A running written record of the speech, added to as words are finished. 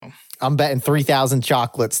I'm betting 3,000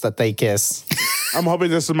 chocolates that they kiss. I'm hoping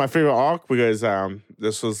this is my favorite arc because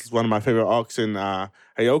this was one of my favorite arcs in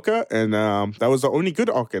Hayoka, and that was the only good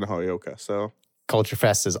arc in Hayoka. So Culture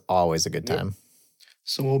Fest is always a good time.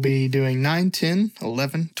 So we'll be doing 9, 10,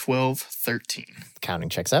 11, 12, 13. Counting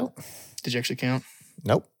checks out. Did you actually count?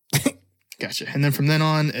 Nope. Gotcha. And then from then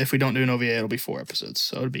on, if we don't do an OVA, it'll be 4 episodes.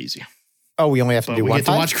 So it'll be easy. Oh, we only have to But do we one. get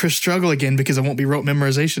to watch Chris struggle again because it won't be rote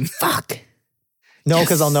memorization. Fuck. No,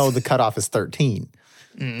 because I'll know the cutoff is 13.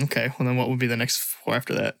 Okay. Well, then what would be the next 4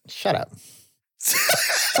 after that? Shut up.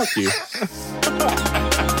 fuck you.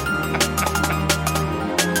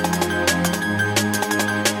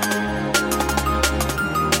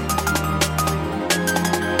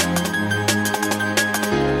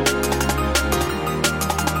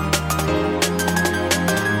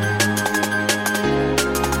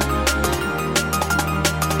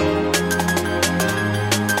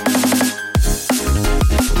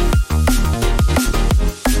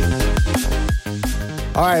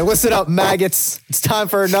 All right, listen up, maggots. It's time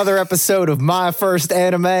for another episode of My First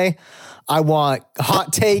Anime. I want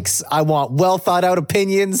hot takes. I want well thought out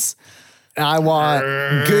opinions. And I want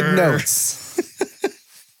good notes.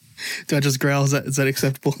 Do I just growl? Is that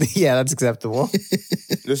acceptable? Yeah, that's acceptable.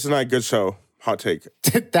 This is not a good show. Hot take.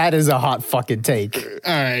 That is a hot fucking take.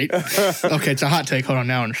 All right. Okay, it's a hot take. Hold on.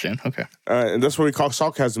 Now I understand. Okay. And that's what we call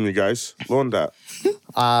sarcasm, you guys. Learn that.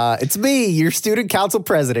 It's me, your student council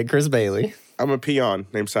president, Chris Bailey. I'm a peon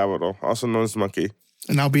named Salvador, also known as Monkey.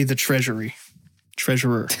 And I'll be the treasurer.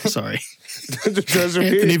 Sorry. The treasury.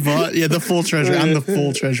 Anthony Vaught. Yeah, the full treasury. I'm the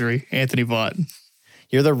full treasury. Anthony Vaught.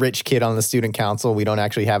 You're the rich kid on the student council. We don't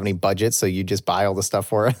actually have any budget, so you just buy all the stuff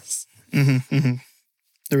for us. The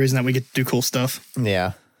reason that we get to do cool stuff.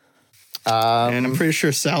 Yeah. And I'm pretty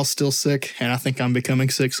sure Sal's still sick, and I think I'm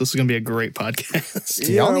becoming sick, so this is going to be a great podcast.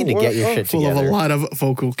 Y'all need to get your shit Full together. of a lot of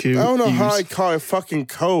vocal cues. I don't know how I caught a fucking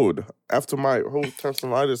code after my whole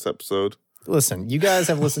tonsillitis episode. Listen, you guys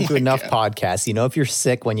have listened to enough podcasts. You know, if you're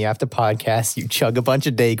sick when you have to podcast, you chug a bunch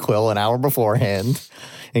of Dayquil an hour beforehand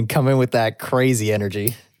and come in with that crazy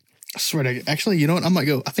energy. I swear to actually, you know what? I might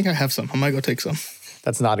go. I think I have some. I might go take some.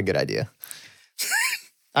 That's not a good idea.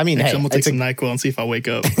 I mean, Actually, I'm hey, going to take some NyQuil and see if I wake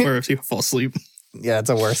up or see if I fall asleep. yeah, that's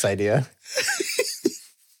a worse idea.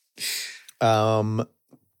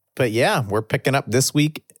 But yeah, we're picking up this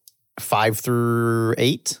week 5 through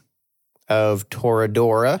 8 of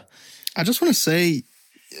Toradora. I just want to say,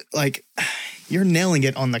 like, you're nailing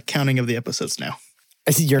it on the counting of the episodes now.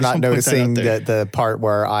 You're not noticing the part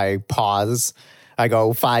where I pause. I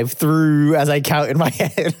go 5 through as I count in my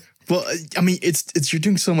head. Well, I mean, it's you're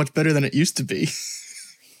doing so much better than it used to be.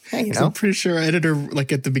 Hey, you 'Cause know, I'm pretty sure our editor,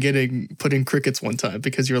 like at the beginning, put in crickets one time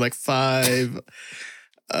because you're like 5,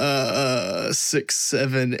 6,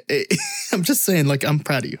 7, 8. I'm just saying, like, I'm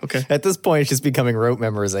proud of you. Okay. at this point, it's just becoming rote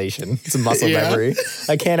memorization. It's a muscle Yeah. memory.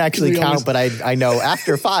 I can't actually We count, always- but I know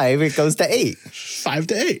after 5, it goes to 8. 5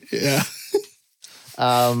 to 8. Yeah.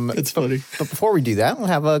 It's funny. But before we do that, we'll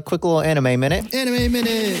have a quick little anime minute. Anime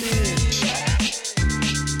minute.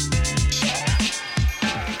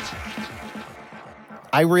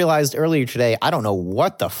 I realized earlier today, I don't know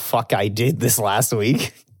what the fuck I did this last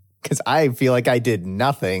week because I feel like I did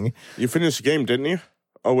nothing. You finished the game, didn't you?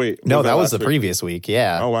 Oh, wait. No, that was last the week? previous week.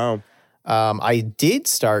 Yeah. Oh, wow. I did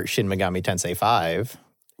start Shin Megami Tensei 5,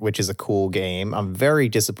 which is a cool game. I'm very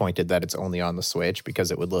disappointed that it's only on the Switch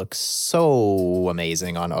because it would look so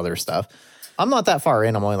amazing on other stuff. I'm not that far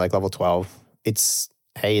in. I'm only like level 12. It's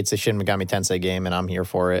a Shin Megami Tensei game and I'm here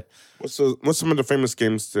for it. What's some of the famous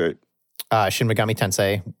games that... Shin Megami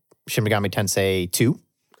Tensei 2,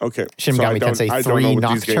 Okay. Shin so Megami Tensei I 3 don't know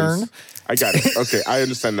what these Nocturne. games- I got it. Okay, I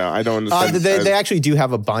understand now. I don't understand. They actually do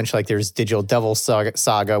have a bunch. Like there's Digital Devil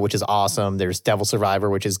Saga, which is awesome. There's Devil Survivor,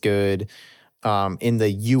 which is good. In the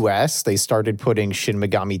US, they started putting Shin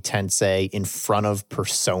Megami Tensei in front of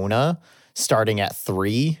Persona, starting at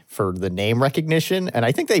 3 for the name recognition. And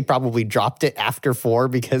I think they probably dropped it after 4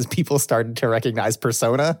 because people started to recognize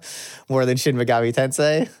Persona more than Shin Megami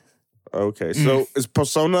Tensei. Okay, so is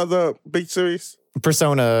Persona the big series?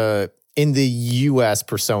 Persona, in the US,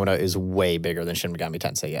 Persona is way bigger than Shin Megami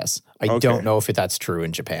Tensei, yes. I don't know if that's true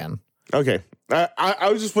in Japan. Okay. I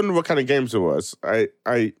was just wondering what kind of games it was. I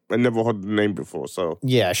never heard the name before, so.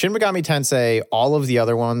 Yeah, Shin Megami Tensei, all of the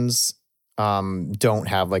other ones don't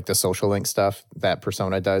have like the social link stuff that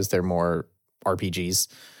Persona does. They're more RPGs.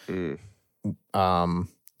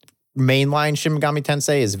 Mainline Shin Megami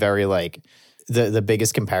Tensei is very like the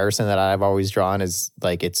biggest comparison that I've always drawn is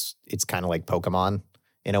like it's kind of like Pokemon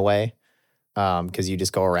in a way, because you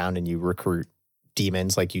just go around and you recruit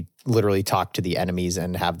demons, like you literally talk to the enemies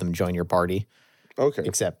and have them join your party. Okay.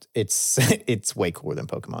 Except it's it's way cooler than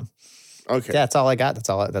Pokemon. Okay. Yeah, that's all I got. That's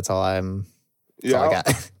all I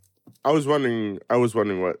got. I was wondering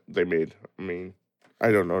what they made. I mean,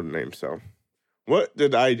 I don't know the name, so. What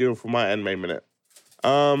did I do for my anime minute?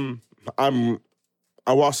 I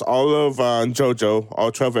watched all of JoJo,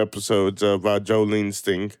 all 12 episodes of Jolene's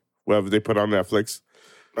thing, whatever they put on Netflix.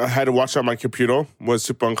 I had to watch it on my computer. Was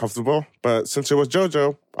super uncomfortable, but since it was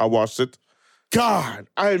JoJo, I watched it. God,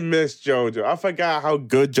 I miss JoJo. I forgot how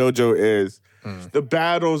good JoJo is. The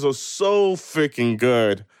battles are so freaking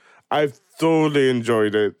good. I've thoroughly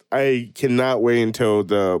enjoyed it. I cannot wait until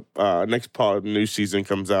the next part of the new season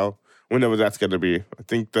comes out, whenever that's going to be. I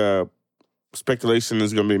think the speculation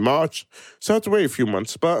is going to be March, so I have to wait a few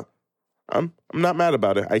months, but I'm not mad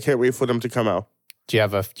about it. I can't wait for them to come out. Do you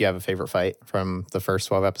have a favorite fight from the first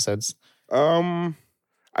 12 episodes? I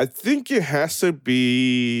think it has to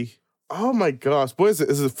be. Oh my gosh, what is it?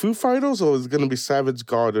 Is it Foo Fighters or is it going to be Savage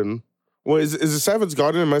Garden? Well, is it Savage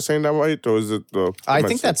Garden? Am I saying that right, or is it the? I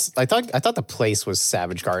thought the place was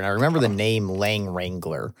Savage Garden. I remember the name Lang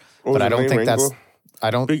Wrangler, Oh, but I don't think Wrangler? that's.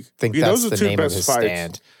 I don't think those that's are the two name of best his fights.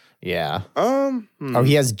 stand. Yeah. Oh,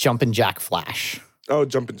 he has Jumpin' Jack Flash. Oh,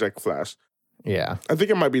 Jumpin' Jack Flash. Yeah. I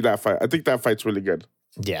think it might be that fight. I think that fight's really good.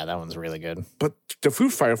 Yeah, that one's really good. But the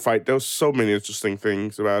Foo Fighter fight, there was so many interesting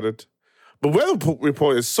things about it. But Weather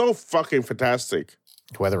Report is so fucking fantastic.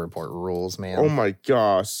 Weather Report rules, man. Oh my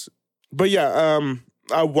gosh. But yeah,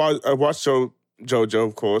 I watched JoJo,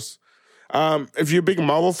 of course. If you're a big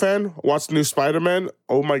Marvel fan, watch the new Spider-Man.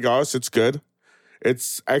 Oh my gosh, it's good.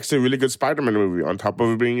 It's actually a really good Spider-Man movie on top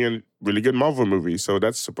of it being a really good Marvel movie. So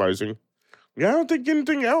that's surprising. Yeah, I don't think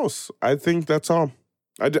anything else. I think that's all.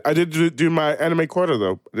 I did do my anime quota,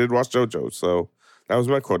 though. I did watch JoJo, so that was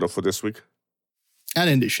my quota for this week. I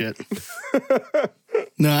didn't do shit.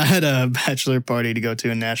 No, I had a bachelor party to go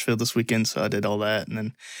to in Nashville this weekend, so I did all that and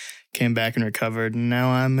then came back and recovered. And now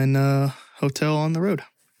I'm in a hotel on the road.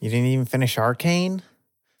 You didn't even finish Arcane?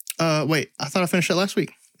 Wait, I thought I finished it last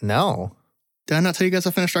week. No. Did I not tell you guys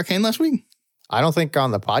I finished Arcane last week? I don't think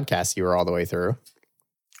on the podcast you were all the way through.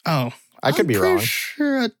 Oh. I could be wrong.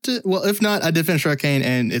 Sure I did. Well, if not, I did finish Arcane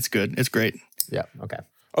and it's good. It's great. Yeah, okay.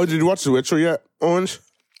 Oh, did you watch The Witcher yet, Orange?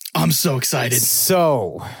 I'm so excited.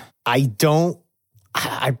 So, I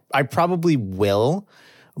probably will,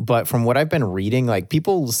 but from what I've been reading, like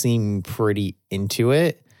people seem pretty into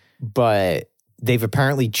it, but they've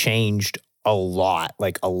apparently changed a lot,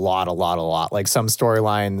 like a lot. Like some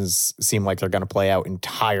storylines seem like they're going to play out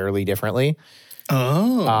entirely differently.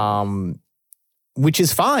 Oh. Which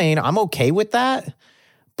is fine. I'm okay with that,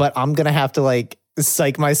 but I'm going to have to like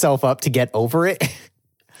psych myself up to get over it.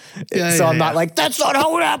 So I'm not like, that's not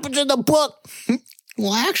how it happens in the book.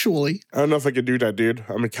 Well, actually, I don't know if I could do that, dude.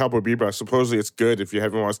 I'm a Cowboy Bebop. Supposedly it's good if you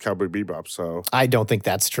haven't watched Cowboy Bebop, so. I don't think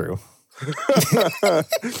that's true.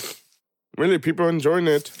 Really, people are enjoying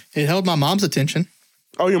it. it held my mom's attention.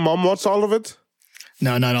 Oh, your mom watched all of it?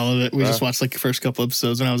 No, not all of it. We just watched like the first couple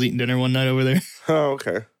episodes when I was eating dinner one night over there. Oh,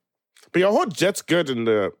 okay. But yeah, I heard Jet's good in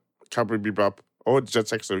the Cowboy Bebop. I heard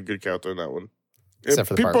Jet's actually a good character in that one. Except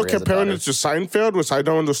for the part people where he has a comparing daughter. it to Seinfeld, which I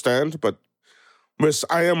don't understand, but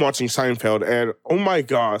I am watching Seinfeld, and oh my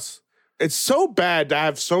gosh, it's so bad that I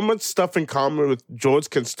have so much stuff in common with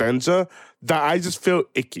George Costanza that I just feel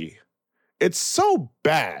icky. It's so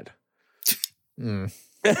bad.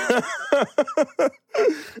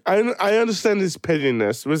 I understand his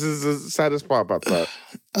pettiness, which is the saddest part about that.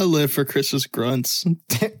 I live for Chris's grunts.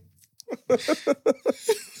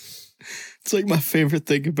 It's like my favorite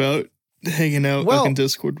thing about hanging out on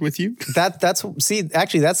Discord with you. That's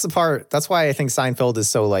the part. That's why I think Seinfeld is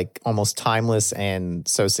so like almost timeless and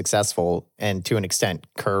so successful. And to an extent,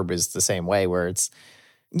 Curb is the same way, where it's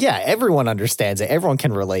everyone understands it. Everyone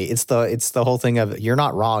can relate. It's the whole thing of you're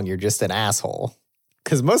not wrong. You're just an asshole.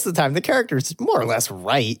 Because most of the time the character's more or less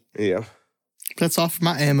right. Yeah. That's all for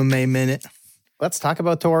my anime minute. Let's talk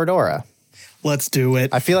about Toradora. Let's do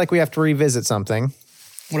it. I feel like we have to revisit something.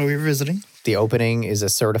 What are we revisiting? The opening is a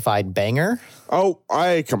certified banger. Oh,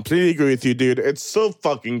 I completely agree with you, dude. It's so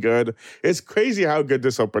fucking good. It's crazy how good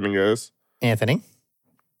this opening is. Anthony,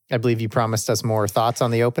 I believe you promised us more thoughts on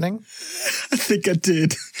the opening. I think I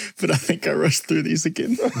did, but I think I rushed through these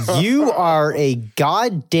again. You are a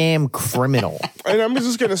goddamn criminal. And I'm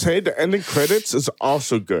just going to say the ending credits is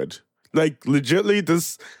also good. Like, legitly,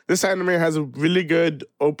 this anime has a really good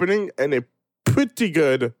opening and a pretty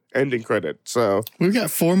good ending credit. So We've got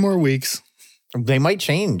 4 more weeks. They might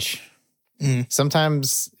change.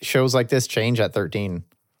 Sometimes shows like this change at 13.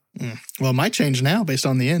 Well, it might change now based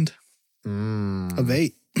on the end of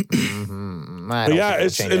 8. I But don't yeah, think it'll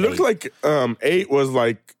it change looked at like 8 was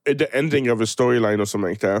like at the ending of a storyline or something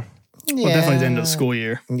like that. 8. Well, definitely the end of the school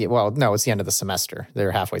year. Yeah, well, no, it's the end of the semester.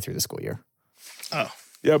 They're halfway through the school year. Oh,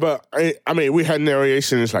 Yeah, but I mean, we had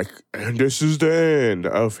narration. It's like, and this is the end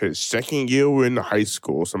of his second year in high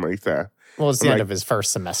school, something like that. Well, it's the I'm end like- of his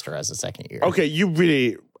first semester as a second year. Okay, you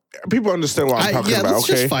really people understand what I'm talking yeah, about. let's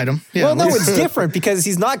Okay. just fight him. Yeah, Well, no, let's- it's different because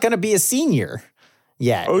he's not going to be a senior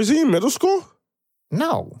yet. Oh, is he in middle school?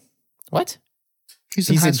 No. What? he's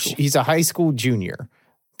in high school. He's a high school junior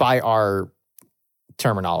by our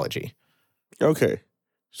terminology. Okay,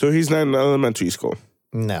 so he's not in elementary school.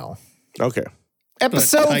 No. Okay.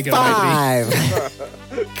 Episode Taiga might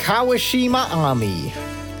 5. Kawashima Ami.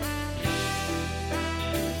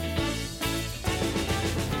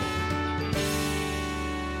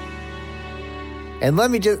 And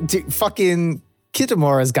let me just fucking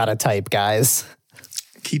Kitamura's got a type, guys.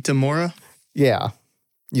 Kitamura. Yeah.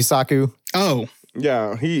 Yusaku, Oh,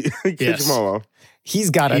 Yeah, he Yes. Kikimaro. he's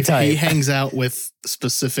got a type. he hangs out with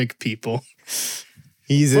specific people.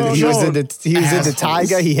 He Well, was no, into assholes.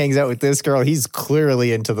 Taiga. He hangs out with this girl. He's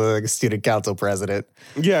clearly into the student council president.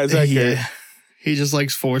 Yeah, exactly. Yeah. He just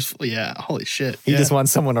likes forceful. Yeah, holy shit. He yeah. just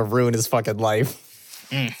wants someone to ruin his fucking life.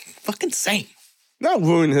 fucking same. Not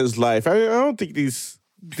ruin his life. I don't think these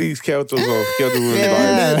characters are scared to ruin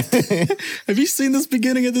his life. Have you seen this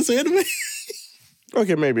beginning of this anime?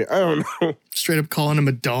 Okay, maybe. I don't know. Straight up calling him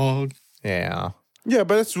a dog. Yeah. Yeah,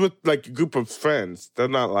 but it's with like a group of friends. They're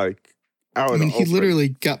not like out I in mean, the he open. literally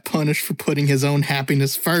got punished for putting his own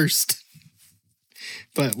happiness first.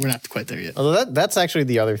 But we're not quite there yet. Although that's actually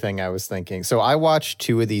the other thing I was thinking. So I watched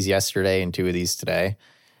 2 of these yesterday and 2 of these today.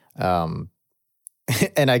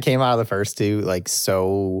 And I came out of the first 2 like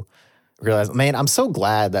so realized, man, I'm so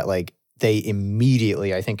glad that like they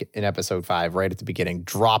immediately, I think in episode 5, right at the beginning,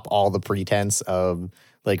 drop all the pretense of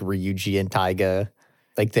like Ryuji and Taiga,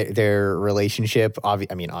 like their relationship. I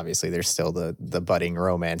mean, obviously there's still the budding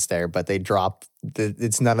romance there, but they drop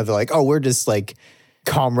it's none of the like, oh, we're just like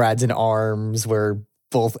comrades in arms. We're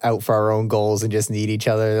both out for our own goals and just need each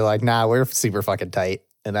other. They're like, nah, we're super fucking tight,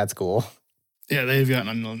 and that's cool. Yeah, they've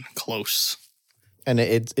gotten close. And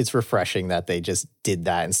it's refreshing that they just did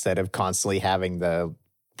that instead of constantly having the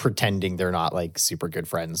pretending they're not like super good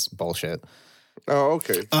friends bullshit. Oh,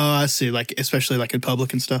 okay. Oh, I see. Like, especially like in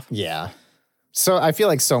public and stuff. Yeah. So I feel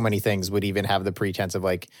like so many things would even have the pretense of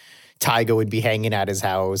like Taiga would be hanging at his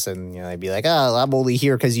house and they'd be like, oh, I'm only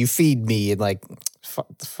here because you feed me. And like,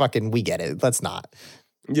 fucking, we get it. Let's not.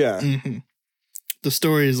 Yeah. Mm-hmm. The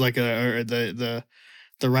story is like or the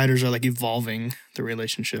writers are like evolving the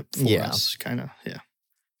relationship for us, kind of. Yeah.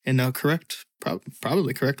 In a correct,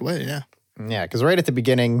 probably correct way. Yeah. Yeah, because right at the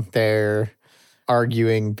beginning, they're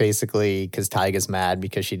arguing basically because Taiga's mad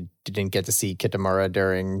because she didn't get to see Kitamura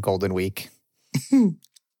during Golden Week.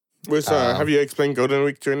 Have you explained Golden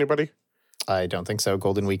Week to anybody? I don't think so.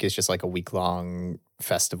 Golden Week is just like a week-long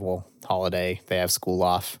festival holiday. They have school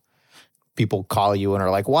off. People call you and are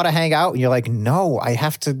like, want to hang out? And you're like, no, I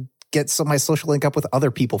have to get my social link up with other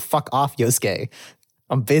people. Fuck off, Yosuke.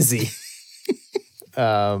 I'm busy.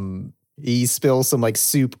 He spills some like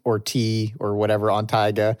soup or tea or whatever on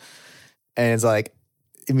Taiga. And it's like,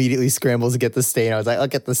 immediately scrambles to get the stain. I was like, I'll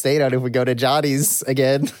get the stain out if we go to Johnny's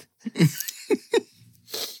again.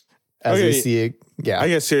 As we Okay. see it. Yeah. I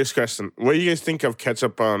got a serious question. What do you guys think of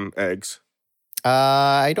ketchup on eggs?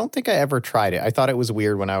 I don't think I ever tried it. I thought it was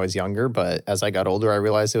weird when I was younger, but as I got older, I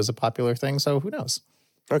realized it was a popular thing. So who knows?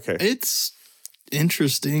 Okay. It's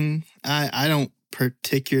interesting. I don't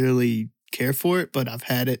particularly care for it, but I've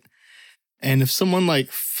had it. And if someone like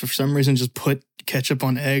for some reason just put ketchup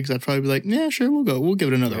on eggs, I'd probably be like, yeah, sure, we'll give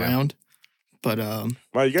it another round. But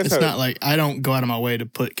Well, you guys it's have, not like I don't go out of my way to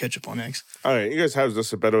put ketchup on eggs. all right, you guys have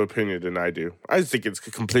just a better opinion than I do. I just think it's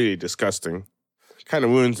completely disgusting. Kind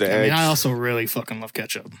of ruins the I mean, eggs. I also really fucking love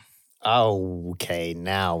ketchup. Okay,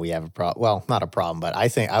 now we have a problem. Well, not a problem, but I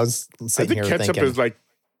think I was I sitting think here ketchup thinking, is like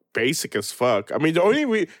basic as fuck. I mean,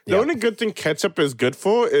 the Yeah. only good thing ketchup is good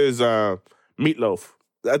for is meatloaf.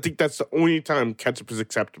 I think that's the only time ketchup is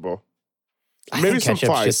acceptable. I Maybe think some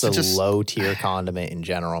ketchup's fries. just a low tier condiment in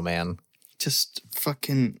general, man. Just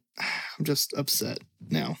fucking, I'm just upset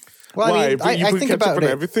now. Well, Why? I mean, But you I put think ketchup about on it.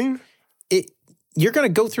 everything? You're going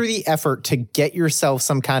to go through the effort to get yourself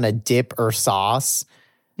some kind of dip or sauce.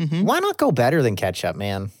 Mhm. Why not go better than ketchup,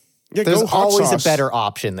 man? Yeah, There's go hot always sauce. a better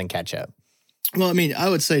option than ketchup. Well, I mean, I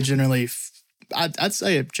would say generally, I'd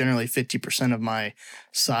say generally 50% of my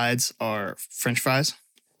sides are French fries.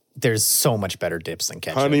 There's so much better dips than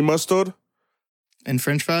ketchup. Honey mustard. And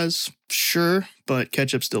French fries, sure, but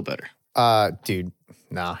ketchup's still better. Dude,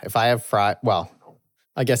 nah. If I have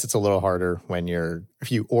I guess it's a little harder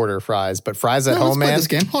if you order fries, but fries at No, home, let's play man. this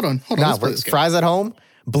game. Hold on. Nah, Let's play this game. fries at home,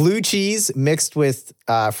 blue cheese mixed with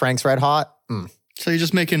Frank's Red Hot. So you're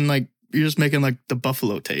just making like the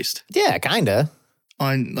buffalo taste Yeah, kinda.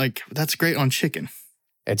 on like that's great on chicken.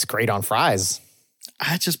 It's great on fries.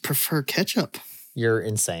 I just prefer ketchup. You're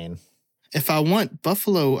insane. If I want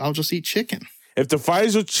buffalo, I'll just eat chicken. If the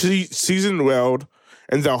fries are seasoned well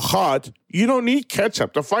and they're hot, you don't need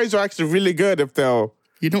ketchup. The fries are actually really good if they'll.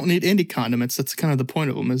 You don't need any condiments. That's kind of the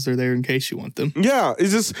point of them, is they're there in case you want them. Yeah, I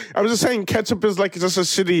was just saying ketchup is like just a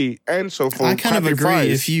shitty answer for I kind of crappy agree.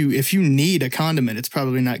 fries. If you need a condiment, it's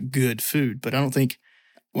probably not good food. But I don't think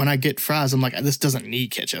when I get fries, I'm like, this doesn't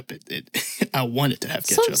need ketchup. I want it to have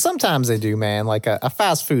ketchup. Sometimes they do, man. Like a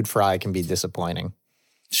fast food fry can be disappointing.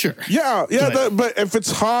 Sure. Yeah, but if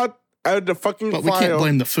it's hot out of the fucking But we fire, can't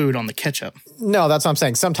blame the food on the ketchup. No, that's what I'm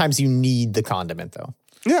saying. Sometimes you need the condiment, though.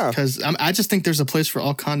 yeah. Because I just think there's a place for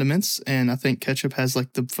all condiments. And I think ketchup has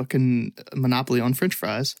like the fucking monopoly on French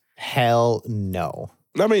fries. Hell no.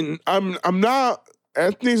 I mean, I'm not.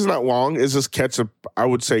 Anthony's not wrong. It's just ketchup. I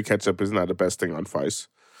would say ketchup is not the best thing on fries.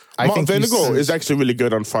 I Malt think you vinegar s- is actually really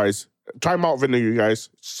good on fries. Try malt vinegar, you guys.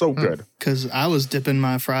 So good. Because I was dipping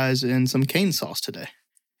my fries in some cane sauce today.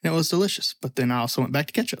 And it was delicious. But then I also went back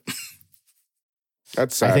to ketchup.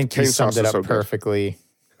 That's sad. I think you Cane summed sauce it is up so good. perfectly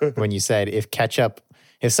when you said if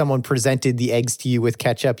someone presented the eggs to you with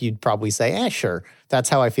ketchup, you'd probably say, sure. That's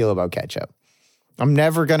how I feel about ketchup. I'm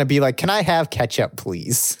never going to be like, can I have ketchup,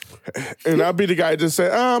 please? And I'll be the guy to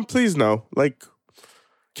say, please no. Like,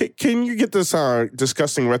 can you get this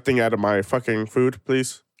disgusting red thing out of my fucking food,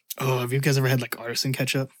 please? Oh, have you guys ever had like artisan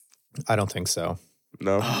ketchup? I don't think so.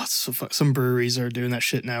 No. Oh, some breweries are doing that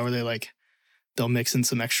shit now where they'll mix in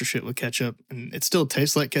some extra shit with ketchup and it still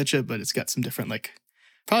tastes like ketchup, but it's got some different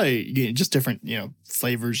probably just different,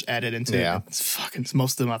 flavors added into Yeah. it.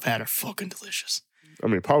 Most of them I've had are fucking delicious. I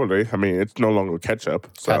mean, probably. I mean, it's no longer ketchup.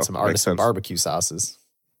 So Had some makes artisan sense. barbecue sauces.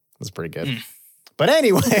 It was pretty good. But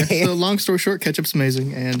anyway, So long story short, ketchup's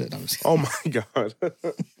amazing. And I'm just Oh my God.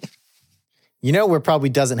 you know where probably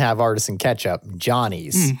doesn't have artisan ketchup?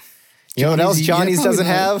 Johnny's. Mm. You know what else Johnny's, yeah, Johnny's doesn't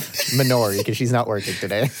probably have? Minori, because she's not working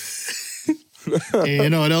today. you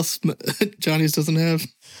know what else Johnny's doesn't have?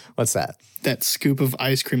 What's that? That scoop of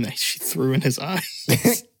ice cream that she threw in his eye.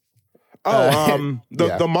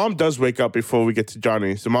 Yeah. The mom does wake up before we get to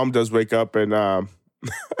Johnny's. The mom does wake up and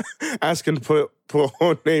ask him to put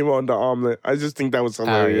her name on the omelet. I just think that was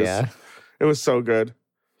hilarious. Oh, yeah. It was so good.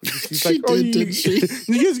 She's She did, didn't she?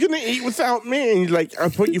 You guys gonna eat without me? And he's like, I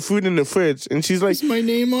put your food in the fridge. And she's like, Is my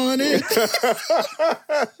name on it?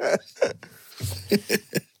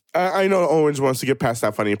 I know Orange wants to get past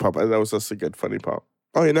that funny part, but that was just a good funny part.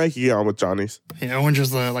 Oh, yeah, now you can get on with Johnny's. Yeah, Orange is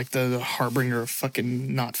the harbinger of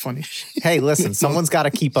fucking not funny shit. Hey, listen, someone's got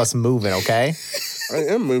to keep us moving, okay? I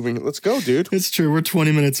am moving. Let's go, dude. It's true. We're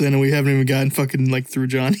 20 minutes in and we haven't even gotten fucking through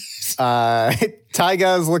Johnny's.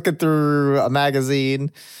 Taiga's looking through a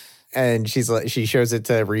magazine and she shows it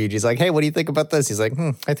to Ryuji. She's like, hey, what do you think about this? He's like,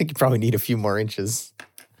 I think you probably need a few more inches.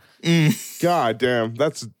 God damn.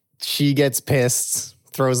 That's She gets pissed,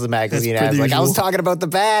 throws the magazine That's at us. per Like, I was usual. talking about the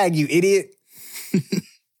bag, you idiot.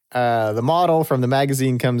 The model from the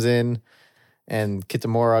magazine comes in and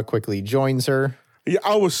Kitamura quickly joins her. yeah,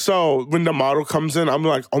 when the model comes in, I'm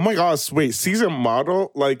like, oh my gosh, wait, season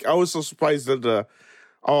model? Like, I was so surprised that the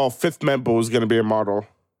fifth member was gonna be a model.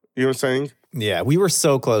 You know what I'm saying? Yeah, we were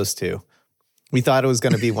so close to. We thought it was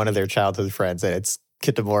going to be one of their childhood friends, and it's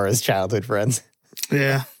Kitamura's childhood friends.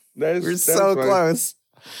 Yeah. We're so close.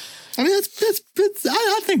 I mean,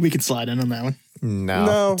 I think we can slide in on that one.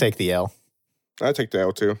 No, take the L. I take the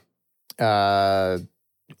L too.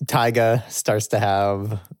 Taiga starts to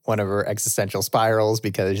have one of her existential spirals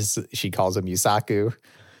because she calls him Yusaku,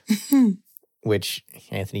 which,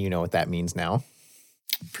 Anthony, you know what that means now.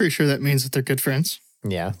 Pretty sure that means that they're good friends.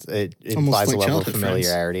 Yeah, it Almost implies like a level of childhood friends.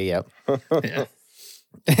 familiarity. Yep. Yeah.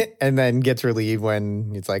 And then gets relieved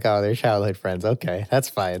when it's like, oh, they're childhood friends. Okay, that's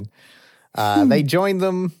fine. They join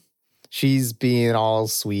them. She's being all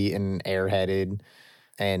sweet and airheaded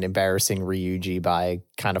and embarrassing Ryuji by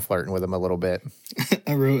kind of flirting with him a little bit.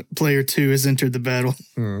 I wrote, player 2 has entered the battle.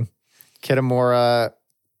 Kitamura,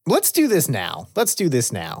 let's do this now. Let's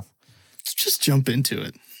Just jump into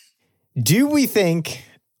it. Do we think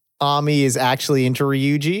Ami is actually into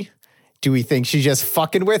Ryuji? Do we think she's just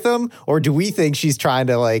fucking with him? Or do we think she's trying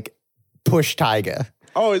to push Taiga?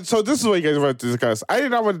 Oh, so this is what you guys want to discuss. I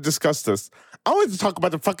did not want to discuss this. I wanted to talk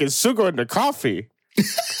about the fucking sugar in the coffee.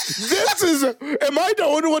 Am I the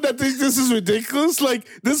only one that thinks this is ridiculous? Like,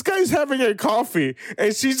 this guy's having a coffee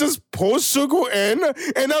and she just pours sugar in,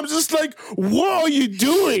 and I'm just like, what are you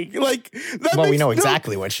doing? Like, we know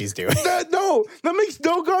exactly what she's doing. That makes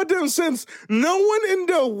no goddamn sense. No one in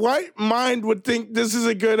their right mind would think this is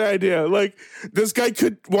a good idea. Like, this guy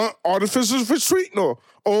could want artificial for sweetener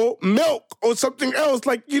or milk or something else.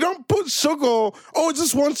 Like, you don't put sugar or it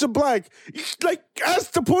just wants it black. Like,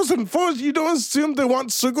 ask the person first. You don't assume they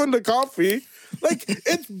want sugar in the coffee. Like,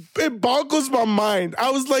 it boggles my mind.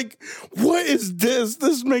 I was like, what is this?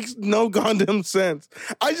 This makes no goddamn sense.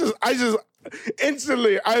 I just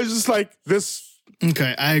instantly, I was just like, this.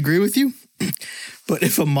 Okay, I agree with you. But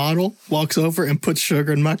if a model walks over and puts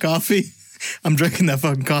sugar in my coffee, I'm drinking that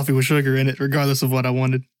fucking coffee with sugar in it, regardless of what I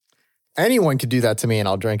wanted. Anyone could do that to me and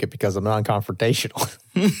I'll drink it because I'm non-confrontational.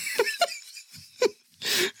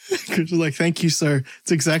 Like, thank you, sir.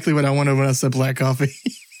 It's exactly what I wanted when I said black coffee.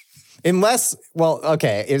 Unless, well,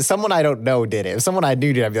 okay, if someone I don't know did it, if someone I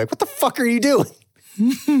knew did it, I'd be like, what the fuck are you doing?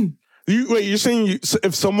 You're saying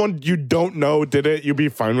if someone you don't know did it, you'd be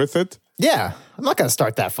fine with it? Yeah, I'm not going to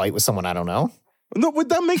start that fight with someone I don't know. No, but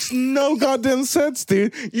that makes no goddamn sense,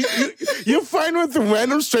 dude. You're fine with a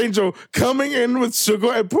random stranger coming in with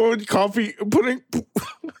sugar and putting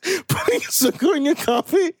sugar in your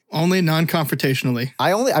coffee? Only non-confrontationally.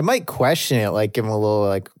 I might question it, like give them a little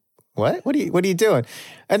like, what? What are you doing?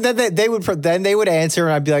 And then they would answer,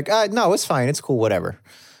 and I'd be like, no, it's fine, it's cool, whatever.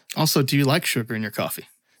 Also, do you like sugar in your coffee?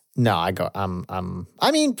 No,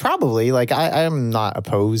 I mean, probably. Like I am not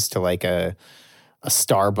opposed to like a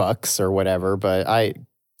Starbucks or whatever, but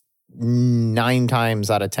 9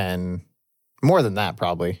 times out of 10, more than that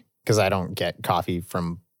probably, because I don't get coffee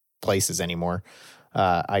from places anymore.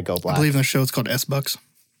 I go black. I believe in the show it's called S-Bucks.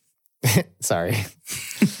 Sorry.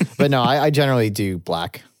 But no, I generally do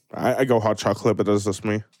black. I go hot chocolate, but that's just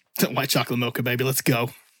me. White chocolate mocha, baby. Let's go.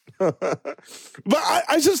 But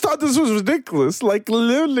I just thought this was ridiculous. Like,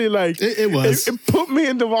 literally, like... It was. It put me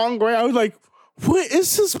in the wrong way. I was like, what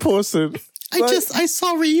is this person? I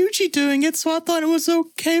saw Ryuji doing it, so I thought it was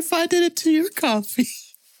okay if I did it to your coffee.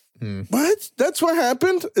 What? That's what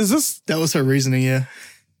happened? That was her reasoning, yeah.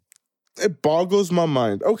 It boggles my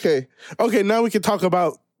mind. Okay, now we can talk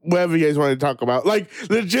about whatever you guys want to talk about. Like,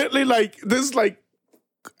 legitly, like, this, like,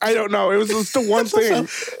 I don't know. It was just the one thing.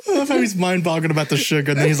 I love how he's mind-boggling about the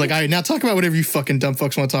sugar, and then he's like, all right, now talk about whatever you fucking dumb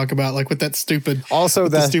fucks want to talk about, like with that stupid, also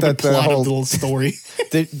the stupid plot whole, of the little story.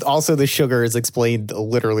 Also, the sugar is explained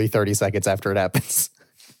literally 30 seconds after it happens.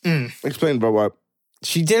 Explain about what?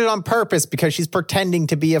 She did it on purpose because she's pretending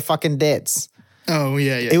to be a fucking ditz. Oh,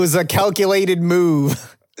 yeah. It was a calculated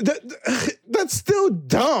move. That's still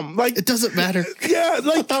dumb. Like, it doesn't matter. Yeah,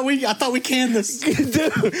 like I thought we canned this.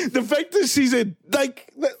 The fact that she's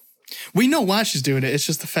we know why she's doing it. It's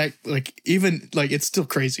just the fact, like, even like it's still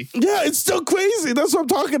crazy. Yeah, it's still crazy. That's what I'm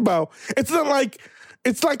talking about. It's not like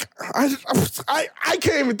I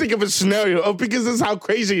can't even think of a scenario because this is how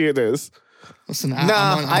crazy it is. Listen,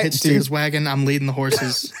 I'm hitched to his wagon. I'm leading the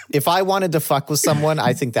horses. If I wanted to fuck with someone,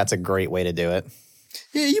 I think that's a great way to do it.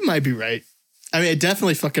 Yeah, you might be right. I mean, it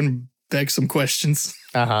definitely fucking begs some questions.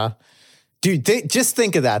 Uh-huh. Dude, just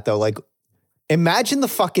think of that, though. Like, imagine the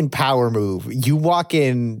fucking power move. You walk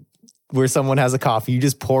in where someone has a coffee, you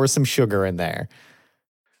just pour some sugar in there.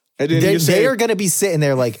 And then they are going to be sitting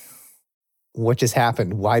there like, what just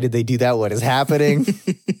happened? Why did they do that? What is happening?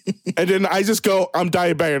 And then I just go, I'm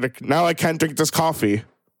diabetic. Now I can't drink this coffee.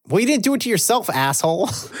 Well, you didn't do it to yourself, asshole.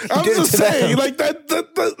 I'm just saying, like,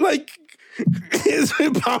 that like,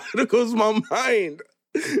 it boggles my mind.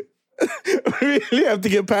 We really have to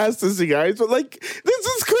get past this, you guys. But, like, this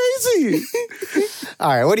is crazy. All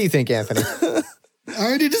right, what do you think, Anthony? I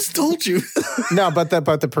already just told you. No, but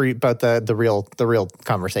the real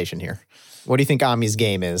conversation here. What do you think Ami's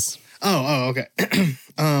game is? Oh, okay.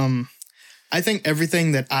 I think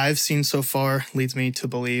everything that I've seen so far leads me to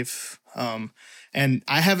believe, and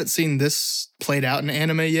I haven't seen this played out in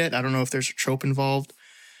anime yet. I don't know if there's a trope involved,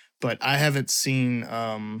 but I haven't seen,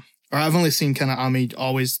 or I've only seen kind of Ami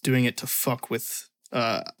always doing it to fuck with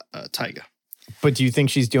Taiga. But do you think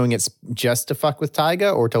she's doing it just to fuck with Taiga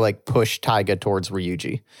or to like push Taiga towards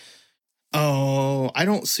Ryuji? Oh, I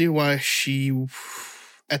don't see why she,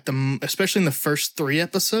 especially in the first 3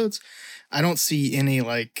 episodes, I don't see any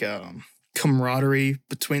like camaraderie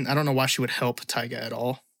between. I don't know why she would help Taiga at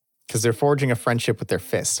all. Because they're forging a friendship with their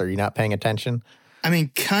fists. Are you not paying attention? I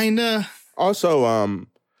mean, kinda. Also,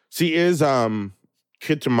 she is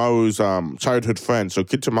Kitamaru's childhood friend, so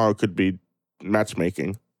Kitamaru could be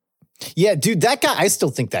matchmaking. Yeah, dude, that guy, I still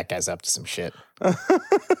think that guy's up to some shit.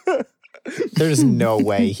 There's no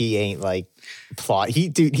way he ain't like plot.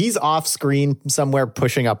 He's off screen somewhere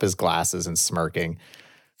pushing up his glasses and smirking.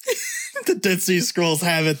 The Dead Sea Scrolls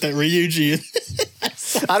have it that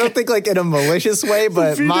Ryuji. I don't think like in a malicious way,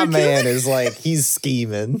 but my man is like, he's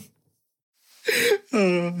scheming.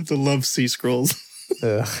 The love Sea Scrolls.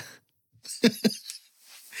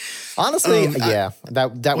 Honestly, yeah,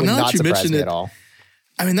 that would not surprise me at all.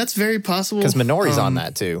 I mean, that's very possible. Because Minori's on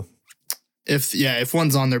that too. If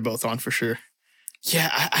one's on, they're both on for sure. Yeah,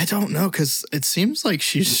 I don't know, because it seems like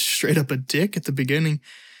she's straight up a dick at the beginning.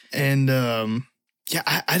 And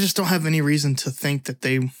I just don't have any reason to think that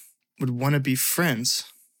they would want to be friends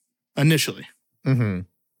initially. Mm-hmm.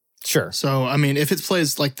 Sure. So, I mean, if it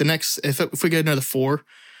plays like the next, if we get another 4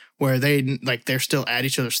 where they're still at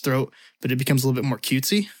each other's throat, but it becomes a little bit more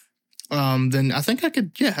cutesy, then I think I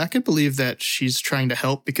could believe that she's trying to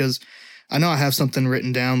help, because I know I have something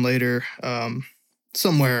written down later.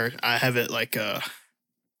 Somewhere I have it like, God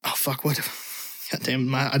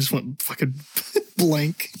damn, I just went fucking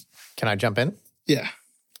blank. Can I jump in? Yeah.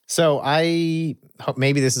 So I hope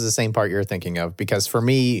maybe this is the same part you're thinking of, because for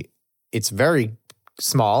me, it's very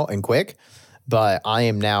small and quick, but I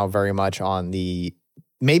am now very much on the,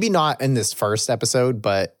 maybe not in this first episode,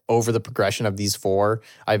 but over the progression of these 4,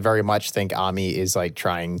 I very much think Ami is like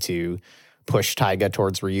trying to push Taiga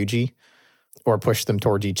towards Ryuji, or push them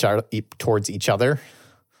towards each other.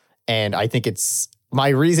 And I think my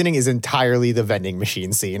reasoning is entirely the vending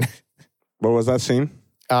machine scene. What was that scene?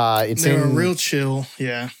 They were real chill.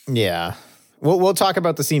 Yeah. Yeah. We'll talk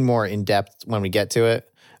about the scene more in depth when we get to it.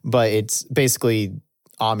 But it's basically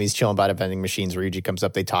Ami's chilling by the vending machines. Ryuji comes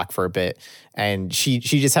up, they talk for a bit. And she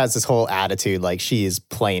just has this whole attitude like she is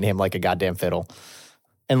playing him like a goddamn fiddle.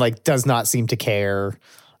 And like does not seem to care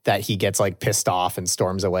that he gets like pissed off and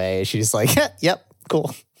storms away. She's just like, yep,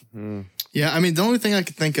 cool. Mm. Yeah, I mean, the only thing I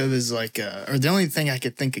could think of is like, or the only thing I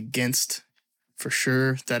could think against for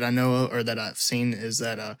sure that I know of, or that I've seen, is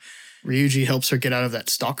that Ryuji helps her get out of that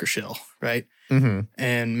stalker shell, right? Mm-hmm.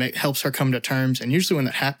 And helps her come to terms. And usually when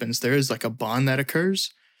that happens, there is like a bond that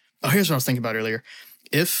occurs. Oh, here's what I was thinking about earlier.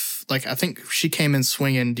 If, like, I think she came in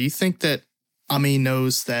swinging, do you think that Ami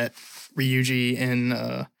knows that Ryuji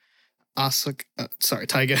and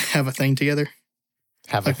Taiga have a thing together?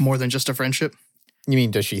 More than just a friendship? You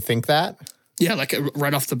mean, does she think that? Yeah, like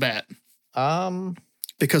right off the bat.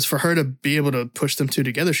 Because for her to be able to push them two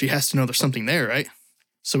together, she has to know there's something there, right?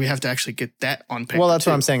 So we have to actually get that on paper. Well, that's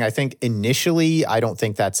what I'm saying. I think initially, I don't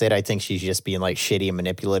think that's it. I think she's just being like shitty and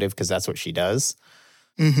manipulative because that's what she does.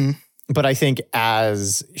 Mm-hmm. But I think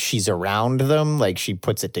as she's around them, like she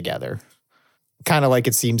puts it together. Kind of like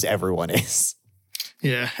it seems everyone is.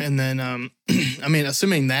 Yeah. And then, I mean,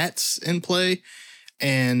 assuming that's in play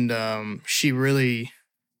and she really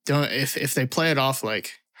don't, if they play it off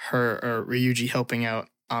like her or Ryuji helping out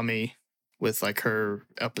Ami with like her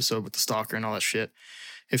episode with the stalker and all that shit,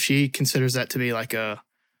 if she considers that to be like okay,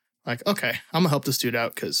 I'm gonna help this dude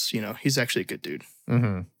out because, you know, he's actually a good dude.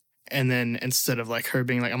 Mm-hmm. And then instead of like her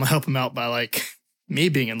being like, I'm gonna help him out by like me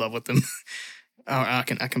being in love with him, I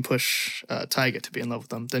can push Taiga to be in love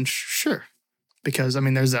with him, then sure. Because I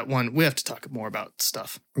mean, there's that one, we have to talk more about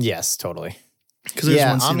stuff. Yes, totally. Because there's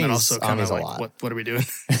one scene that also kind of like, what are we doing?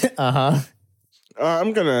 Uh-huh.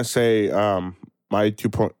 I'm gonna say my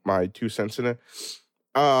 2 cents in it.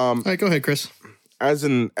 All right, go ahead, Chris. As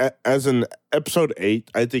in episode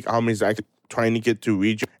 8, I think Ami's actually trying to get to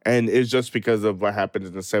Ryuji, and it's just because of what happened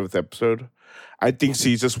in the 7th episode. I think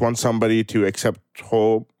she just wants somebody to accept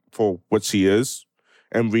her for what she is,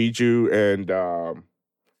 and Ryuji and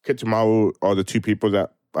Kitamaro are the 2 people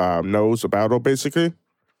that knows about her basically,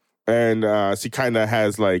 and she kind of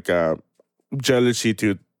has like jealousy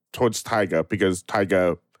towards Taiga because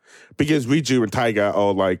Ryuji and Taiga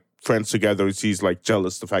are like friends together. She's like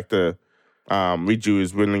jealous the fact that Ryuji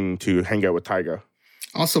is willing to hang out with Taiga.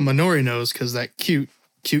 Also, Minori knows because that cute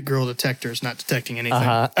girl detector is not detecting anything.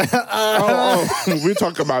 Uh-huh. We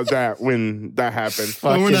talk about that when that happens.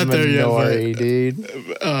 Well, we're not there Minori, yet,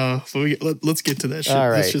 dude. Let's get to that shit. All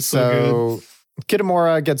right, That's just so good.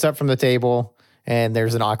 Kitamura gets up from the table, and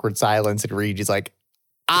there's an awkward silence, and Ryuji's like,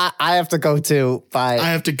 I have to go too. Bye.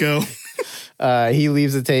 I have to go. He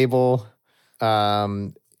leaves the table,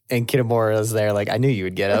 and Kitamura's there like, I knew you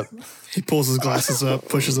would get up. He pulls his glasses up,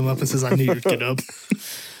 pushes them up, and says, I knew you'd get up.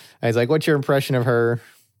 And he's like, what's your impression of her?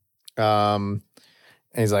 And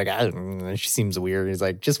he's like, I don't know, she seems weird. He's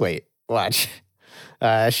like, just wait, watch.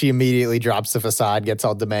 She immediately drops the facade, gets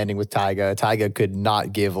all demanding with Taiga. Taiga could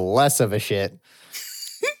not give less of a shit.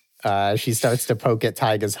 She starts to poke at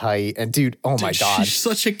Taiga's height. And dude, oh my God. She's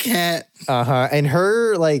such a cat. Uh-huh. And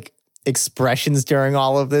her, like, expressions during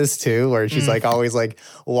all of this too, where she's like always like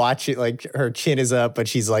watching, like her chin is up, but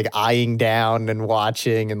she's like eyeing down and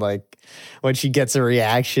watching, and like when she gets a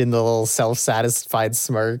reaction, the little self-satisfied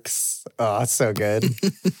smirks. Oh, it's so good.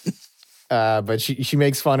 But she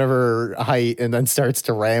makes fun of her height and then starts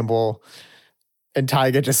to ramble, and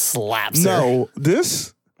Tyga just slaps her. No,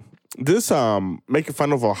 this making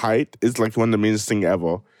fun of her height is like one of the meanest thing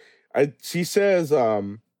ever. She says,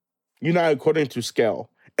 you're not according to scale.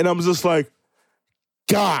 And I'm just like,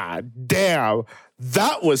 God damn,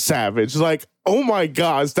 that was savage. Like, oh my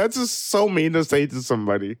gosh, that's just so mean to say to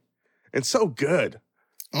somebody. And so good.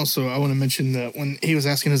 Also, I want to mention that when he was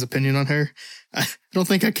asking his opinion on her, I don't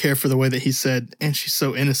think I care for the way that he said, and she's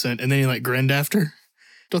so innocent, and then he like grinned after.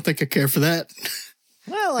 Don't think I care for that.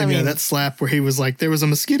 Well, I and mean, yeah, that slap where he was like, there was a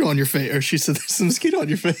mosquito on your face, or she said, there's a mosquito on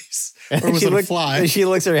your face. Or was it a fly? She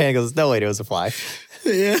looks at her hand and goes, no, wait, it was a fly.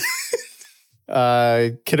 Yeah.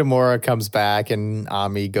 Kitamura comes back and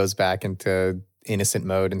Ami goes back into innocent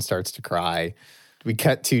mode and starts to cry. We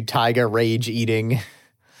cut to Tyga rage eating,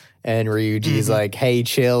 and Ryuji's like, hey,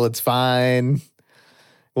 chill, it's fine.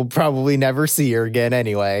 We'll probably never see her again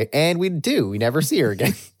anyway. And we never see her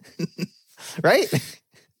again. Right?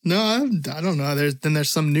 No, I don't know. There's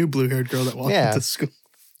some new blue-haired girl that walked into school.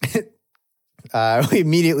 We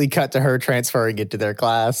immediately cut to her transferring into their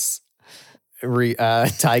class.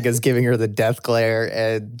 Tyga's giving her the death glare,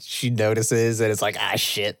 and she notices, and it's like,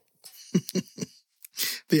 shit.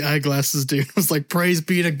 The eyeglasses dude was like, praise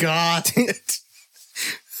be to God.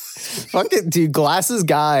 Fuck it, dude. Glasses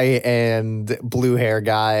guy and blue hair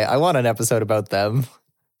guy. I want an episode about them.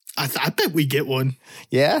 I bet we get one.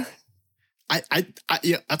 Yeah?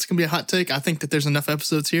 Yeah, that's gonna be a hot take. I think that there's enough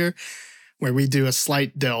episodes here where we do a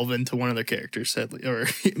slight delve into one of the characters, sadly, or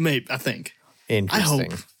maybe I think.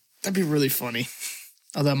 Interesting. I hope that'd be really funny.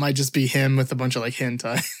 Oh, that might just be him with a bunch of like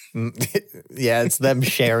hentai. Yeah, it's them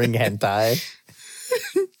sharing hentai.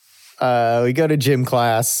 We go to gym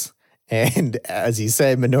class, and as you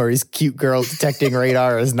said, Minori's cute girl detecting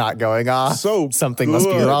radar is not going off. So something good. must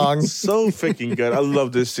be wrong. So freaking good. I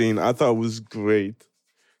love this scene. I thought it was great.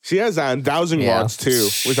 She has that on dowsing rods too,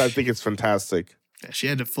 which I think is fantastic. Yeah, she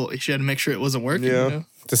had to make sure it wasn't working. Yeah. You know?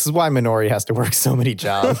 This is why Minori has to work so many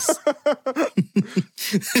jobs.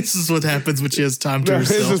 This is what happens when she has time to It's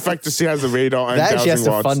herself. the fact that she has the radar and That dowsing she has to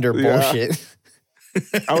rods. fund her bullshit.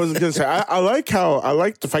 I was gonna say I like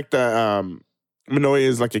the fact that Minori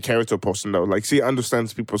is like a character person though. Like she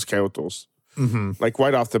understands people's characters. Like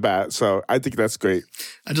right off the bat. So I think that's great.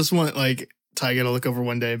 I just want like Tyga to look over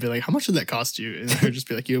one day and be like, how much did that cost you? And her just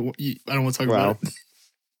be like, you I don't want to talk about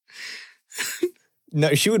it.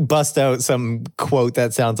 No, she would bust out some quote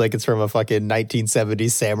that sounds like it's from a fucking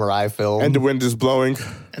 1970s samurai film. And the wind is blowing.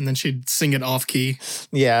 And then she'd sing it off key.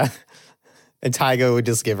 Yeah. And Tyga would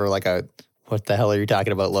just give her like a, what the hell are you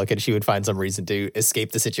talking about look? And she would find some reason to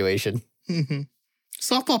escape the situation. Mm-hmm.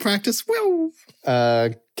 Softball practice. Woo!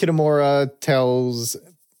 Kitamura tells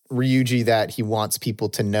Ryuji that he wants people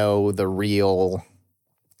to know the real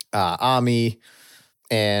Ami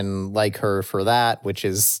and like her for that, which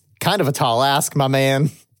is kind of a tall ask, my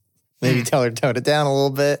man. Maybe tell her to tone it down a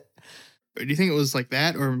little bit. Do you think it was like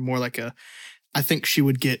that or more like I think she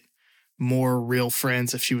would get more real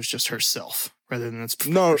friends if she was just herself rather than this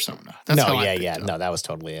persona. That's how I picked it up. No, that was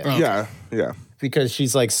totally it. Oh, okay. Yeah. Because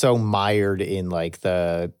she's like so mired in like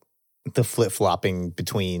the flip-flopping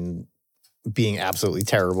between being absolutely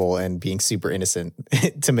terrible and being super innocent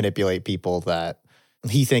to manipulate people that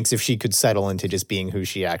he thinks if she could settle into just being who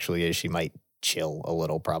she actually is, she might chill a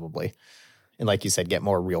little probably. And like you said, get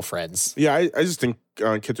more real friends. Yeah, I just think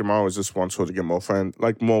Kitamura just wants her to get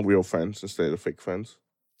more real friends instead of fake friends.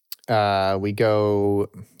 We go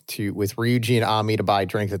with Ryuji and Ami to buy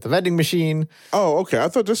drinks at the vending machine. Oh, okay. I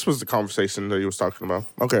thought this was the conversation that he was talking about.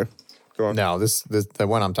 Okay, go on. No, the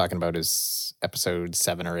one I'm talking about is episode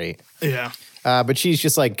 7 or 8. Yeah. But she's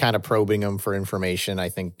just like kind of probing him for information. I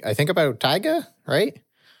think about Tyga, right?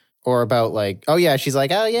 Or about like, oh yeah, she's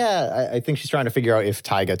like, oh yeah. I think she's trying to figure out if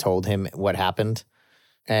Tyga told him what happened,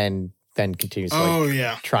 and then continues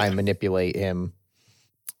to try and manipulate him.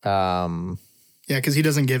 Yeah, because he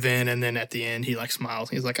doesn't give in, and then at the end he like smiles.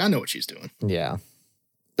 He's like, I know what she's doing. Yeah.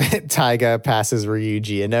 Tyga passes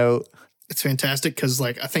Ryuji a note. It's fantastic because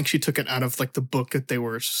like I think she took it out of like the book that they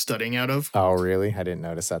were studying out of. Oh really? I didn't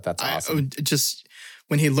notice that. That's awesome. Just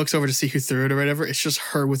when he looks over to see who threw it or whatever, it's just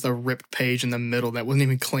her with a ripped page in the middle that wasn't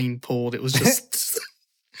even clean pulled. It was just,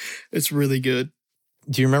 it's really good.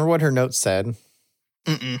 Do you remember what her note said?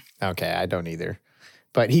 Mm-mm. Okay, I don't either.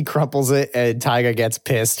 But he crumples it and Tyga gets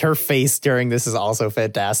pissed. Her face during this is also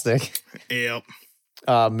fantastic. Yep.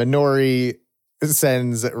 Minori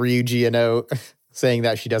sends Ryuji a note saying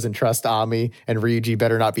that she doesn't trust Ami and Ryuji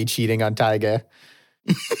better not be cheating on Taiga.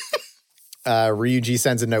 Ryuji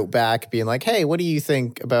sends a note back being like, hey, what do you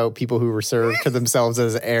think about people who reserve to themselves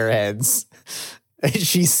as airheads? And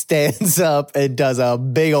she stands up and does a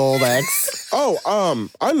big old X. Oh,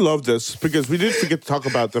 I love this because we did forget to talk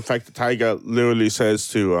about the fact that Taiga literally says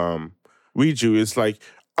to Ryuji, is like,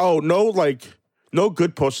 oh, no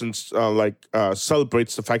good person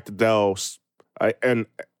celebrates the fact that they'll an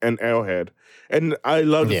airhead. And I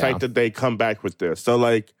love the fact that they come back with this. So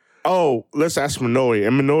like, oh, let's ask Minori.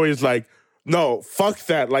 And Minori's like, no, fuck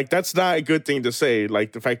that. Like, that's not a good thing to say.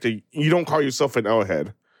 Like, the fact that you don't call yourself an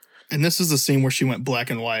airhead. And this is the scene where she went black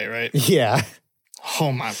and white, right? Yeah.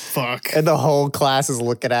 Oh, my fuck. And the whole class is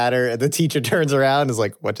looking at her, and the teacher turns around and is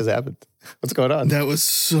like, what just happened? What's going on? That was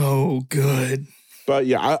so good. But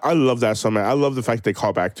yeah, I love that so much. I love the fact they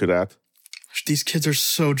call back to that. These kids are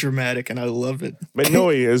so dramatic, and I love it.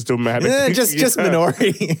 Minori is dramatic. Just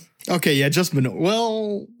Minori. Okay, yeah, just Minori.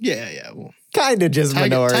 Well, yeah. Well, kind of just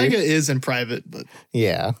Minori. Taiga is in private, but...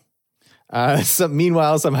 Yeah.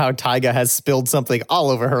 Meanwhile, somehow Taiga has spilled something all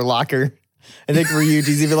over her locker. I think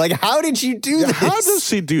Ryuji's even like, how did you do this? How does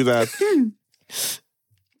she do that?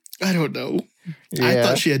 I don't know. Yeah. I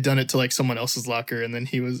thought she had done it to like someone else's locker, and then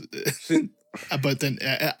he was... But then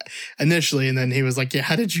initially, and then he was like, yeah,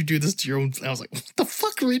 how did you do this to your own? I was like, what the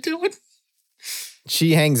fuck are we doing?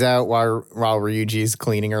 She hangs out while Ryuji's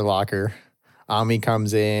cleaning her locker. Ami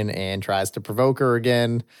comes in and tries to provoke her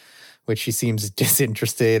again, which she seems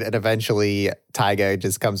disinterested. And eventually Taiga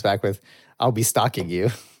just comes back with, I'll be stalking you.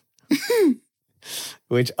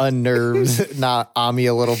 Which unnerves not Ami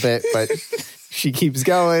a little bit, but she keeps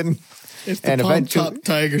going. If the Palm Top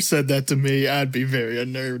Tiger said that to me, I'd be very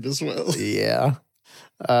unnerved as well. Yeah.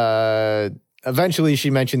 Eventually,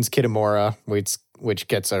 she mentions Kitamura, which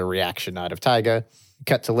gets a reaction out of Taiga.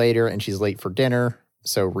 Cut to later, and she's late for dinner.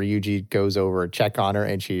 So Ryuji goes over to check on her,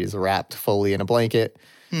 and she's wrapped fully in a blanket.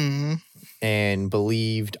 And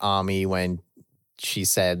believed Ami when she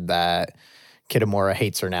said that Kitamura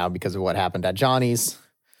hates her now because of what happened at Johnny's.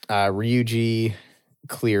 Ryuji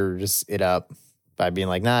clears it up by being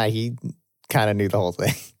like, nah, he kind of knew the whole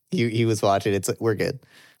thing. He was watching. We're good.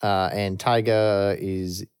 And Taiga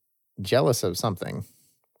is jealous of something.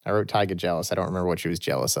 I wrote Taiga jealous. I don't remember what she was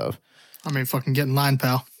jealous of. I mean, fucking get in line,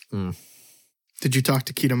 pal. Did you talk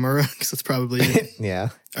to Kitamura? Because that's probably it. Yeah.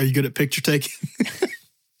 Are you good at picture taking?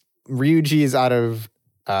 Ryuji is out of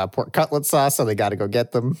pork cutlet sauce, so they got to go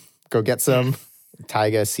get some.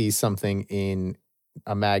 Taiga sees something in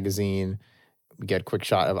a magazine. We get a quick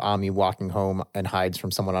shot of Ami walking home and hides from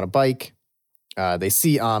someone on a bike. They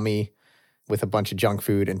see Ami with a bunch of junk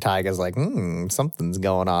food, and Taiga's like, something's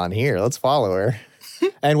going on here. Let's follow her.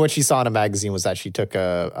 And what she saw in a magazine was that she took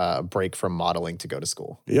a break from modeling to go to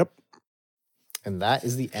school. Yep. And that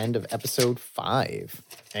is the end of episode 5.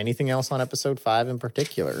 Anything else on episode 5 in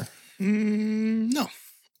particular? No.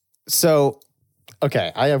 So,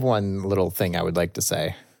 okay, I have one little thing I would like to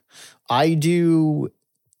say. I do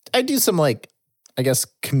some, like, I guess,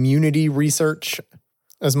 community research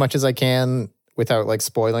as much as I can without, like,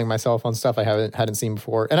 spoiling myself on stuff I hadn't seen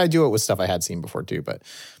before. And I do it with stuff I had seen before, too. But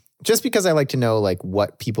just because I like to know, like,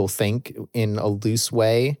 what people think in a loose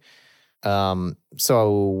way. So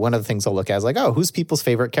one of the things I'll look at is like, oh, who's people's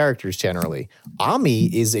favorite characters generally? Ami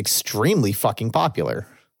is extremely fucking popular.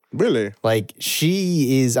 Really? Like,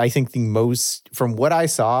 she is, I think, the most, from what I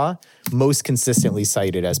saw, most consistently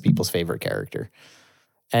cited as people's favorite character.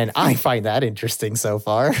 And I find that interesting so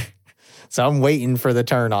far. So I'm waiting for the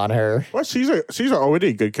turn on her. Well, she's already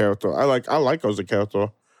a good character. I like her as a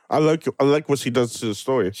character. I like what she does to the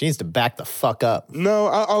story. She needs to back the fuck up. No,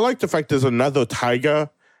 I like the fact there's another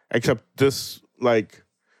Taiga, except this, like,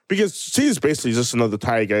 because she's basically just another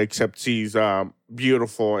Taiga, except she's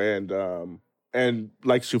beautiful and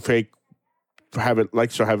likes to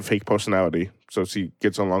have a fake personality, so she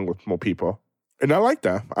gets along with more people. And I like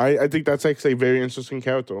that. I think that's actually a very interesting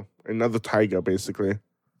character. Another Taiga, basically.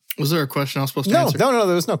 Was there a question I was supposed to answer? No,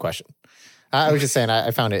 there was no question. I was just saying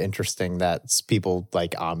I found it interesting that people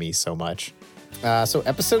like Ami so much. So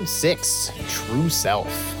episode 6, True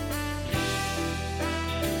Self.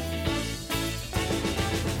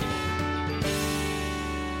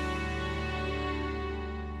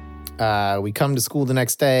 We come to school the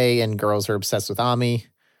next day, and girls are obsessed with Ami.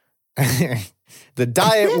 The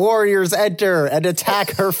Diet Warriors enter and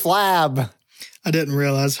attack her flab. I didn't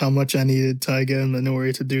realize how much I needed Taiga and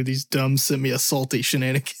Minori to do these dumb semi-assaulty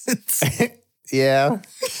shenanigans. Yeah.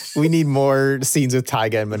 We need more scenes with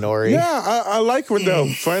Taiga and Minori. Yeah, I like when they're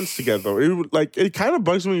friends together. It kind of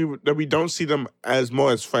bugs me that we don't see them as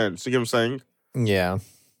friends. You get what I'm saying? Yeah.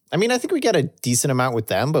 I mean, I think we get a decent amount with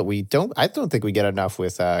them, but I don't think we get enough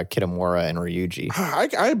with Kitamura and Ryuji.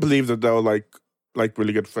 I believe that they're like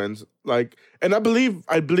really good friends. Like, and I believe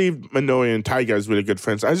Minori and Taiga is really good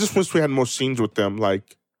friends. I just wish we had more scenes with them,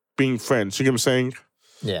 like being friends. You get what I'm saying?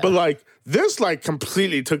 Yeah. But like this, like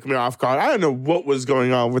completely took me off guard. I don't know what was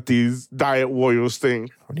going on with these Diet Warriors thing.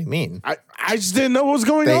 What do you mean? I just didn't know what was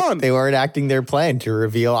going on. They weren't acting their plan to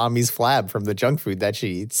reveal Ami's flab from the junk food that she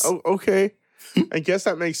eats. Oh, okay. I guess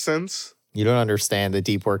that makes sense. You don't understand the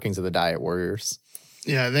deep workings of the Diet Warriors.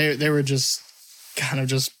 Yeah, they were just kind of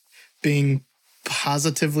just being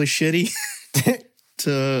positively shitty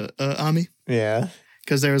to Ami. Yeah.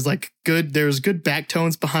 Because there was good back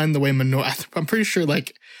tones behind the way Minori. I'm pretty sure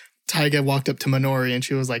like Taiga walked up to Minori and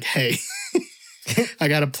she was like, "Hey, I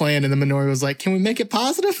got a plan." And then Minori was like, "Can we make it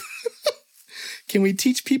positive? Can we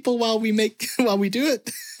teach people while we do it?"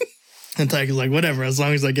 And Taiga's like, "Whatever, as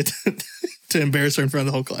long as I get to embarrass her in front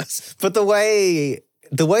of the whole class." But the way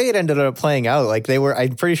it ended up playing out, like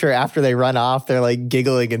I'm pretty sure after they run off, they're like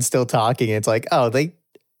giggling and still talking. It's like,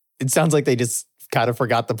 it sounds like they just kind of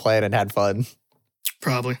forgot the plan and had fun.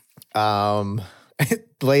 Probably.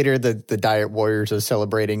 Later, the Diet Warriors are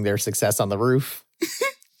celebrating their success on the roof.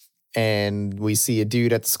 And we see a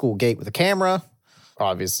dude at the school gate with a camera,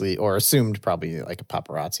 obviously, or assumed probably like a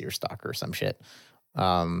paparazzi or stalker or some shit.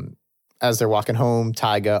 As they're walking home,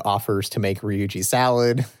 Taiga offers to make Ryuji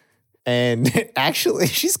salad. And actually,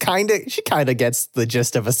 she kind of gets the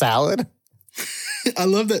gist of a salad. I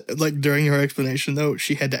love that, like, during her explanation, though,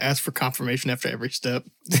 she had to ask for confirmation after every step.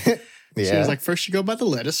 Yeah. She was like, first you go by the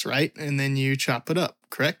lettuce, right? And then you chop it up,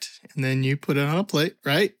 correct? And then you put it on a plate,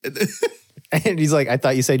 right? And he's like, "I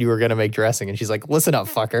thought you said you were going to make dressing." And she's like, "Listen up,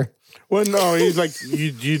 fucker." Well, no, he's like,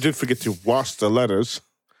 you did forget to wash the lettuce.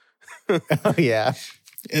 Oh, yeah.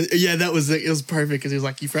 Yeah, it was perfect because he was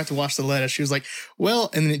like, "You forgot to wash the lettuce." She was like, "Well,"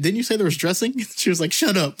 and then didn't you say there was dressing? She was like,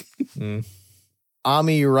 "Shut up."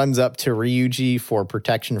 Ami runs up to Ryuji for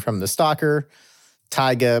protection from the stalker.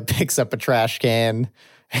 Taiga picks up a trash can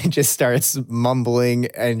and just starts mumbling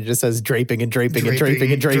and just says draping and draping and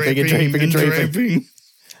draping and draping and draping and draping.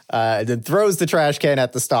 Then throws the trash can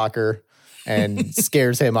at the stalker and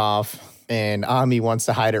scares him off. And Ami wants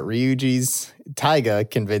to hide at Ryuji's. Taiga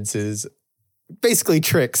basically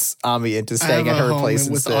tricks Ami into staying at her place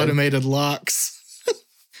with instead. Automated locks.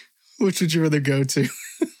 Which would you rather go to?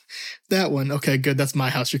 That one. Okay, good. That's my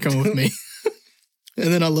house. You're coming with me.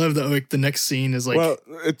 And then I love that like the next scene is like, well,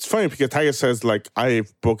 it's funny because Taiga says like, "I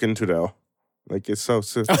broke into there." Like it's so.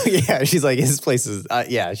 Oh yeah, she's like, his place is.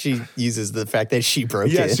 Yeah, she uses the fact that she broke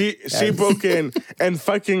in. Yeah, she broke in, and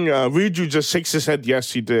fucking Ryuji just shakes his head. Yes,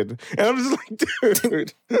 she did. And I'm just like,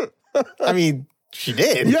 dude. I mean, she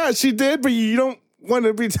did. Yeah, she did, but you don't want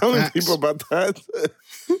to be telling Facts. people about that.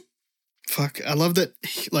 fuck. I love that.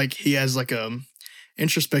 He has like a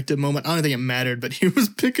introspective moment. I don't think it mattered, but he was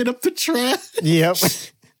picking up the trash. Yep.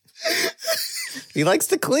 He likes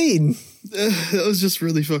to clean. That was just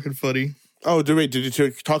really fucking funny. Oh, did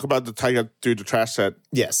you talk about the Taiga through the trash set?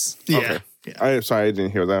 Yes. Yeah. Okay. Yeah. I'm sorry, I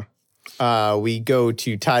didn't hear that. We go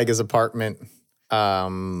to Taiga's apartment,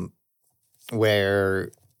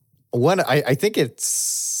 where I think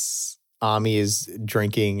it's Ami is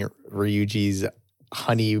drinking Ryuji's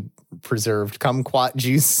honey preserved kumquat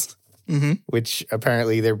juice, which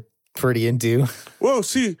apparently they're pretty into. Well,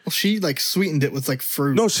 see, Well, she like sweetened it with like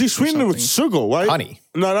fruit. no, she sweetened it with sugar, right? Honey.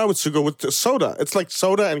 No, not with sugar, with the soda. It's like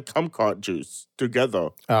soda and kumquat juice together.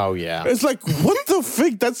 Oh, yeah. It's like, what the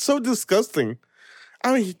frig? That's so disgusting.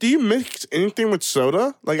 I mean, do you mix anything with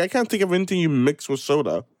soda? Like, I can't think of anything you mix with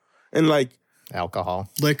soda. And like, Alcohol.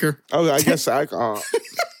 Liquor. oh, I guess alcohol.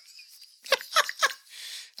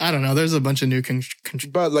 I don't know. There's a bunch of new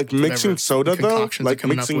But like mixing soda though, concoctions they're like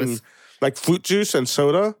coming up mixing with. like fruit juice and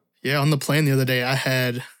soda. Yeah, on the plane the other day,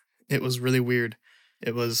 it was really weird.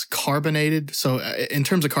 It was carbonated. So in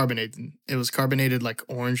terms of carbonated, it was carbonated like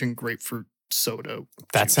orange and grapefruit soda.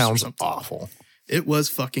 That juice or sounds something. awful. It was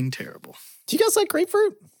fucking terrible. Do you guys like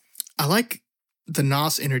grapefruit? I like the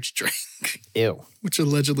NOS energy drink, Ew. which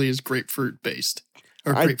allegedly is grapefruit based.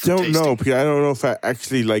 Or I grapefruit don't tasting. know because I don't know if I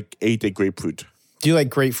actually like ate a grapefruit. Do you like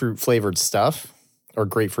grapefruit flavored stuff or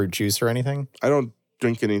grapefruit juice or anything? I don't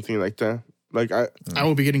drink anything like that. Like I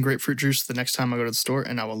will be getting grapefruit juice the next time I go to the store,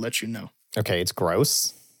 and I will let you know. Okay, it's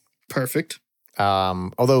gross. Perfect.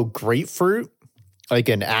 Although grapefruit, like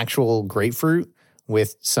an actual grapefruit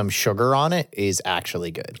with some sugar on it, is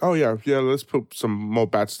actually good. oh yeah, let's put some more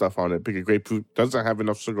bad stuff on it because grapefruit doesn't have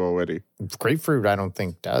enough sugar already. Grapefruit, I don't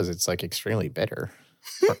think does. It's like extremely bitter.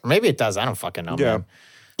 Or maybe it does. I don't fucking know. Yeah. Man.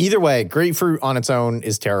 Either way, grapefruit on its own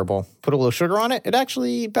is terrible. Put a little sugar on it, it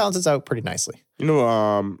actually balances out pretty nicely. You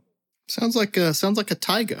know, Sounds like a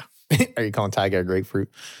taiga. Are you calling Tyga a grapefruit?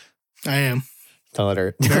 I am. Don't let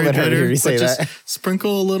her, Very don't let her bitter, hear you but say just that.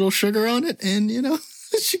 sprinkle a little sugar on it, and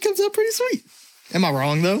she comes out pretty sweet. Am I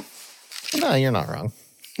wrong though? No, you're not wrong.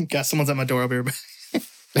 Got someone's at my door over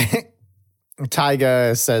here.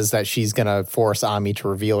 Tyga says that she's going to force Ami to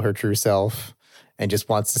reveal her true self and just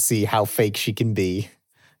wants to see how fake she can be.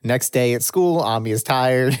 Next day at school, Ami is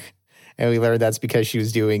tired, and we learned that's because she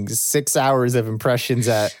was doing 6 hours of impressions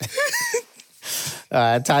at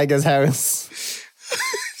Tyga's house.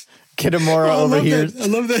 Kitamura overhears. I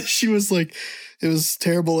love that she was like, it was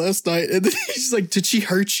terrible last night. And then she's like, did she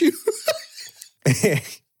hurt you? I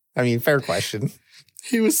mean, fair question.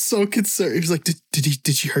 He was so concerned. He was like,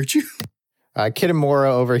 did she hurt you? Kitamura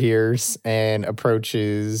overhears and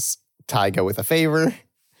approaches Tyga with a favor.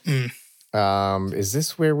 Is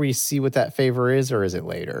this where we see what that favor is, or is it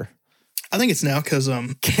later? I think it's now because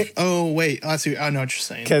oh wait, I see. I know what you're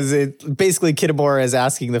saying. Because it basically Kitamura is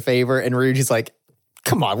asking the favor, and Ryuji's like,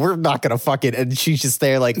 "Come on, we're not gonna fuck it," and she's just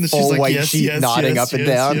there like full like, white sheet, nodding up and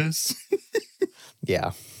down. Yes.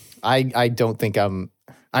 Yeah, I don't think I'm.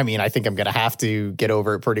 I mean, I think I'm gonna have to get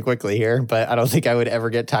over it pretty quickly here, but I don't think I would ever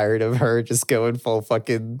get tired of her just going full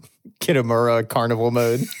fucking Kitamura carnival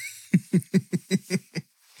mode.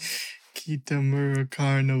 Kitamura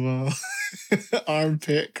Carnival.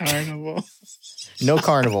 Armpit Carnival. No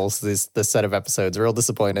carnivals this set of episodes. Real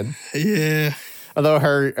disappointed. Yeah. Although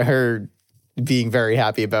her being very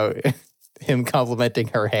happy about him complimenting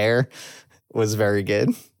her hair was very good.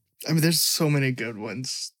 I mean, there's so many good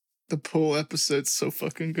ones. The pool episode's so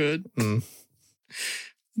fucking good.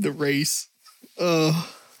 The race.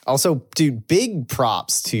 Also, dude, big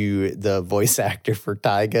props to the voice actor for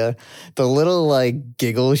Tyga. The little like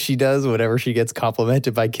giggle she does whenever she gets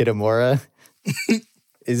complimented by Kitamura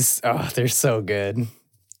is they're so good.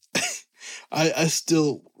 I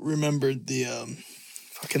still remembered the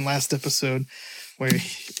fucking last episode where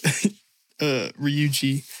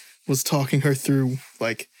Ryuji was talking her through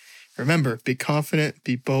like, remember, be confident,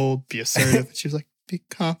 be bold, be assertive. And she was like, be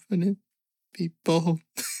confident, be bold,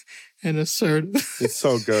 and assertive. it's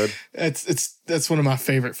so good. That's one of my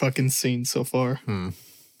favorite fucking scenes so far.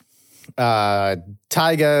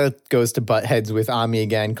 Tyga goes to butt heads with Ami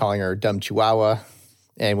again, calling her a dumb chihuahua.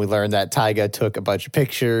 And we learned that Tyga took a bunch of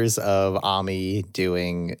pictures of Ami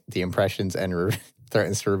doing the impressions and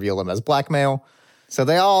threatens to reveal them as blackmail. So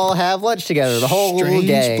they all have lunch together, the whole Strange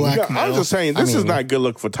gang. I was just saying, this is not good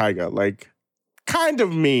look for Tyga. Like, kind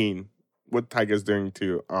of mean what Tyga's doing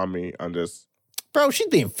to Ami on this. Bro, she's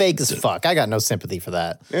being fake as fuck. I got no sympathy for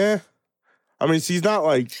that. Yeah. I mean, she's not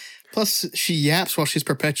like... Plus, she yaps while she's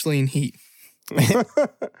perpetually in heat.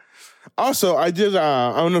 Also, I did,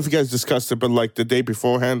 I don't know if you guys discussed it, but like the day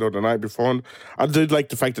beforehand or the night beforehand, I did like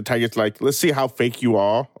the fact that Tyga's like, let's see how fake you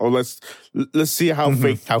are, or let's see how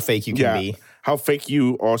fake you can be. How fake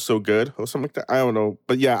you are so good, or something like that. I don't know.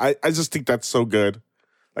 But yeah, I just think that's so good.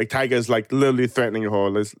 Like Tyga's like literally threatening her.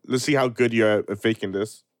 Let's see how good you're at faking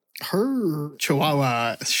this. Her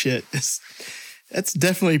chihuahua shit that's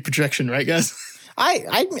definitely projection, right, guys?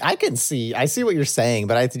 I can see. I see what you're saying,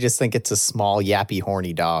 but I just think it's a small, yappy,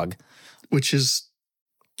 horny dog. Which is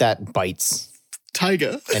that bites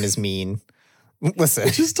Tyga and is mean. Listen,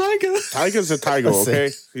 which is Tyga. Tyga's a tiger,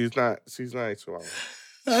 okay? She's not a chihuahua.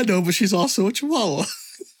 I know, but she's also a chihuahua.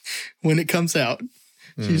 When it comes out,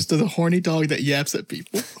 she's the horny dog that yaps at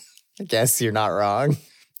people. I guess you're not wrong.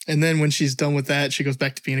 And then when she's done with that, she goes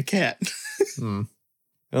back to being a cat.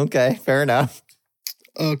 Okay, fair enough.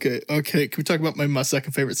 Okay. Can we talk about my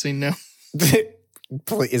second favorite scene now?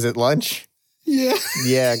 Is it lunch? Yeah.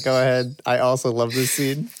 Yeah, go ahead. I also love this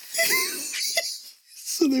scene.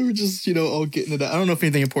 So they were just, all getting it out. I don't know if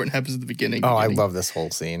anything important happens at the beginning. Oh, I love this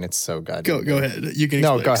whole scene. It's so good. Go ahead. You can explain.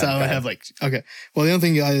 No, go ahead. I have okay. Well, the other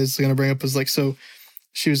thing I was going to bring up was like, so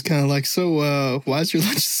she was kind of like, so why is your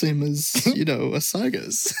lunch the same as,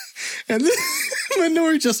 Asaga's? And then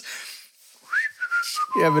Minori just...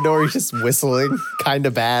 Yeah, Minori's just whistling, kind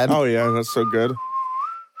of bad. Oh yeah, that's so good.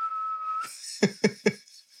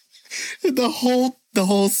 The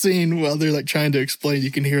whole scene while they're like trying to explain,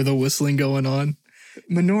 you can hear the whistling going on.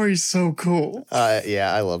 Minori's so cool.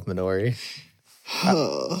 Yeah, I love Minori.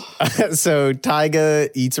 So Tyga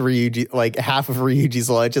eats Ryuji, like half of Ryuji's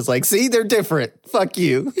lunch. Is like, see, they're different. Fuck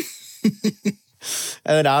you.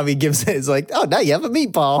 And then Ami is like, oh, now you have a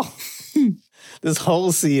meatball. This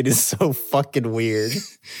whole scene is so fucking weird.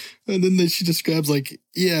 And then she describes like,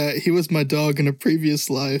 yeah, he was my dog in a previous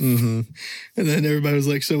life. And then everybody was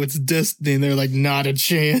like, so it's destiny. And they're like, not a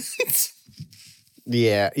chance.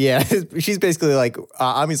 Yeah. She's basically like,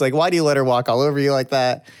 Ami's like, why do you let her walk all over you like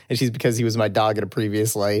that? And she's because he was my dog in a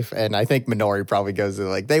previous life. And I think Minori probably goes to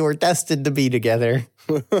like, they were destined to be together.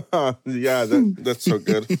 Yeah, that's so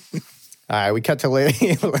good. All right, we cut to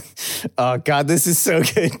later. Oh, God, this is so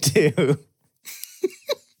good, too.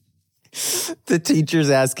 The teacher's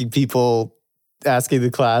asking the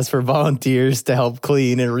class for volunteers to help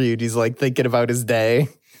clean, and Ryuji's like thinking about his day.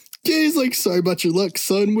 Yeah, he's like, sorry about your luck,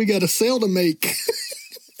 son. We got a sale to make.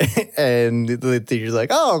 And the teacher's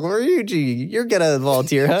like, oh, Ryuji, you're gonna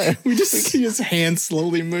volunteer, huh? We just see his hand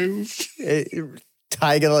slowly move.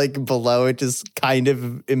 Taiga, like below it, just kind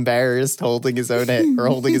of embarrassed, holding his own hand, or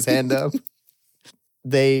holding his hand up.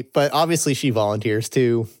 But obviously she volunteers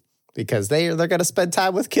too, because they're gonna spend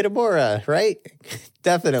time with Kitamura, right?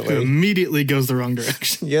 Definitely. Who immediately goes the wrong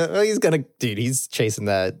direction. Yeah, well, he's chasing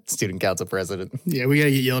that student council president. Yeah, we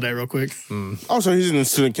gotta get yelled at real quick. Also, he's in the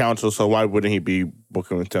student council, so why wouldn't he be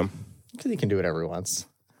booking with him? Because he can do whatever he wants.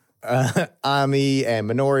 Ami and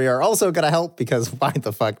Minori are also gonna help, because why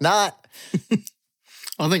the fuck not?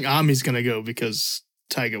 I think Ami's gonna go because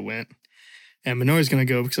Taiga went. And Minori's gonna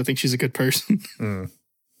go because I think she's a good person.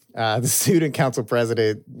 The student council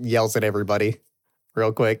president yells at everybody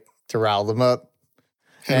real quick to rile them up.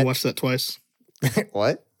 Had to watch that twice.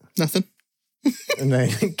 What? Nothing. And then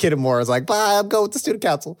Kitamura's like, bye, I'm going with the student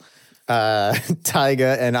council.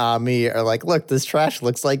 Taiga and Ami are like, look, this trash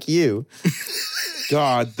looks like you.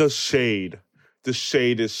 God, the shade. The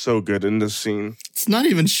shade is so good in this scene. It's not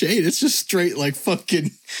even shade. It's just straight like fucking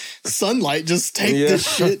sunlight. Just take this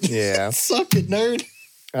shit. Yeah. Suck it, nerd.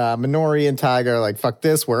 Minori and Taiga are like, fuck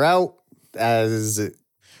this, we're out. As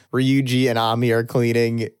Ryuji and Ami are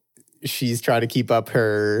cleaning, she's trying to keep up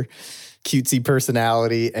her cutesy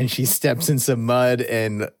personality, and she steps in some mud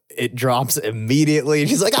and it drops immediately. And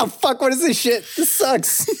she's like, oh, fuck, what is this shit? This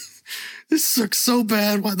sucks. This sucks so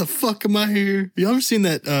bad. Why the fuck am I here? You ever seen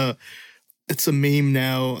that? It's a meme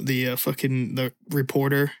now. The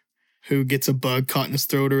reporter who gets a bug caught in his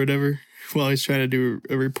throat or whatever while he's trying to do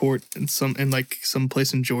a report in some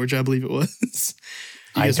place in Georgia, I believe it was.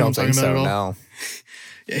 I don't think so, no.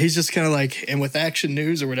 Yeah, he's just kind of like, and with Action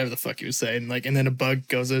News or whatever the fuck he was saying, like, and then a bug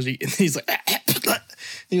goes, and he's like, and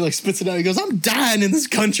he like spits it out. He goes, I'm dying in this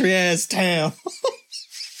country ass town.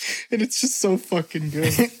 And it's just so fucking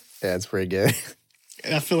good. Yeah, it's pretty good.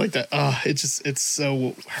 And I feel like that, it's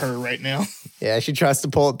so her right now. Yeah, she tries to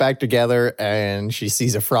pull it back together, and she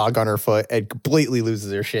sees a frog on her foot and completely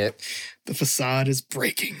loses her shit. The facade is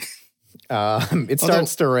breaking. It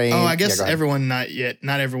starts to rain. Oh, I guess not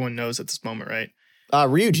everyone knows at this moment, right?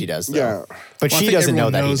 Ryuji does, though. Yeah. But she doesn't know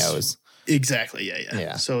that he knows. Exactly,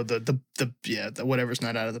 yeah. So the whatever's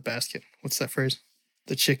not out of the basket. What's that phrase?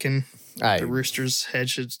 The chicken, the rooster's head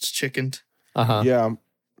is chickened. Uh-huh. Yeah.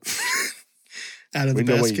 Out of the basket.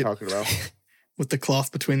 We know what you're talking about. With the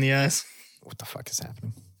cloth between the eyes. What the fuck is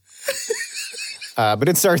happening? But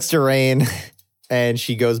it starts to rain, and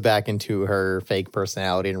she goes back into her fake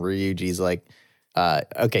personality, and Ryuji's like,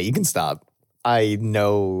 okay, you can stop. I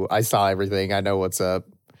know, I saw everything. I know what's up.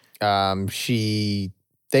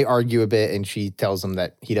 They argue a bit, and she tells him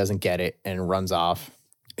that he doesn't get it and runs off.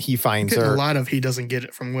 He finds her. A lot of he doesn't get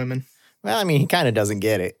it from women. Well, I mean, he kind of doesn't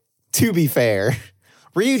get it. To be fair.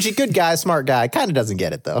 Ryuji, good guy, smart guy, kind of doesn't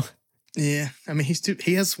get it, though. Yeah, I mean,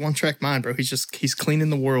 he has one-track mind, bro. He's cleaning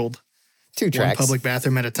the world. 2 tracks. One public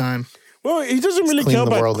bathroom at a time. Well, he doesn't really care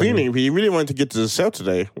about cleaning. He really wanted to get to the sale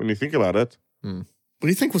today, when you think about it. What do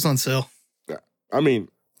you think was on sale? I mean,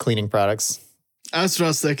 cleaning products. That's what I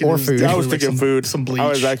was thinking. Or food. I was thinking food. Some bleach. I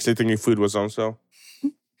was actually thinking food was on sale.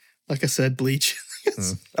 Like I said, bleach.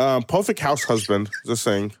 Perfect house husband, just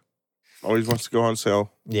saying. Always wants to go on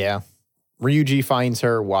sale. Yeah. Ryuji finds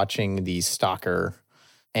her watching the stalker,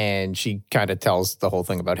 and she kind of tells the whole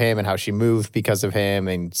thing about him and how she moved because of him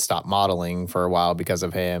and stopped modeling for a while because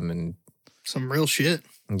of him. And some real shit.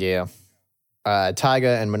 Yeah.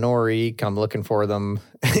 Taiga and Minori come looking for them.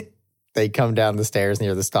 They come down the stairs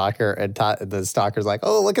near the stalker, and the stalker's like,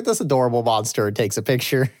 oh, look at this adorable monster, and takes a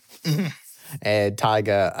picture. And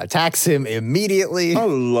Taiga attacks him immediately. I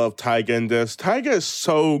love Taiga in this. Taiga is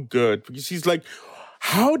so good because he's like,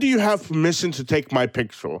 how do you have permission to take my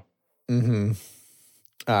picture? Mm-hmm.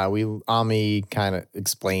 Ami kind of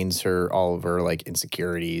explains all of her like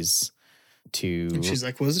insecurities to. And she's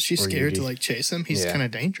like, wasn't she scared to like chase him? He's kind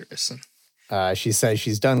of dangerous. And she says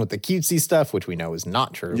she's done with the cutesy stuff, which we know is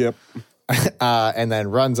not true. Yep. And then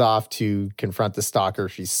runs off to confront the stalker.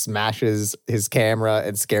 She smashes his camera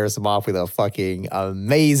and scares him off with a fucking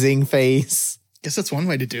amazing face. Guess that's one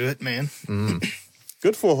way to do it, man.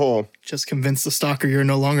 Good for her. Just convince the stalker you're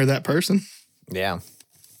no longer that person. Yeah.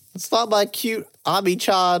 It's not my cute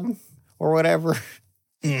Ami-chan or whatever.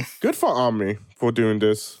 Good for Ami for doing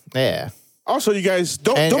this. Yeah. Also, you guys,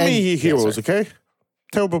 don't be heroes, okay?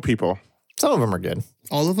 Terrible people. Some of them are good.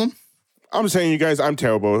 All of them? I'm saying, you guys, I'm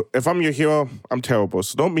terrible. If I'm your hero, I'm terrible.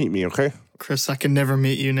 So don't meet me, okay? Chris, I can never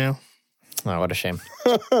meet you now. Oh, what a shame.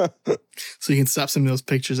 So you can stop sending those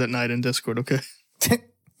pictures at night in Discord, okay?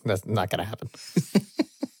 That's not going to happen.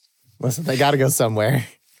 Listen, they got to go somewhere.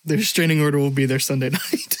 Their restraining order will be there Sunday night.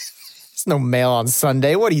 There's no mail on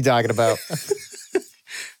Sunday. What are you talking about?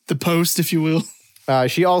 The post, if you will.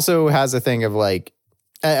 She also has a thing of like,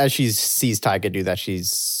 as she sees Taiga do that, she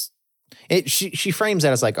frames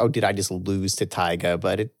that as like, oh, did I just lose to Taiga?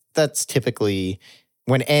 But that's typically,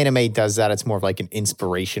 when anime does that, it's more of like an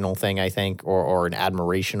inspirational thing, I think, or an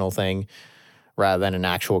admirational thing rather than an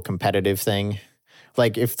actual competitive thing.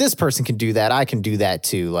 Like, if this person can do that, I can do that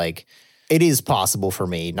too. Like, it is possible for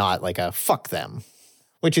me, not like a fuck them,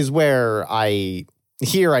 which is where I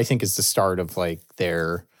think is the start of like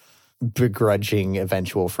their begrudging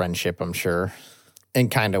eventual friendship, I'm sure. And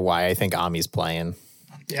kind of why I think Ami's playing.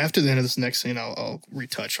 Yeah, after the end of this next scene, I'll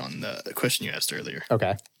retouch on the question you asked earlier.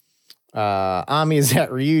 Okay. Ami is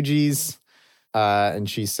at Ryuji's. And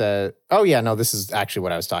she said, oh, yeah, no, this is actually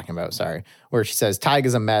what I was talking about. Sorry. Where she says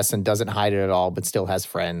Taiga's a mess and doesn't hide it at all, but still has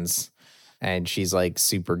friends. And she's like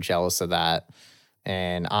super jealous of that.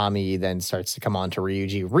 And Ami then starts to come on to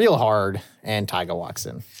Ryuji real hard. And Taiga walks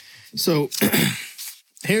in. So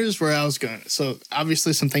here's where I was going. So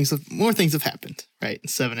obviously more things have happened, right? In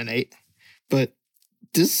 7 and 8. But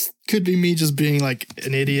this could be me just being like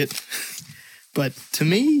an idiot. But to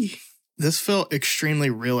me, this felt extremely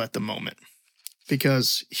real at the moment.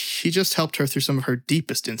 Because he just helped her through some of her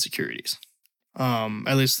deepest insecurities.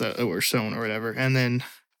 At least that were shown or whatever. And then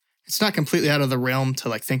it's not completely out of the realm to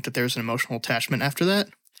like think that there's an emotional attachment after that.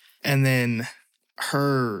 And then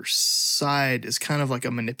her side is kind of like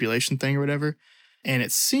a manipulation thing or whatever. And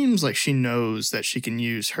it seems like she knows that she can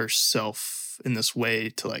use herself in this way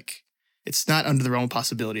to like, it's not under the realm of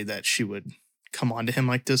possibility that she would come on to him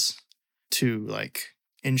like this to like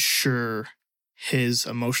ensure his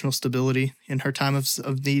emotional stability in her time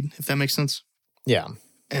of need, if that makes sense. Yeah.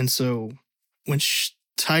 And so when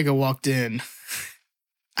Taiga walked in,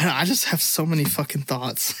 I just have so many fucking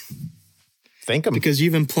thoughts. Think them. Because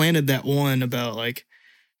you've implanted that one about like,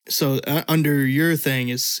 so under your thing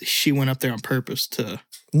is she went up there on purpose to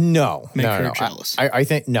make her jealous. I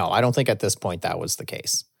think, no, I don't think at this point that was the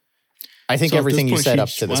case. I think everything you said up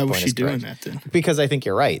to this point is correct. Why was she doing that then? Because I think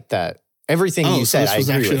you're right that everything you said, I agree with.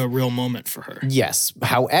 This was actually a real moment for her. Yes.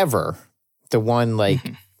 However, the one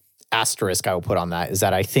asterisk I will put on that is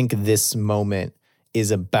that I think this moment is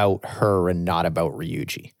about her and not about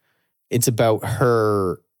Ryuji. It's about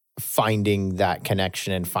her finding that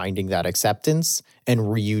connection and finding that acceptance, and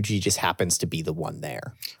Ryuji just happens to be the one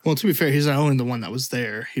there. Well, to be fair, he's not only the one that was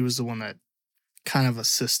there. He was the one that kind of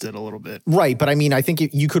assisted a little bit. Right, but I mean, I think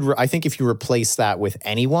you could. I think if you replace that with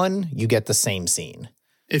anyone, you get the same scene.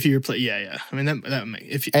 If you replace, yeah. I mean, that would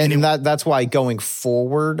make that's why going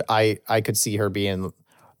forward, I could see her being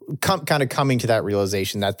kind of coming to that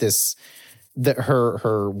realization that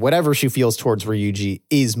her whatever she feels towards Ryuji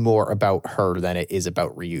is more about her than it is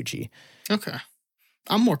about Ryuji. Okay,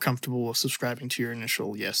 I'm more comfortable with subscribing to your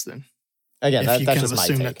initial yes then. Again, that's kind just of my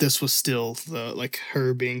assume take. that this was still the like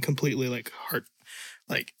her being completely like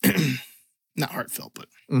not heartfelt, but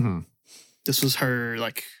this was her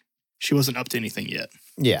like she wasn't up to anything yet.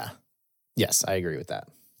 Yeah. Yes, I agree with that.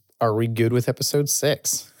 Are we good with episode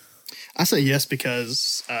 6? I say yes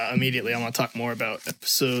because immediately I want to talk more about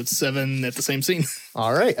episode 7 at the same scene.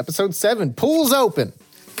 All right, episode 7. Pool's open.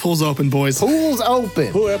 Pool's open, boys. Pool's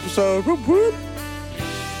open. Pool episode. Whoop, whoop.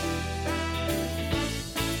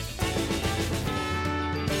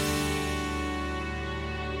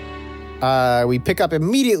 We pick up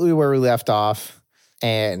immediately where we left off,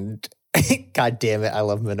 and God damn it, I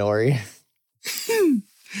love Minori.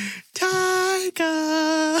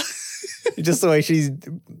 Taiga. Just the way she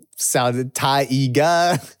sounded,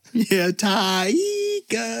 Taiga. Yeah,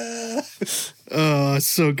 Taiga. Oh, it's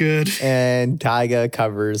so good. And Taiga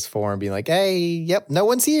covers for him, being like, hey, yep, no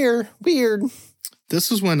one's here. Weird. This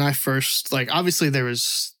was when I first, like, obviously there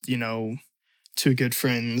was, two good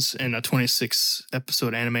friends in a 26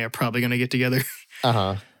 episode anime are probably going to get together.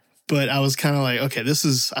 Uh-huh. But I was kind of like, okay, this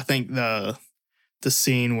is, I think, the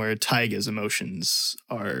scene where Taiga's emotions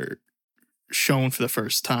are shown for the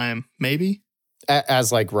first time, maybe?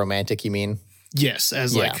 As, like, romantic, you mean? Yes,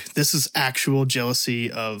 as, like, this is actual jealousy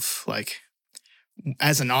of, like,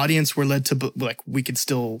 as an audience, we're led to, like, we could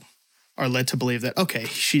still are led to believe that, okay,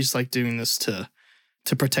 she's, like, doing this to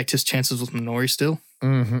to protect his chances with Minori still.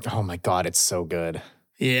 Oh my God, it's so good.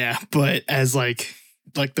 Yeah, but as like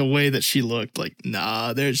the way that she looked, like,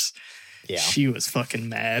 nah, she was fucking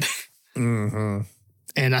mad. Mm-hmm.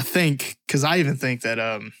 And I think, because I even think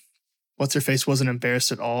that what's her face wasn't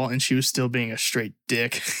embarrassed at all, and she was still being a straight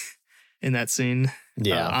dick in that scene.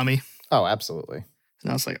 Yeah. Ami. Oh, absolutely.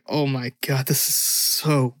 And I was like, oh my God, this is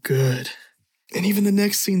so good. And even the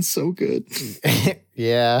next scene's so good.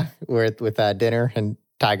 Yeah, we're with that dinner and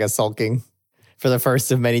Taiga sulking for the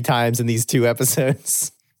first of many times in these 2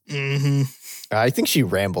 episodes. Mm-hmm. I think she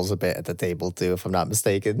rambles a bit at the table too, if I'm not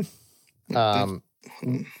mistaken. The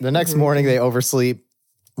next morning they oversleep.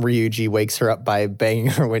 Ryuji wakes her up by banging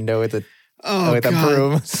her window with a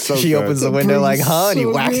broom. So she good. opens the window like, huh? And he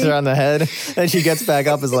so whacks good. her on the head. And she gets back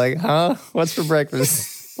up is like, huh? What's for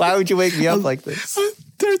breakfast? Why would you wake me up like this?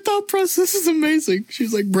 Their thought process is amazing.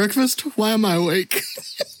 She's like, breakfast? Why am I awake?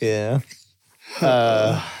 Yeah.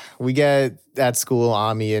 We get at school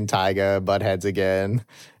Ami and Taiga butt heads again.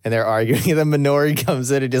 And they're arguing. And then Minori comes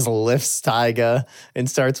in and just lifts Taiga and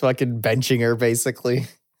starts fucking benching her, basically.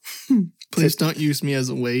 Please don't use me as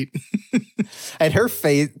a weight. And her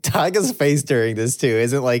face, Taiga's face during this too,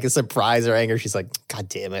 isn't like a surprise or anger. She's like, God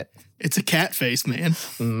damn it. It's a cat face, man.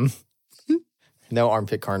 No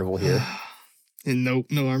armpit carnival here. And no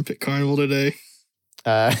armpit carnival today.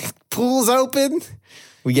 Pool's open.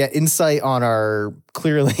 We get insight on our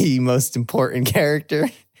clearly most important character,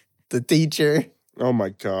 the teacher. Oh my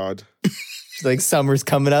God. She's like, summer's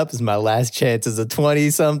coming up. This is my last chance as a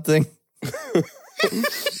 20-something.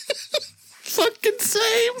 Fucking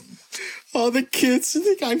same. All the kids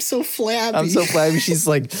think I'm so flabby. I'm so flabby. She's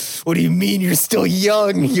like, what do you mean you're still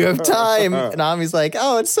young? You have time. And Ami's like,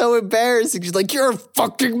 oh, it's so embarrassing. She's like, you're a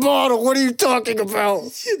fucking model. What are you talking about?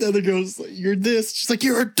 The other girl's like, you're this. She's like,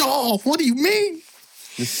 you're a doll. What do you mean?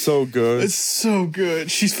 It's so good. It's so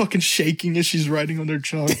good. She's fucking shaking as she's writing on their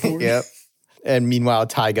chalkboard. Yep. And meanwhile,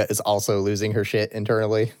 Taiga is also losing her shit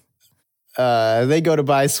internally. They go to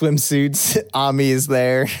buy swimsuits. Ami is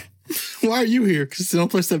there. Why are you here? Because it's the only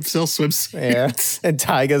place that sells swimsuits. Yeah. And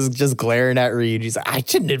Taiga's just glaring at Reed. He's like, I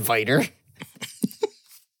shouldn't invite her.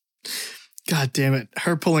 God damn it.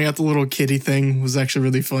 Her pulling out the little kitty thing was actually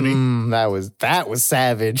really funny. That was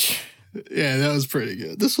savage. Yeah, that was pretty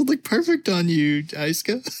good. This would look perfect on you,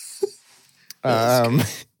 Asuka. Um,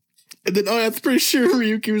 And then, I'm pretty sure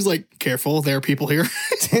Ryuki was like, careful, there are people here.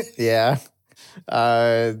 yeah.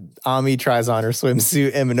 Ami tries on her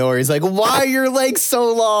swimsuit and Minori's like, why are your legs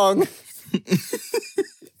so long?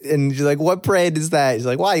 And she's like, what brand is that? She's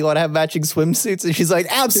like, why, you want to have matching swimsuits? And she's like,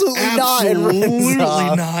 absolutely not. And runs Absolutely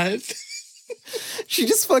off. not. She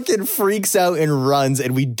just fucking freaks out and runs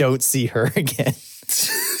and we don't see her again.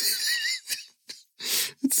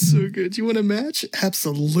 It's so good. You want a match?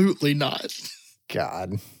 Absolutely not.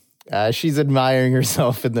 God. She's admiring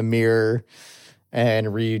herself in the mirror, and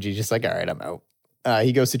Ryuji just like, all right, I'm out.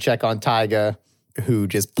 He goes to check on Taiga, who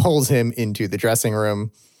just pulls him into the dressing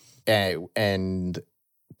room, and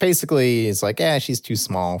basically is like, she's too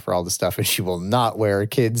small for all the stuff, and she will not wear a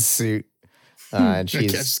kid's suit. And I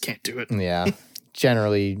she's just can't do it. yeah,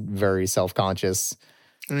 generally very self-conscious.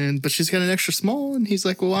 But she's got an extra small, and he's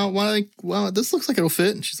like, well, this looks like it'll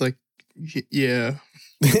fit. And she's like, yeah.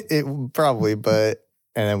 It probably, but.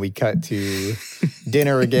 And then we cut to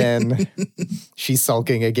dinner again. She's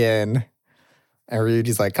sulking again. And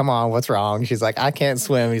Ryuji's like, come on, what's wrong? She's like, I can't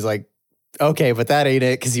swim. He's like, okay, but that ain't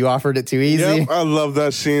it because you offered it too easy. Yep, I love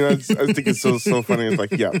that scene. I think it's so funny. It's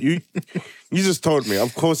like, yeah, you just told me.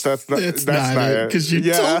 Of course, that's not it. Because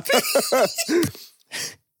you told me.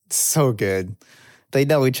 It's so good. They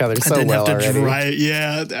know each other so well already.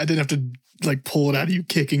 Yeah, I didn't have to like pull it out of you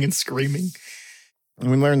kicking and screaming. And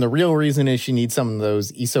we learn the real reason is she needs some of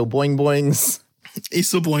those Iso Boing Boings.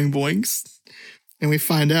 Iso Boing Boings. And we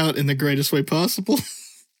find out in the greatest way possible.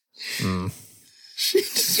 She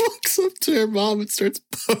just walks up to her mom and starts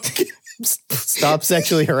poking. Stop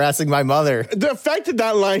sexually harassing my mother. The fact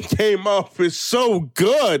that line came up is so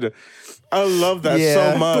good. I love that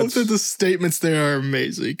so much. Both of the statements there are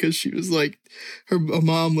amazing because she was like, his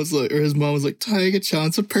mom was like,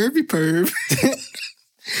 Taiga-chan's a pervy perv.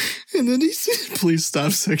 And then he said, please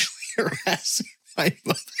stop sexually harassing my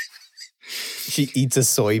mother. She eats a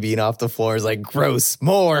soybean off the floor. Is like, gross,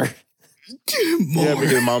 more. Yeah,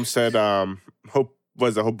 because mom said, hope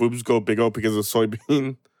boobs go big old because of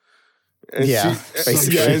soybean. And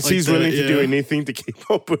she's willing to do anything to keep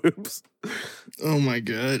her boobs. Oh my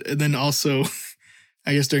God. And then also,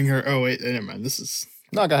 I guess during her, never mind. This is.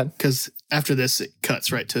 No, go ahead. Because after this, it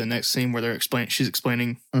cuts right to the next scene where she's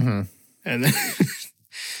explaining. Mm-hmm. And then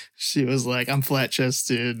she was like, I'm flat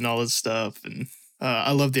chested and all this stuff. And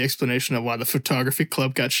I love the explanation of why the photography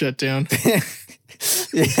club got shut down.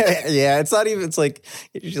 Yeah. It's not even. It's like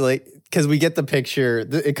because we get the picture.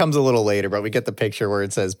 It comes a little later, but we get the picture where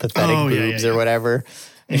it says pathetic boobs or whatever,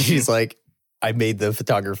 and she's like, "I made the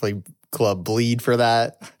photography club bleed for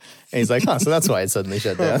that." And he's like, "Huh, so that's why it suddenly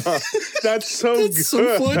shut down." That's so good.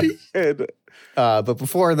 so funny. But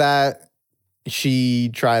before that, she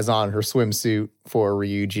tries on her swimsuit for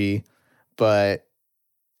Ryuji, but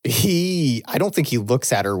I don't think he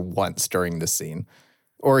looks at her once during the scene.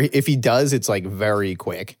 Or if he does, it's like very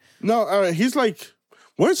quick. No, he's like,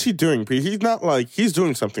 what is he doing? He's not like, he's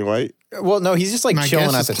doing something, right? Well, no, he's just like My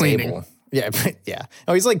chilling guess at the is cleaning. table. Yeah, yeah.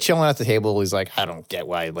 Oh, he's like chilling at the table. He's like, I don't get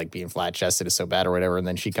why like being flat chested is so bad or whatever. And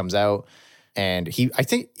then she comes out, and I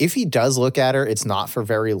think if he does look at her, it's not for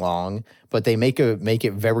very long. But they make it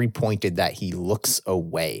very pointed that he looks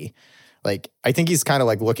away. Like I think he's kind of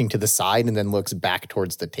like looking to the side and then looks back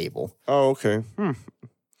towards the table. Oh, okay.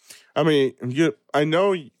 I mean, I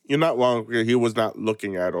know you're not wrong. He was not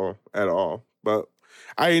looking at all. But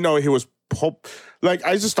I know he was like,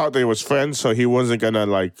 I just thought they was friends, so he wasn't gonna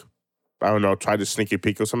like, I don't know, try to sneaky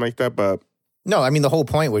peek or something like that. But no, I mean the whole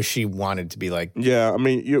point was she wanted to be like, yeah. I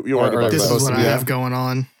mean, you're right Or about This that. is what I be- have going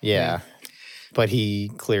on. yeah. But he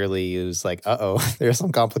clearly was like, there's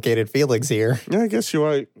some complicated feelings here. Yeah, I guess you're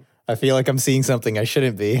right. I feel like I'm seeing something I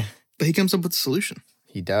shouldn't be. But he comes up with a solution.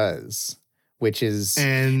 He does, which is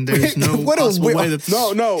And there's no What a possible wi- way that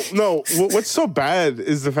No. What's so bad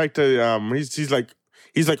is the fact that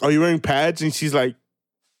he's like, are you wearing pads? And she's like,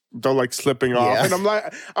 they're like slipping off, Yeah. and I'm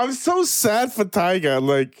like, I'm so sad for Tyga.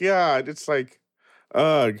 Like, yeah, it's like,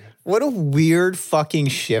 ugh. what a weird fucking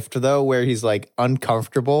shift though, where he's like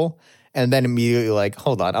uncomfortable and then immediately like,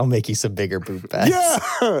 hold on, I'll make you some bigger boob pads. Yeah,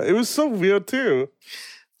 it was so weird too.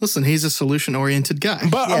 Listen, he's a solution-oriented guy.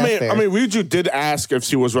 But Yeah, fair. I mean, Ryuju did ask if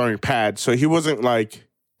she was wearing pads, so he wasn't like,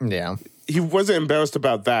 Yeah. he wasn't embarrassed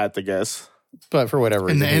about that, I guess. But for whatever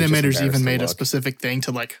And reason, the he was just animators even embarrassed to made a look. specific thing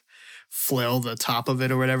to like flail the top of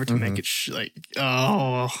it or whatever to make it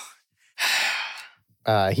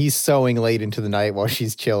He's sewing late into the night while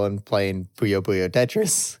she's chilling playing Puyo Puyo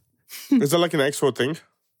Tetris. Is that like an actual thing?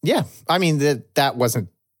 Yeah. I mean, that wasn't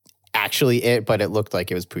actually it, but it looked like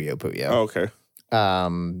it was Puyo Puyo. Oh, okay.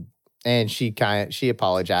 And she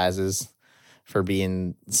apologizes for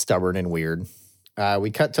being stubborn and weird.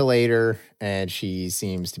 We cut to later, and she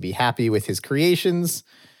seems to be happy with his creations.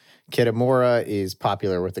 Kitamura is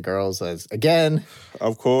popular with the girls again,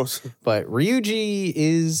 Of course. but Ryuji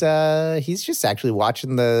is he's just actually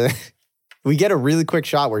watching the. We get a really quick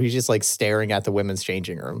shot where he's just like staring at the women's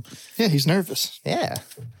changing room. Yeah, he's nervous. Yeah.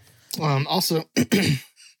 Also,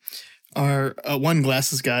 our one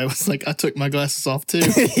glasses guy was like, I took my glasses off too.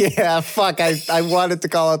 Yeah, fuck. I wanted to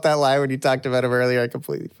call out that line when you talked about him earlier. I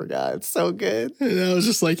completely forgot. It's so good. And I was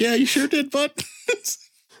just like, yeah, you sure did, bud.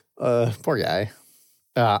 Poor guy.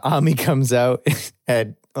 Ami comes out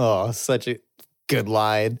and such a good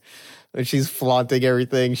line. When she's flaunting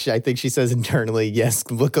everything, I think she says internally, "Yes,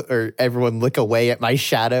 everyone look away at my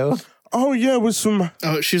shadow." Oh, yeah, it was some.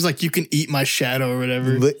 Oh, she was like, you can eat my shadow or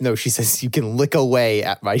whatever. No, she says you can lick away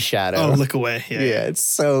at my shadow. Oh, look away. Yeah. yeah, it's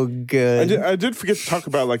so good. I did forget to talk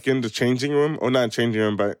about like in the changing room, or not changing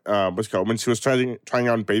room, but what's it called, when she was trying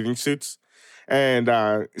on bathing suits, and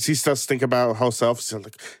she starts thinking about herself. She's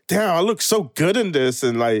like, "Damn, I look so good in this,"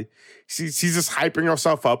 and like she's just hyping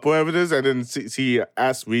herself up, whatever it is. And then she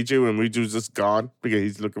asks Riju, and Riju's just gone because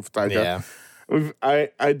he's looking for Tyga. Yeah.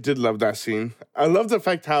 I did love that scene. I love the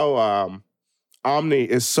fact how Omni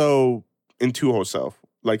is so into herself.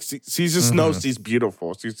 Like she just knows she's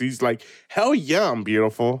beautiful. She's like, hell yeah, I'm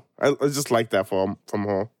beautiful. I just like that from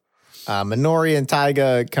her. Minori and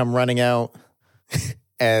Tyga come running out.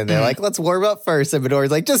 And they're like, let's warm up first. And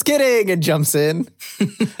Minori's like, just kidding, and jumps in.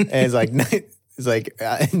 And it's like,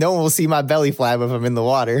 no one will see my belly flap if I'm in the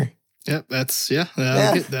water. Yep, that's Yeah.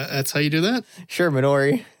 that's how you do that. Sure,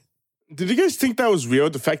 Minori. Did you guys think that was real?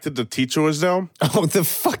 The fact that the teacher was there? Oh, the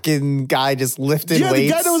fucking guy just lifted Yeah,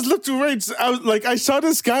 weights. the guy that was lifting weights. I saw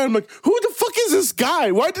this guy. I'm like, who the fuck is this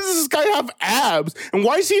guy? Why does this guy have abs? And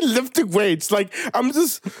why is he lifting weights? Like, I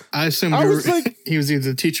assumed I was like- he was either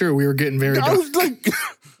the teacher or we were getting very I dark. was like,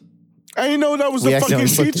 I didn't know that was We the fucking accidentally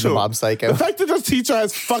slipped teacher. into Mob Psycho. The fact that the teacher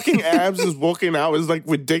has fucking abs is walking out is like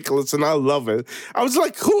ridiculous, and I love it. I was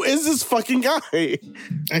like, who is this fucking guy?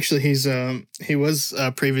 Actually, he was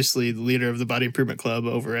previously the leader of the Body Improvement Club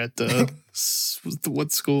over at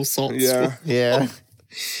what school? Salt Yeah. School. Yeah.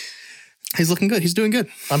 He's looking good. He's doing good.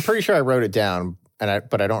 I'm pretty sure I wrote it down,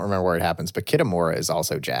 but I don't remember where it happens. But Kitamura is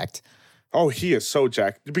also jacked. Oh, he is so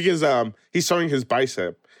jacked because he's showing his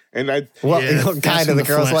bicep, And Well, Yeah, kind that's of. when The the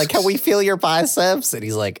girl's flex. like, "Can we feel your biceps?" And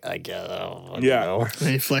he's like, "I guess." Yeah. And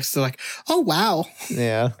he flexed to like, oh wow.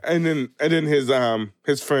 Yeah. and then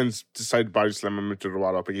his friends decide to body slam him into the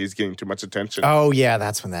water because he's getting too much attention. Oh yeah,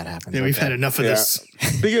 that's when that happens. Yeah, we've Okay. had enough of Yeah. this.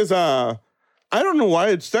 Because I don't know why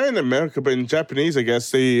it's not in America, but in Japanese, I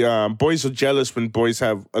guess the boys are jealous when boys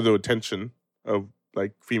have other attention of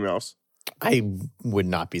like females. I would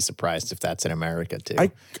not be surprised if that's in America too.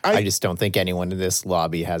 I- I just don't think anyone in this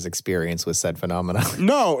lobby has experience with said phenomena.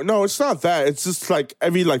 No, it's not that. It's just like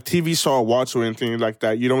every like TV show I watch or anything like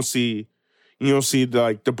that. You don't see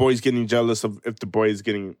like the boys getting jealous of if the boy is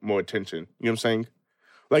getting more attention. You know what I'm saying?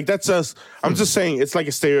 Like that's just. I'm just saying it's like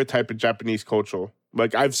a stereotype in Japanese culture.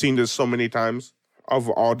 Like I've seen this so many times of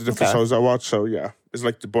all the different Okay. shows I watch. So yeah, it's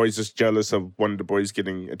like the boys just jealous of one of the boys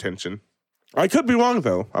getting attention. I could be wrong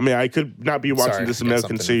though. I mean, I could not be watching Sorry, this I got American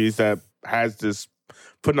something. series that has this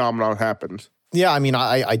phenomenon happened. Yeah, I mean,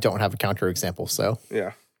 I don't have a counterexample. So,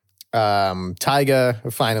 Yeah. Taiga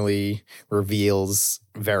finally reveals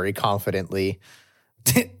very confidently,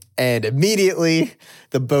 and immediately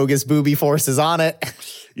the bogus booby force is on it.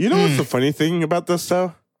 You know what's the funny thing about this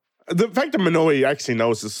though? The fact that Minori actually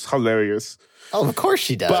knows is hilarious. Oh, of course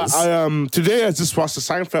she does. But today I just watched the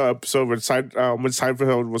Seinfeld episode when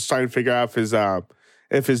Seinfeld was trying to figure out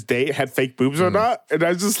if his date had fake boobs or not, and I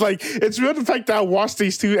was just like, it's real the fact that I watched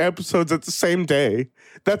these two episodes at the same day.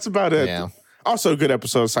 That's about it. Yeah. Also, a good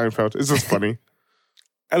episode of Seinfeld. It's just funny.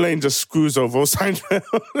 Elaine just screws over Seinfeld.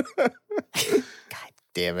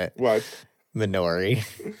 Damn it, What? Minori.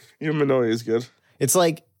 Your Minori is good. It's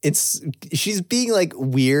like she's being like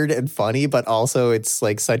weird and funny, but also it's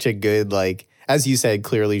like such a good, like, as you said,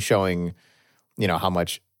 clearly showing, how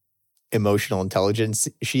much emotional intelligence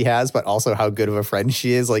she has, but also how good of a friend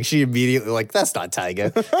she is. Like she immediately like, that's not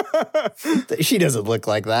Taiga. She doesn't look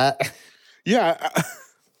like that. Yeah.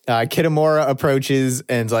 Kitamura approaches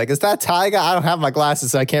and's like, is that Taiga? I don't have my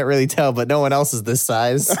glasses, so I can't really tell, but no one else is this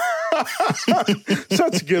size.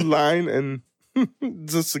 Such a good line, and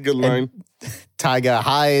just a good line. Taiga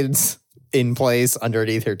hides in place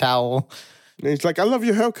underneath her towel. And he's like, I love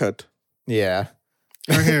your haircut. Yeah.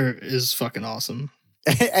 Her hair is fucking awesome.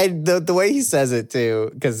 And the way he says it too,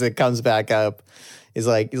 because it comes back up, he's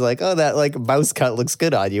like, oh, that like mouse cut looks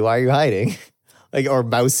good on you. Why are you hiding? Like, or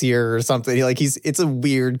mouse ear or something. It's a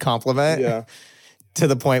weird compliment. Yeah. To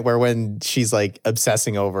the point where when she's like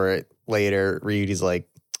obsessing over it later, Ryuji's like,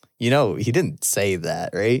 he didn't say that,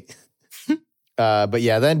 right? But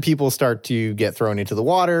yeah, then people start to get thrown into the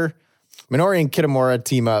water. Minori and Kitamura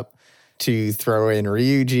team up to throw in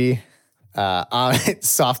Ryuji.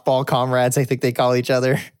 Softball comrades, I think they call each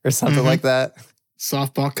other, or something like that.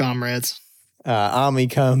 Softball comrades. Ami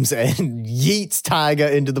comes and yeets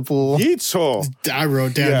Taiga into the pool. Yeetso. I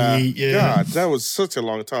wrote down yeet, yeah. God, that was such a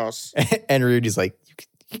long toss. And Ryuji's like,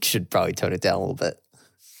 you should probably tone it down a little bit.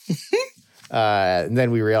 And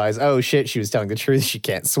then we realize, oh shit, she was telling the truth. She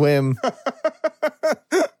can't swim.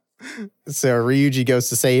 So Ryuji goes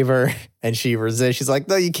to save her and she resists. She's like,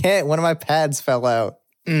 no, you can't. One of my pads fell out.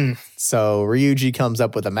 So Ryuji comes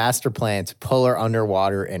up with a master plan to pull her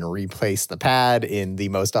underwater and replace the pad in the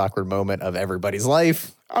most awkward moment of everybody's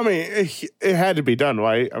life. I mean, it had to be done,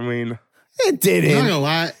 right? I mean, It I'm not didn't. gonna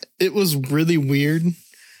lie, it was really weird,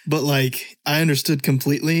 but like I understood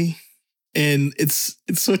completely. And it's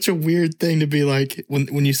such a weird thing to be like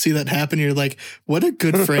when you see that happen, you're like, what a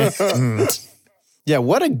good friend. Yeah,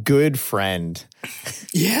 what a good friend.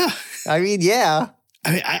 Yeah. I mean, yeah.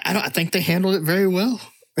 I mean, I think they handled it very well.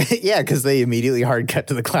 Yeah, because they immediately hard cut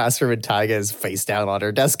to the classroom and Taiga is face down on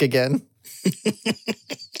her desk again.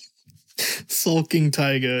 Sulking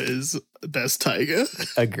Taiga is the best Taiga.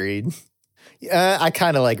 Agreed. I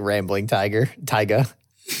kind of like rambling Taiga.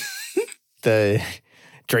 The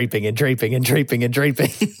draping and draping and draping and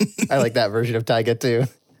draping. I like that version of Taiga too.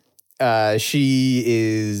 She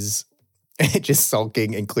is just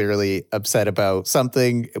sulking and clearly upset about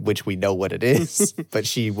something, which we know what it is, but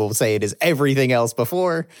she will say it is everything else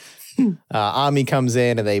before. Ami comes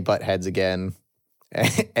in and they butt heads again.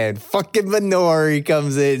 And fucking Minori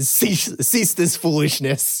comes in, cease this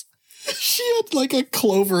foolishness. She had like a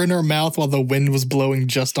clover in her mouth while the wind was blowing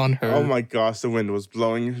just on her. oh my gosh, the wind was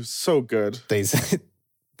blowing. It was so good. They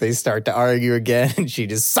start to argue again, and she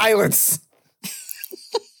just silence.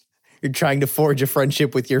 You're trying to forge a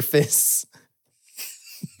friendship with your fists.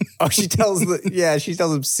 Oh, she tells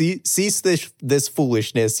him, cease this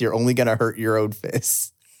foolishness. You're only gonna hurt your own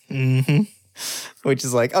fists. Mm-hmm. Which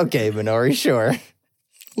is like, okay, Minori, sure. A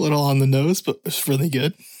little on the nose, but it's really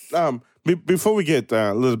good. Before we get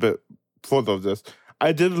a little bit further of this,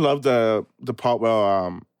 I did love the part where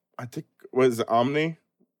I think was it Omni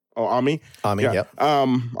Oh, Ami? Ami, Yeah. yep.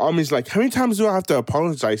 Ami's like, how many times do I have to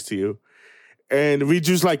apologize to you? And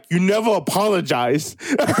Ryuji's like, you never apologize.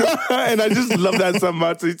 And I just love that so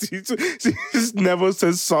much. She just never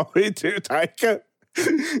says sorry to Taika.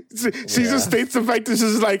 She just states the fact that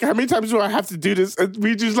she's like, how many times do I have to do this? And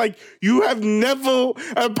Ryuji's like, you have never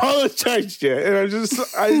apologized yet. And I just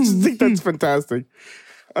think that's fantastic.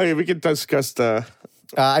 Okay, we can discuss the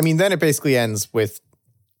then it basically ends with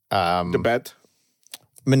bet.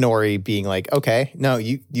 Minori being like, okay, no,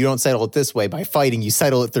 you don't settle it this way by fighting. You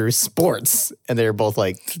settle it through sports. And they're both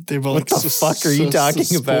like, what the fuck are you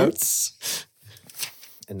talking about?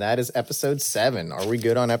 And that is episode 7. Are we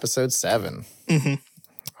good on episode 7? Mm-hmm.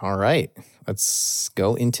 All right. Let's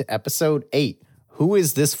go into episode 8. Who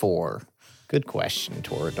is this for? Good question,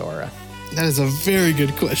 Toradora. That is a very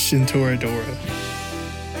good question, Toradora.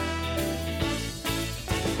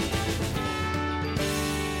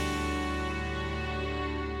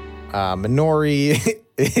 Minori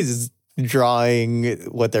is drawing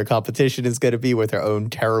what their competition is going to be with her own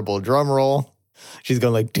terrible drum roll. She's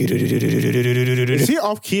going like... Is he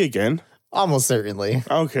off key again? Almost certainly.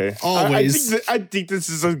 Okay. Always. I think this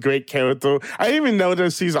is a great character. I didn't even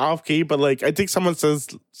notice he's off key, but like I think someone says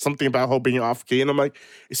something about her being off key, and I'm like,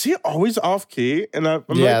 is he always off key? And I'm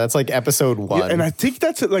that's like episode 1. Yeah, and I think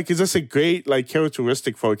that's like, is this a great like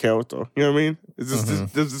characteristic for a character? You know what I mean?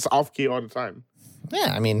 Is this off key all the time?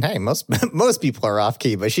 Yeah, I mean, hey, most people are off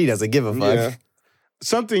key, but she doesn't give a fuck. Yeah.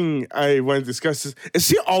 Something I want to discuss is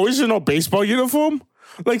she always in a baseball uniform?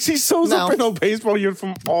 Like she sews up in a baseball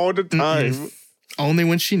uniform all the time. Mm-mm. Only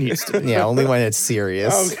when she needs to. Yeah, only when it's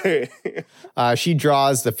serious. Okay. She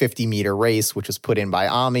draws the 50-meter race, which was put in by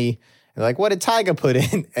Ami. And like, what did Taiga put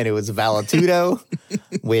in? And it was Valetudo,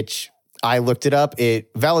 which I looked it up.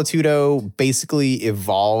 Valetudo basically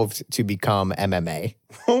evolved to become MMA.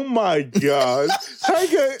 Oh my god!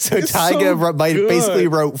 Taiga basically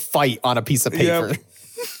wrote "fight" on a piece of paper. Yep.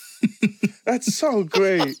 That's so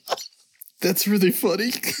great. That's really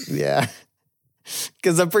funny. Yeah,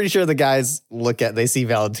 because I'm pretty sure the guys they see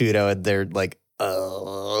Valetudo and they're like,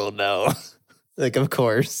 "Oh no!" Like, of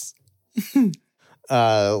course.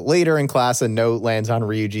 Later in class, a note lands on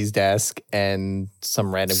Ryuji's desk, and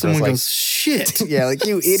some random someone girl's goes, "Shit!" Yeah, like,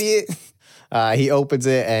 you idiot. He opens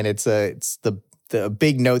it, and it's the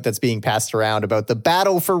big note that's being passed around about the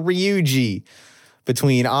battle for Ryuji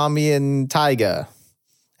between Ami and Taiga.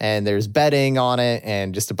 And there's betting on it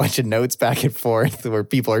and just a bunch of notes back and forth where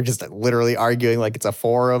people are just literally arguing like it's a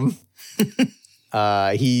forum.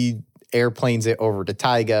 He airplanes it over to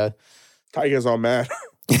Taiga. Taiga's all mad.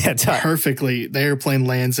 Yeah, perfectly. The airplane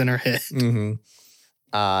lands in her head.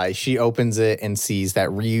 Mm-hmm. She opens it and sees that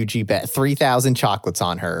Ryuji bet 3,000 chocolates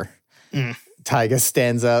on her. Taiga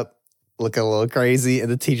stands up, looking a little crazy, and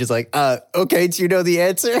the teacher's like, okay, do you know the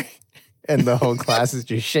answer? And the whole class is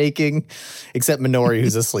just shaking, except Minori,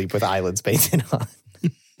 who's asleep with eyelids painted on.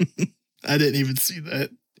 I didn't even see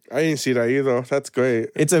that. I didn't see that either. That's great.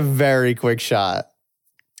 It's a very quick shot.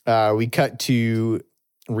 We cut to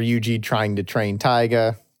Ryuji trying to train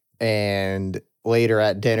Taiga, and later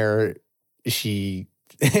at dinner, he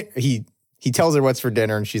tells her what's for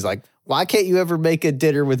dinner, and she's like, why can't you ever make a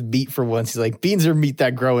dinner with meat for once? He's like, beans are meat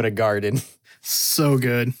that grow in a garden. So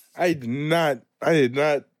good. I did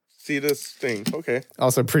not see this thing. Okay.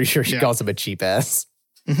 Also, pretty sure she calls him a cheap ass.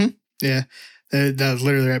 Mm-hmm. Yeah. That was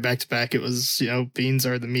literally right back to back. It was, beans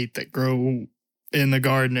are the meat that grow in the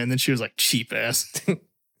garden. And then she was like, cheap ass.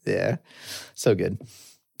 Yeah. So good.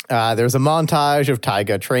 There's a montage of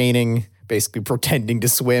Taiga training, basically pretending to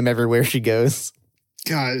swim everywhere she goes.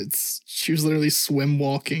 God, she was literally swim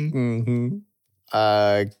walking.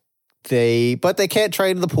 Mm-hmm. They can't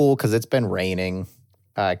train in the pool because it's been raining.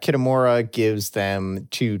 Kitamura gives them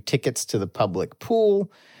 2 tickets to the public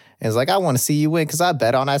pool and is like, I want to see you win because I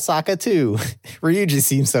bet on Asaka too. Ryuji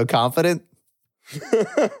seems so confident.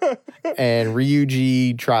 And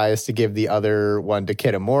Ryuji tries to give the other one to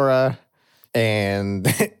Kitamura, and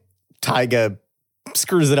Taiga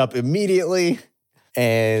screws it up immediately,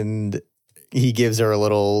 and he gives her a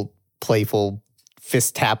little playful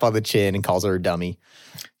fist tap on the chin and calls her a dummy.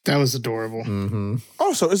 That was adorable. Mm-hmm.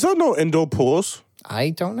 Also, is there no indoor pools? I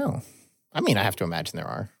don't know. I mean, I have to imagine there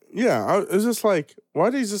are. Yeah, it's just like, why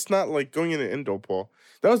are they just not like going in an indoor pool?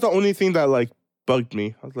 That was the only thing that like bugged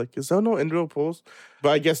me. I was like, is there no indoor pools? But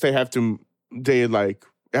I guess it has to be You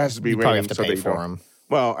probably raining, have to so pay they for don't. them.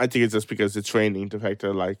 Well, I think it's just because it's raining. The fact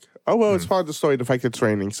they're like, oh, well, it's part of the story. The fact it's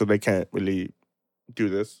raining, so they can't really do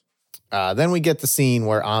this. Then we get the scene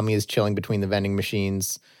where Ami is chilling between the vending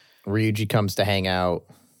machines. Ryuji comes to hang out,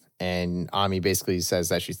 and Ami basically says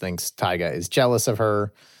that she thinks Taiga is jealous of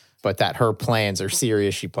her. but that her plans are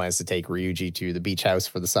serious. She plans to take Ryuji to the beach house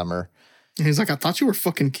for the summer. And he's like, I thought you were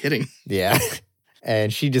fucking kidding. Yeah.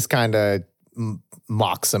 And she just kind of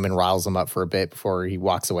mocks him and riles him up for a bit before he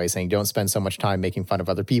walks away saying, don't spend so much time making fun of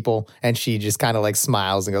other people. And she just kind of like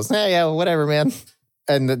smiles and goes, hey, yeah, whatever, man.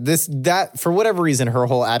 And that for whatever reason, her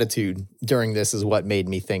whole attitude during this is what made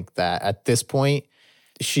me think that at this point,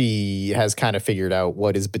 she has kind of figured out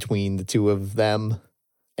what is between the two of them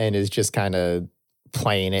and is just kind of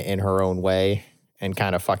playing it in her own way and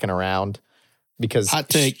kind of fucking around because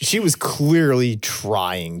she was clearly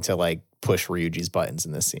trying to like push Ryuji's buttons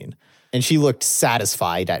in this scene. And she looked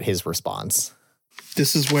satisfied at his response.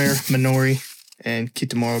 This is where Minori and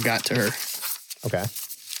Kitamura got to her. Okay.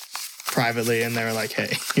 Privately, and they were like,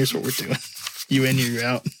 hey, here's what we're doing. You in, you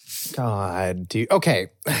out. God, dude. Okay.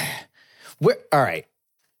 All right.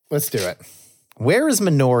 Let's do it. Where is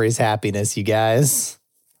Minori's happiness, you guys?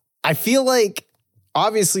 I feel like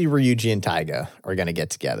obviously Ryuji and Taiga are going to get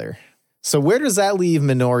together. So where does that leave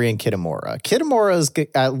Minori and Kitamura? Kitamura's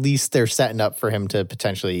at least they're setting up for him to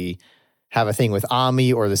potentially have a thing with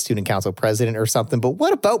Ami or the student council president or something. But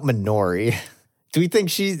what about Minori? Do we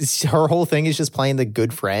think her whole thing is just playing the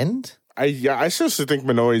good friend? I seriously think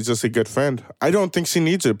Minori is just a good friend. I don't think she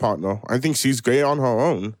needs a partner. I think she's great on her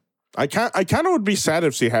own. I kind of would be sad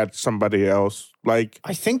if she had somebody else. Like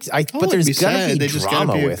but there's gonna be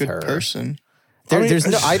drama with her. Person.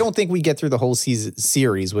 I don't think we get through the whole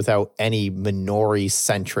series without any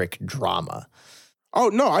Minori-centric drama. Oh,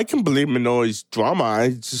 no, I can believe Minori's drama.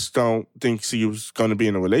 I just don't think she was going to be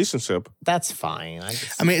in a relationship. That's fine.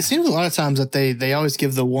 I mean, it seems a lot of times that they always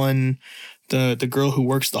give the girl who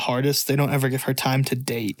works the hardest, they don't ever give her time to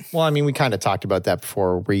date. Well, I mean, we kind of talked about that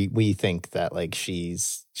before. We think that like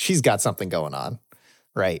she's got something going on,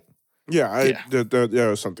 right? Yeah, there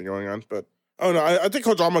was something going on, but oh no, I think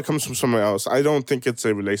her drama comes from somewhere else. I don't think it's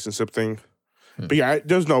a relationship thing. But yeah,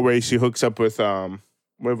 there's no way she hooks up with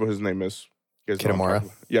whatever his name is. Kitamura.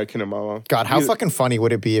 Yeah, Kitamura. God, how fucking funny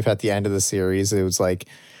would it be if at the end of the series it was like,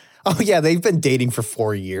 oh yeah, they've been dating for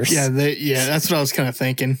 4 years. Yeah, that's what I was kind of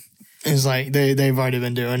thinking. It's like they've already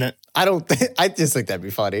been doing it. I just think that'd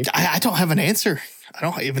be funny. I don't have an answer. I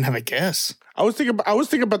don't even have a guess. I was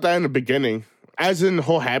thinking about that in the beginning. As in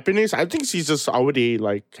her happiness, I think she's just already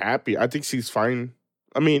like happy. I think she's fine.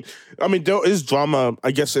 I mean, there is drama,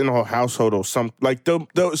 I guess, in her household or some like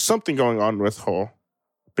there's something going on with her.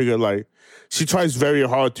 Because like she tries very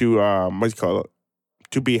hard to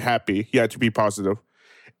to be happy. Yeah, to be positive.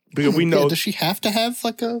 Because we know. Does she have to have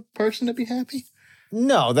like a person to be happy?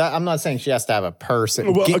 No, I'm not saying she has to have a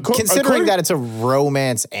person. Well, considering that it's a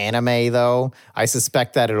romance anime, though, I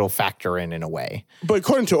suspect that it'll factor in a way. But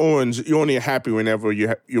according to Owens, you're only happy whenever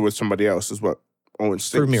you're with somebody else, is what Owens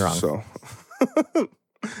thinks. Prove me wrong. So,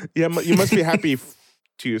 yeah, you must be happy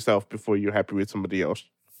to yourself before you're happy with somebody else.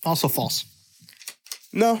 Also false.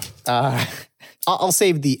 No. I'll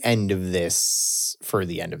save the end of this for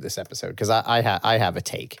the end of this episode because I have a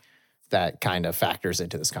take that kind of factors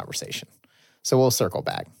into this conversation. So we'll circle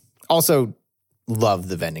back. Also, love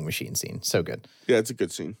the vending machine scene. So good. Yeah, it's a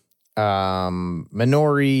good scene.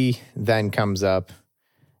 Minori then comes up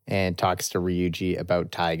and talks to Ryuji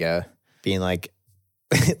about Taiga, being like,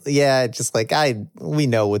 yeah, just like we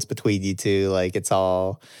know what's between you two. Like it's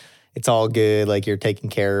all good. Like you're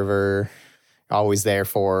taking care of her, always there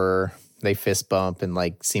for her. They fist bump and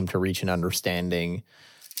like seem to reach an understanding.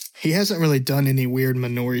 He hasn't really done any weird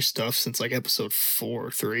Minori stuff since like episode 4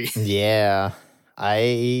 or 3. Yeah.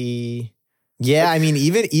 I mean,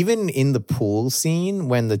 even in the pool scene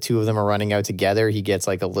when the two of them are running out together, he gets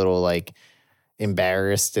like a little like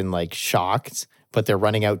embarrassed and like shocked, but they're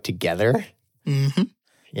running out together. Mm-hmm.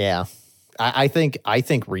 Yeah. I think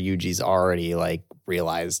Ryuji's already like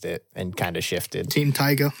realized it and kind of shifted. Team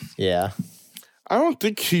Taiga. Yeah. I don't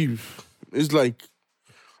think he is like.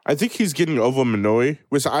 I think he's getting over Minori,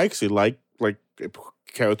 which I actually like a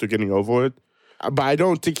character getting over it. But I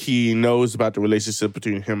don't think he knows about the relationship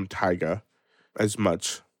between him and Taiga as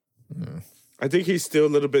much. Mm. I think he's still a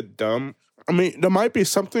little bit dumb. I mean, there might be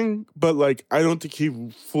something, but like I don't think he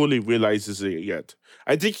fully realizes it yet.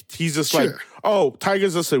 I think he's just like, oh,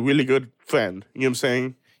 Taiga's just a really good friend. You know what I'm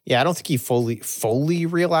saying? Yeah, I don't think he fully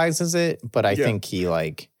realizes it, but I think he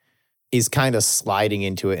like is kind of sliding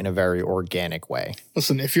into it in a very organic way.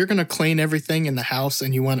 Listen, if you're going to clean everything in the house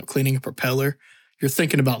and you wind up cleaning a propeller, you're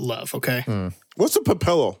thinking about love, okay? What's a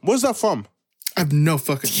propeller? Where's that from? I have no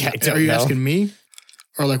fucking... Are you asking me?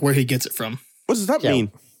 Or like where he gets it from? What does that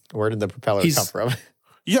mean? Where did the propeller come from?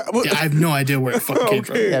 Yeah, I have no idea where it fucking came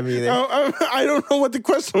from. Yeah, me either. I don't know what the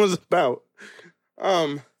question was about.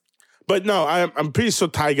 But no, I'm pretty sure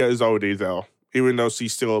Taiga is already there. even though she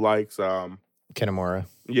still likes Kinemura.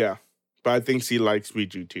 yeah. But I think she likes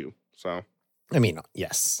Riju too. So I mean,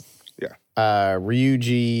 yes. Yeah.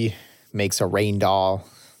 Ryuji makes a rain doll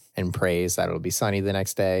and prays that it'll be sunny the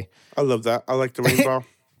next day. I love that. I like the rainbow.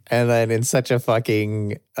 And then in such a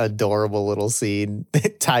fucking adorable little scene,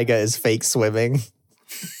 Taiga is fake swimming.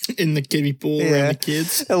 In the kiddie pool around the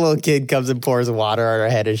kids. A little kid comes and pours water on her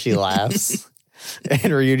head as she laughs. And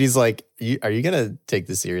Ryuji's like, are you going to take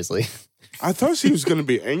this seriously? I thought she was going to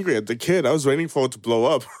be angry at the kid. I was waiting for it to blow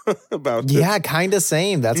up about this. Yeah, kind of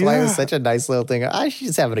same. That's why it was Yeah. such a nice little thing. She's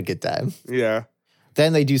just having a good time. Yeah.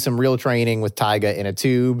 Then they do some real training with Taiga in a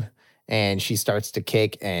tube, and she starts to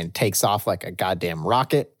kick and takes off like a goddamn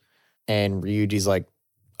rocket. And Ryuji's like,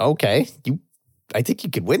 okay, I think you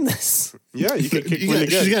could win this. Yeah, you can kick really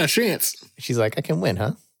good. She's got a chance. She's like, I can win,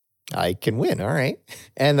 huh? I can win. All right.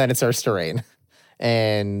 And then it starts to rain.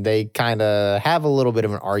 And they kind of have a little bit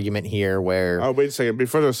of an argument here where Oh, wait a second.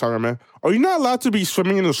 Before the song, man, are you not allowed to be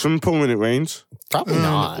swimming in the swimming pool when it rains? probably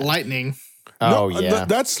not. Lightning. Oh, No, yeah.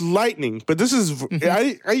 that's lightning. But this is,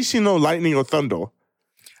 I used to know lightning or thunder.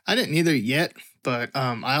 I didn't either yet, but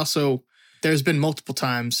I also, there's been multiple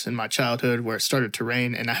times in my childhood where it started to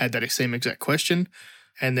rain and I had that same exact question.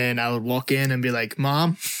 And then I would walk in and be like,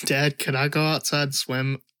 Mom, Dad, could I go outside and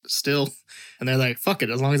swim still? And they're like, fuck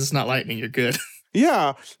it. As long as it's not lightning, you're good.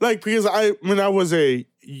 Yeah, like because when I was a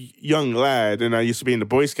young lad and I used to be in the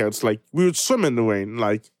Boy Scouts, like we would swim in the rain,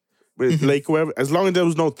 like with lake wherever. As long as there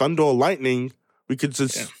was no thunder or lightning, we could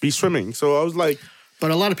just be swimming. So I was like,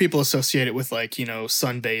 But a lot of people associate it with like,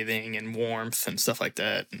 sunbathing and warmth and stuff like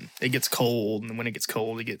that. And it gets cold. And when it gets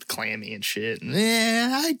cold, it gets clammy and shit. And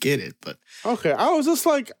I get it. But okay. I was just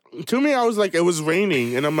like, to me, I was like, it was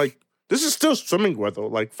raining, and I'm like, this is still swimming weather.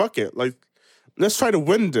 Like, fuck it. Like, let's try to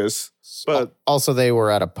win this. But Also, they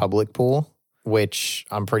were at a public pool, which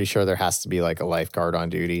I'm pretty sure there has to be like a lifeguard on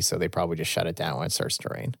duty. So they probably just shut it down when it starts to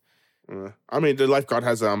rain. I mean, the lifeguard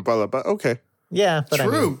has an umbrella, but okay. Yeah, but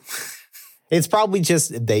true. It's probably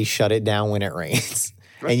just they shut it down when it rains.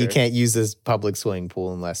 And you Okay. can't use this public swimming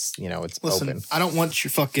pool unless, it's Listen, open. I don't want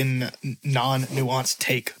your fucking non-nuanced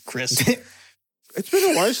take, Chris. It's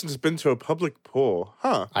been a while since I've been to a public pool.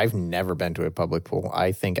 Huh. I've never been to a public pool.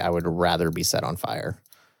 I think I would rather be set on fire.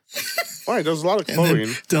 Why? There's a lot of And then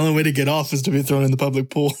chlorine. the only way to get off is to be thrown in the public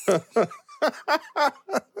pool.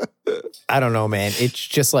 I don't know, man. It's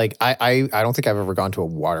just like I don't think I've ever gone to a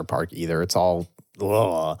water park either. It's all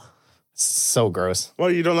so gross.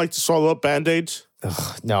 Well, you don't like to swallow up Band-Aids?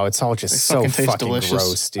 Ugh, no, it's all just They so fucking taste fucking delicious.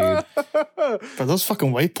 gross, dude. But those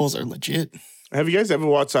fucking wave pools are legit. Have you guys ever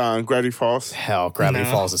watched Gravity Falls? Hell, Gravity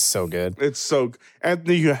No. Falls is so good. It's so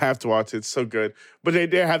Anthony, you have to watch it. It's so good. But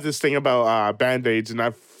they have this thing about Band-Aids, and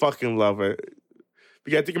I fucking love it.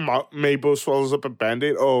 Because I think Mabel swallows up a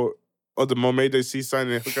Band-Aid, or the mermaid they see sign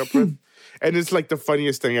and hook up with. And it's like the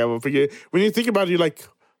funniest thing ever. Because when you think about it, you're like,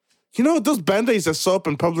 those Band-Aids are so up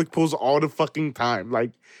in public pools all the fucking time.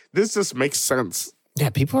 Like, this just makes sense.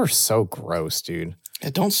 Yeah, people are so gross, dude.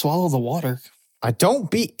 Yeah, don't swallow the water. I don't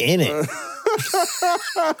be in it.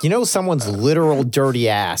 Someone's literal dirty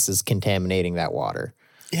ass is contaminating that water.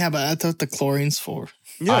 Yeah, but I thought the chlorine's for.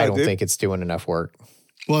 Yeah, I don't dude. think it's doing enough work.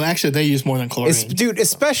 Well, actually, they use more than chlorine. Dude,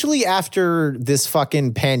 especially after this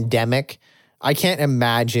fucking pandemic, I can't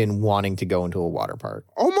imagine wanting to go into a water park.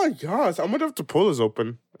 Oh my gosh, I wonder if the pool is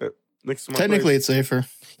open next to my Technically, place. it's safer.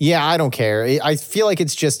 Yeah, I don't care. I feel like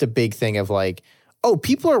it's just a big thing of like, oh,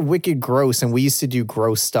 people are wicked gross and we used to do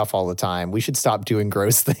gross stuff all the time. We should stop doing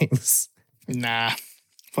gross things. Nah.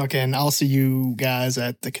 Fucking, I'll see you guys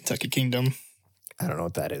at the Kentucky Kingdom. I don't know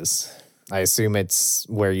what that is. I assume it's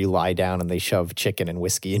where you lie down and they shove chicken and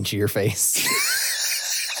whiskey into your face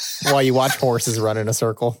while you watch horses run in a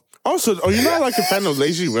circle. Also, are you not like a fan of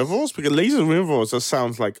lazy rivers? Because lazy rivers just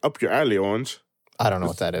sounds like up your alley, Orange. I don't know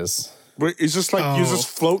what that is. Where it's just like you just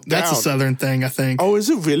float down. That's a southern thing, I think. Oh, is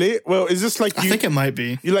it really? Well, is this like I think it might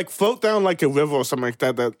be. you like float down like a river or something like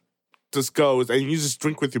that just goes and you just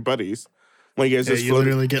drink with your buddies? When you guys Yeah, just you float.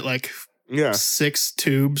 literally get like Yeah. 6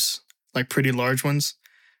 tubes, like pretty large ones.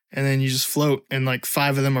 And then you just float, and like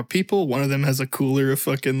 5 of them are people. One of them has a cooler of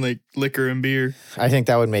fucking like liquor and beer. I think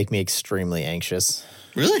that would make me extremely anxious.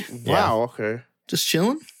 Really? Wow. Okay. Just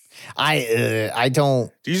chilling? I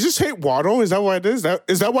don't. Do you just hate water? Is that what it is?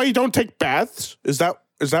 Is that why you don't take baths? Is that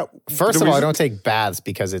First the of all, I reason? don't take baths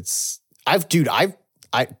because okay,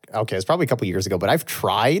 it's probably a couple years ago, but I've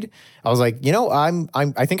tried. I was like,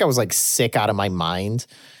 I think I was like sick out of my mind.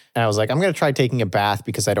 And I was like, I'm going to try taking a bath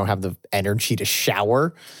because I don't have the energy to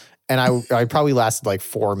shower. And I probably lasted like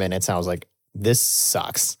 4 minutes and I was like, this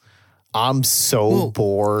sucks. I'm so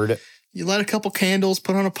bored. You light a couple candles,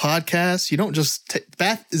 put on a podcast. You don't just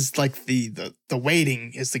bath is like the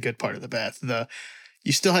waiting is the good part of the bath.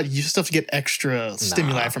 You still have to get extra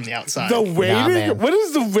stimuli from the outside. The waiting? man. What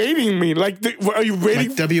does the waiting mean? Like, are you waiting?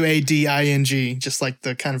 Like WADING, just like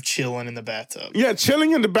the kind of chilling in the bathtub. Yeah,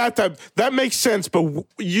 chilling in the bathtub. That makes sense, but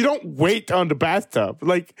you don't wait on the bathtub.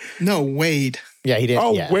 Like, No, wade. Yeah, he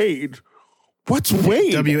didn't. Yeah. wade. What's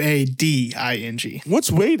wade? WADING.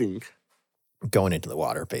 What's waiting? Going into the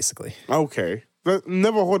water, basically. Okay.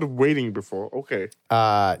 Never heard of waiting before. Okay.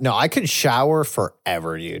 No, I could shower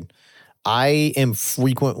forever, dude. I am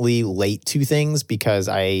frequently late to things because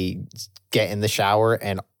I get in the shower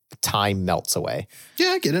and time melts away. Yeah,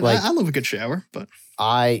 I get it. Like- I love a good shower, but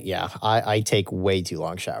I take way too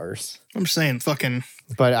long showers, I'm just saying, fucking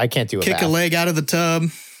but I can't do a kick bath. a leg out of the tub,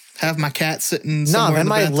 have my cat sitting No, somewhere man, in the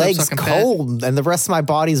my bathtub leg's sucking pat. cold and the rest of my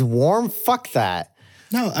body's warm. Fuck that.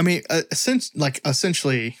 No, I mean,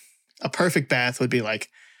 essentially, a perfect bath would be like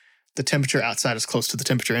the temperature outside is close to the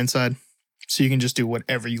temperature inside, so you can just do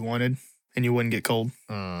whatever you wanted and you wouldn't get cold.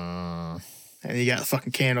 And you got a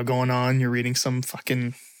fucking candle going on. You're reading some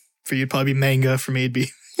fucking, for you, it'd probably be manga. For me, it'd be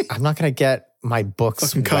I'm not gonna get my books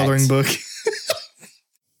fucking wet. coloring book.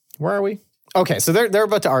 Where are we? Okay, so they're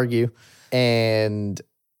about to argue, and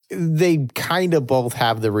they kind of both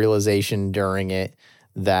have the realization during it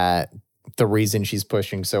that the reason she's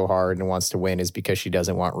pushing so hard and wants to win is because she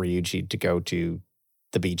doesn't want Ryuji to go to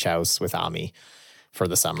the beach house with Ami for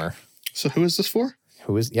the summer. So who is this for?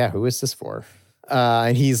 Who is this for?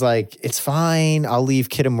 And he's like, it's fine. I'll leave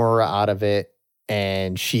Kitamura out of it.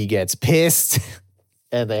 And she gets pissed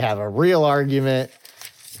and they have a real argument.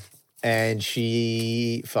 And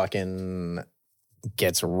she fucking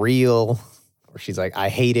gets real. She's like, I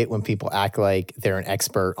hate it when people act like they're an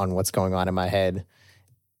expert on what's going on in my head.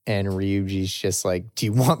 And Ryuji's just like, do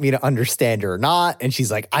you want me to understand or not? And she's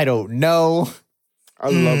like, I don't know. I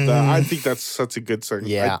love that. I think that's such a good thing.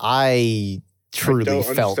 Yeah, I truly don't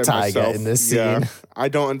felt understand Taiga myself. in this scene. Yeah. I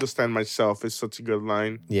don't understand myself is such a good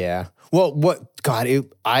line. Yeah. Well,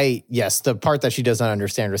 yes, the part that she doesn't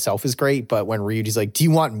understand herself is great, but when Ryuji's like, do you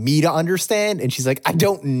want me to understand? And she's like, I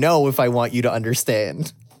don't know if I want you to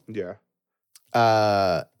understand. Yeah.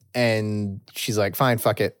 And she's like, fine,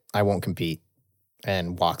 fuck it. I won't compete.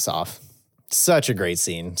 And walks off. Such a great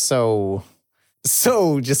scene. So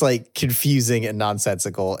just like confusing and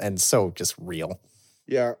nonsensical and so just real.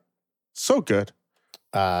 Yeah. So good.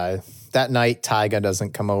 That night, Taiga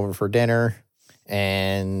doesn't come over for dinner.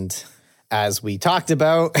 And as we talked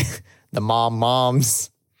about, the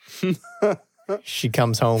moms, she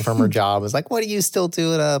comes home from her job. Is like, what are you still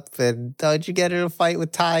doing up? And don't you get in a fight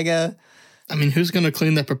with Taiga? I mean, who's going to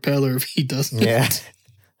clean that propeller if he doesn't? Yeah.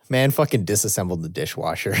 Man fucking disassembled the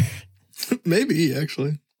dishwasher. Maybe,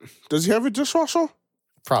 actually. Does he have a dishwasher?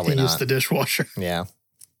 Probably He not. used the dishwasher. Yeah.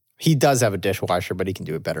 He does have a dishwasher, but he can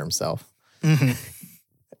do it better himself.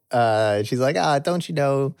 Mm-hmm. She's like, don't you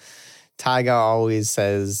know, Taiga always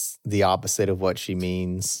says the opposite of what she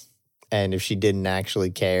means. And if she didn't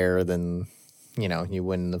actually care, then, you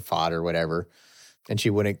wouldn't have fought or whatever. And she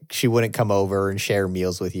wouldn't come over and share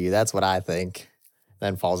meals with you. That's what I think.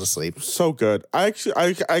 Then falls asleep. So good. I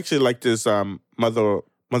actually like this mother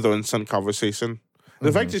and son conversation.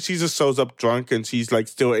 The fact that she just shows up drunk and she's like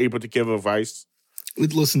still able to give advice.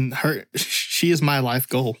 Listen, she is my life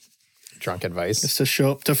goal. Drunk advice. Is to show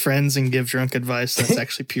up to friends and give drunk advice that's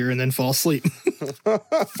actually pure and then fall asleep.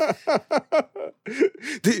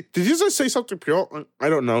 Did you just say something pure? I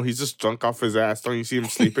don't know. He's just drunk off his ass. Don't you see him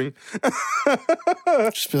sleeping?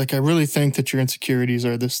 Just be like, I really think that your insecurities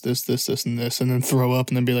are this, and this, and then throw up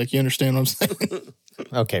and then be like, you understand what I'm saying?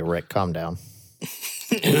 Okay, Rick, calm down.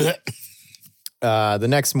 The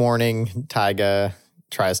next morning, Taiga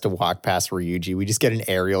tries to walk past Ryuji. We just get an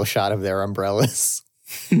aerial shot of their umbrellas.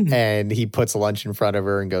 And he puts lunch in front of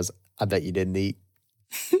her and goes, I bet you didn't eat.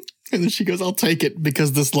 And then she goes, I'll take it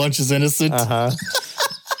because this lunch is innocent. Uh-huh.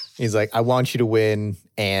 He's like, I want you to win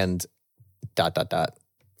and ...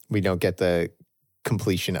 We don't get the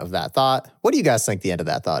completion of that thought. What do you guys think the end of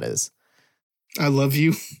that thought is? I love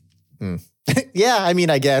you. Yeah, I mean,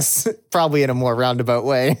 I guess probably in a more roundabout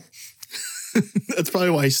way. That's probably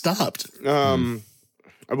why he stopped. I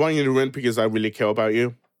want you to win because I really care about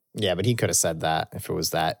you. Yeah, but he could have said that if it was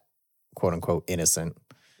that quote unquote innocent.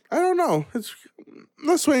 I don't know.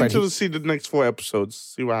 Let's wait But until to see the next 4 episodes.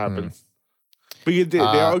 See what happens. But they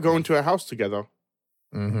Uh, are going to a house together.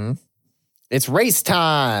 Mm-hmm. It's race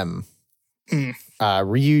time. Mm.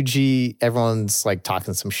 Ryuji, everyone's like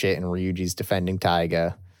talking some shit, and Ryuji's defending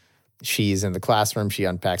Taiga. She's in the classroom. She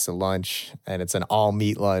unpacks a lunch, and it's an all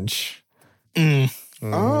meat lunch.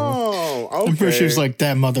 Oh, okay. I'm pretty sure she's like,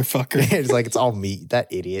 that motherfucker. It's like, it's all meat, that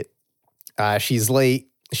idiot. She's late.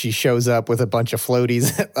 She shows up with a bunch of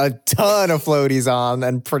floaties, a ton of floaties on,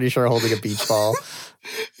 and pretty sure holding a beach ball.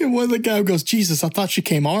 And one of the guy goes, Jesus, I thought she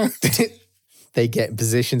came armed. They get in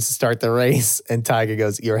positions to start the race, and Taiga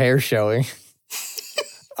goes, your hair's showing.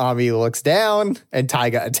 Ami looks down, and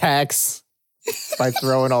Taiga attacks by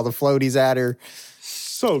throwing all the floaties at her.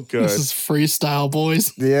 So good. This is freestyle,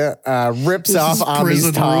 boys. Yeah, rips This off is Ami's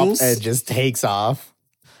prison top rules. and just takes off.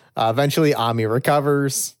 Eventually, Ami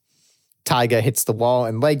recovers. Taiga hits the wall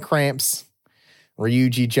and leg cramps.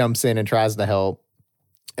 Ryuji jumps in and tries to help.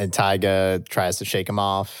 And Taiga tries to shake him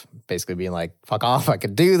off, basically being like, fuck off, I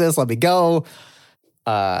can do this, let me go.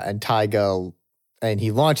 And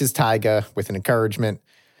he launches Taiga with an encouragement.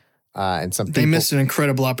 And some people... They missed an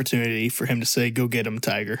incredible opportunity for him to say, go get him,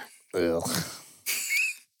 Tiger. Ugh.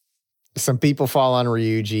 Some people fall on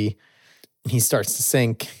Ryuji. He starts to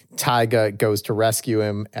sink. Taiga goes to rescue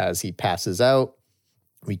him as he passes out.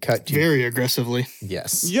 We cut to... Very aggressively.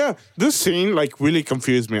 Yes. Yeah, this scene like really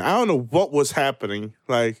confused me. I don't know what was happening.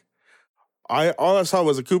 Like, all I saw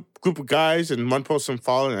was a group of guys and one person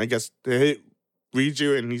falling. I guess they hit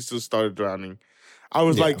Riju and he just started drowning. I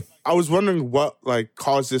was I was wondering what like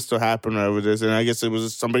caused this to happen over this, and I guess it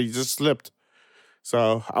was somebody just slipped.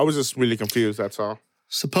 So I was just really confused. That's all.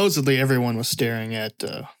 Supposedly, everyone was staring at.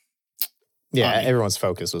 Yeah, Ami. everyone's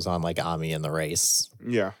focus was on like Ami in the race.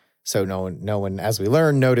 Yeah. So no one, as we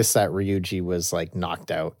learned, noticed that Ryuji was like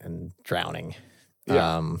knocked out and drowning.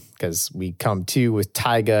 Yeah. Because we come to with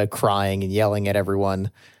Taiga crying and yelling at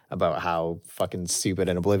everyone about how fucking stupid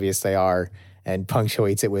and oblivious they are, and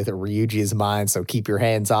punctuates it with Ryuji is mine, so keep your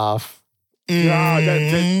hands off. Yeah,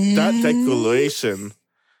 that declaration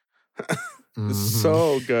Mhm. is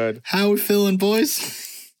so good. How we feeling,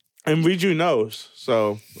 boys? And Riju knows,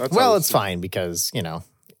 so that's Well, how it's fine because, you know,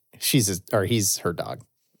 he's her dog.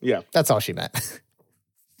 Yeah. That's all she meant.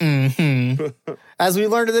 Mm-hmm. As we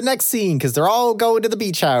learned in the next scene, because they're all going to the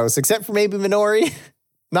beach house, except for maybe Minori.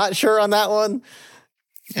 Not sure on that one.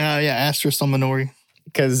 Yeah, Asterisk on Minori.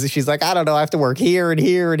 Because she's like, I don't know, I have to work here and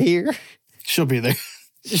here and here. She'll be there.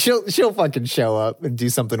 She'll fucking show up and do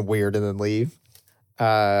something weird and then leave.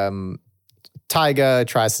 Taiga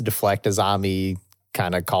tries to deflect as Ami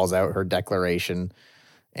kind of calls out her declaration.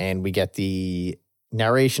 And we get the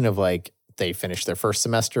narration of like, they finished their first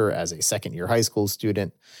semester as a second-year high school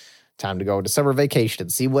student. Time to go to summer vacation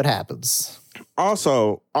and see what happens.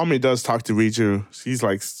 Also, Ami does talk to Riju. She's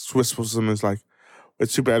like, whispers him, is like,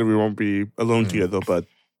 it's too bad we won't be alone together, but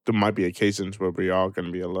there might be occasions where we are going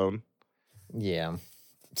to be alone. Yeah.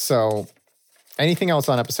 So, anything else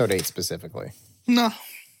on episode 8 specifically? No.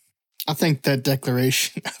 I think that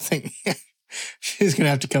declaration, she's going to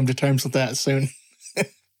have to come to terms with that soon.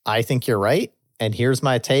 I think you're right. And here's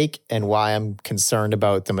my take and why I'm concerned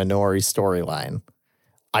about the Minori storyline.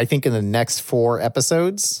 I think in the next 4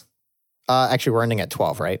 episodes, actually we're ending at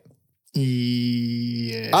 12, right?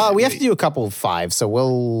 Yeah. We have to do a couple of 5, so we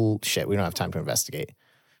don't have time to investigate.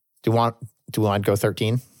 Do we want to go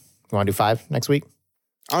 13? You want to do 5 next week?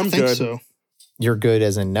 I'm I think good. so. You're good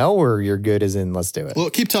as in no, or you're good as in let's do it? Well,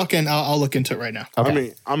 keep talking. I'll look into it right now.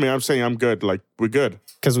 Okay. I'm saying I'm good. Like, we're good.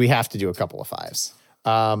 Because we have to do a couple of 5s.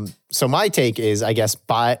 So my take is, I guess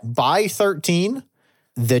by 13,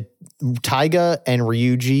 the Taiga and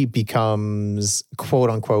Ryuji becomes quote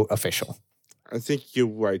unquote official. I think you're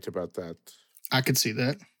right about that. I could see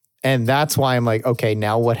that. And that's why I'm like, okay,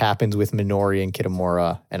 now what happens with Minori and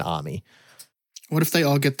Kitamura and Ami? What if they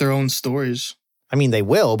all get their own stories? I mean, they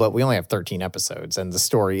will, but we only have 13 episodes, and the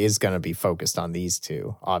story is going to be focused on these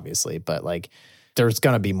 2, obviously. But like, there's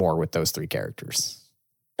going to be more with those 3 characters.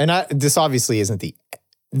 And this obviously isn't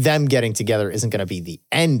them getting together isn't going to be the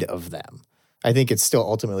end of them. I think it's still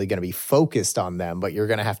ultimately going to be focused on them, but you're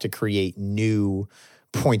going to have to create new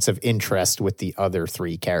points of interest with the other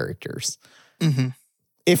 3 characters. Mm-hmm.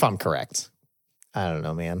 If I'm correct. I don't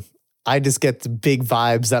know, man. I just get the big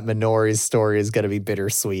vibes that Minori's story is going to be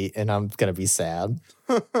bittersweet and I'm going to be sad.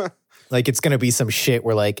 Like, it's going to be some shit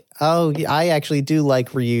where like, oh, I actually do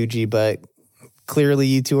like Ryuji, but clearly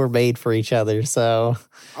you 2 are made for each other, so.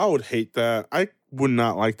 I would hate that. I would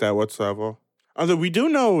not like that whatsoever. Although we do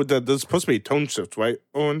know that there's supposed to be a tone shift, right,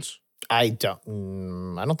 Owens? I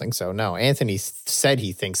don't think so. No, Anthony said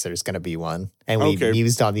he thinks there's going to be one. And we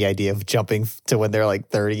mused on the idea of jumping to when they're like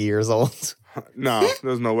 30 years old. No,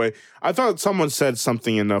 there's no way. I thought someone said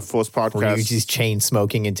something in the first podcast. Ryuji's chain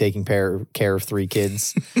smoking and taking care of 3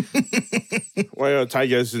 kids. Well,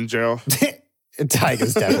 Taiga's in jail.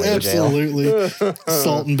 Tiger's definitely in jail. Absolutely.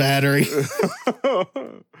 Assault and battery.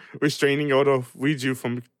 restraining order of Riju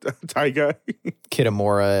from Taiga.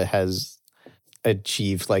 Kitamura has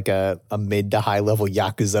achieved like a mid to high level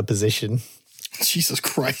Yakuza position. Jesus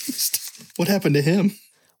Christ. What happened to him?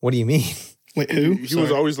 What do you mean? Wait, who? He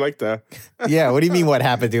was always like that. Yeah, what do you mean what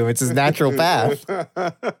happened to him? It's his natural path.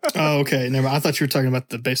 Oh, okay. Never. I thought you were talking about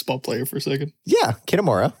the baseball player for a second. Yeah,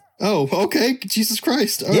 Kitamura. Oh, okay. Jesus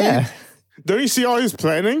Christ. All Yeah. right. Don't you see all his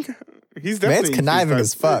planning? He's Man's definitely conniving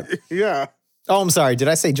as fuck. Yeah. Oh, I'm sorry. Did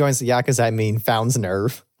I say joins the Yakuza? I mean founds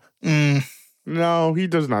nerve. No, he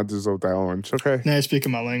does not deserve that orange. Okay, Now you're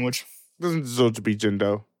speaking my language. doesn't deserve to be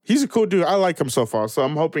Jindo. He's a cool dude. I like him so far, so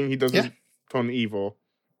I'm hoping he doesn't turn evil,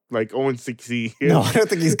 like Owen 60. No, I don't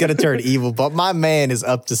think he's gonna turn evil, but my man is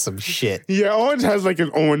up to some shit. Yeah, Orange has like an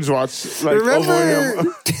orange watch like over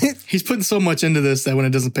him. He's putting so much into this that when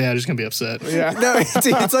it doesn't pay out, he's going to be upset. Yeah. No,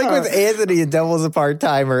 it's like with Anthony and Devil's a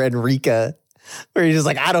part-timer and Rika, where he's just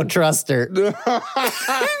like, I don't trust her.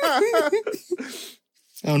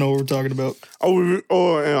 I don't know what we're talking about.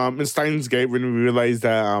 In Steins Gate, when we realized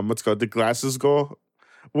that what's called the glasses girl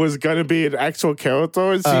was gonna be an actual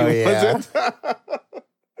character, and she wasn't.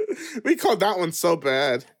 We called that one so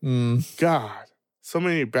bad. God, so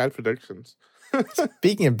many bad predictions.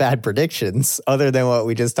 Speaking of bad predictions, other than what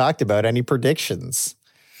we just talked about, any predictions?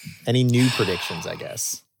 Any new predictions, I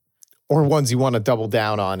guess? Or ones you want to double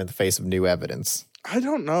down on in the face of new evidence? I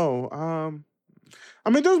don't know. I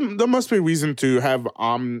mean, there must be a reason to have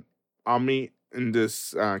Omni in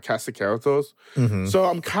this cast of characters. Mm-hmm. So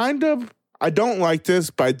I don't like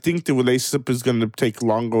this, but I think the relationship is going to take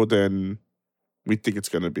longer than we think it's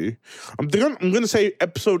going to be. I'm going to say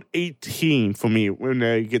episode 18 for me when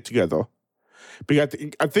they get together. Because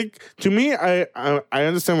I think to me, I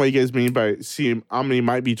understand what you guys mean by seeing Omni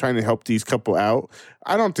might be trying to help these couple out.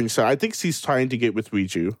 I don't think so. I think she's trying to get with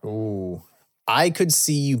Riju. Ooh. I could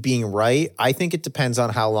see you being right. I think it depends on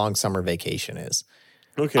how long summer vacation is.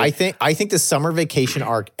 Okay. I think the summer vacation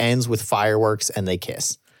arc ends with fireworks and they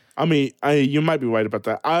kiss. I mean, you might be right about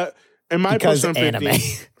that. In my Because personal anime.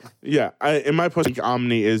 opinion, in my personal opinion,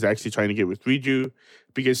 Omni is actually trying to get with Riju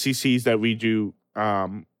because she sees that Riju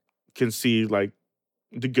can see like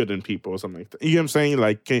the good in people or something like that. You know what I'm saying?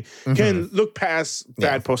 Like can look past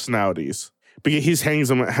bad personalities because he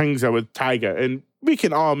hangs out with Taiga, and we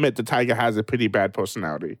can all admit that Taiga has a pretty bad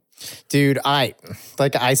personality. Dude, I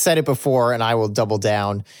said it before and I will double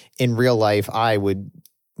down. In real life, I would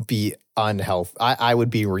be unhealthy. I would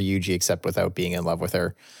be Ryuji except without being in love with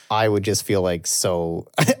her. I would just feel like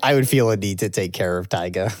I would feel a need to take care of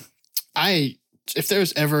Taiga. If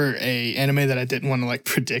there's ever a anime that I didn't want to like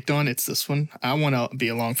predict on, it's this one. I want to be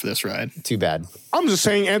along for this ride. Too bad. I'm just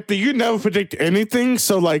saying, Anthony, you never predict anything,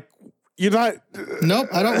 so like you're not. Nope,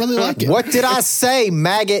 I don't really like it. What did I say,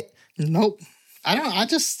 maggot? Nope. I don't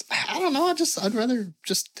know. I'd rather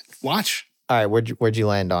just watch. All right, where'd you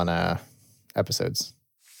land on episodes?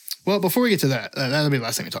 Well, before we get to that, that'll be the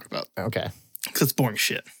last thing we talk about. Okay. Because it's boring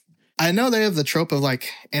shit. I know they have the trope of like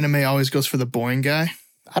anime always goes for the boring guy.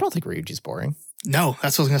 I don't think Ryuji's boring. No,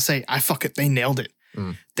 that's what I was going to say. They nailed it.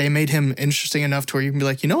 They made him interesting enough to where you can be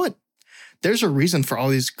like, you know what? There's a reason for all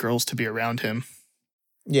these girls to be around him.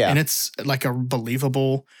 Yeah. And it's like a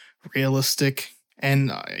believable, realistic,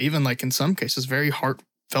 and even like in some cases, very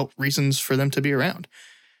heartfelt reasons for them to be around.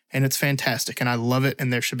 And it's fantastic. And I love it.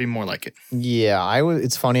 And there should be more like it. Yeah,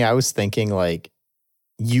 it's funny. I was thinking like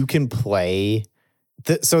you can play.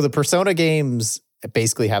 So the Persona games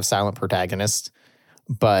basically have silent protagonists,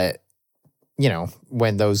 but you know,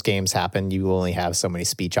 when those games happen, you only have so many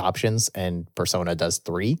speech options, and Persona does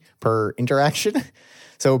 3 per interaction.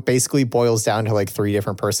 So it basically boils down to like 3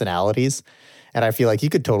 different personalities. And I feel like you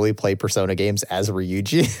could totally play Persona games as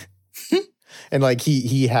Ryuji. And like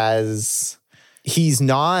he's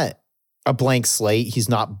not a blank slate. He's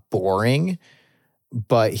not boring,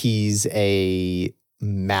 but he's a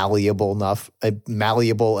malleable enough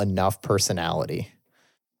personality.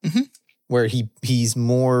 Mm-hmm. Where he's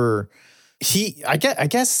more I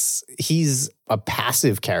guess he's a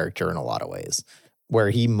passive character in a lot of ways, where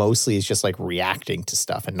he mostly is just like reacting to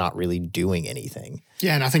stuff and not really doing anything.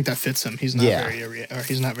 Yeah, and I think that fits him. He's not very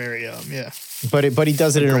But he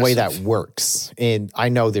does it in a way that aggressive. works. And I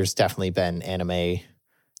know there's definitely been anime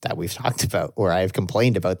that we've talked about where I've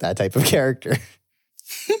complained about that type of character.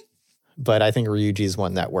 But I think Ryuji is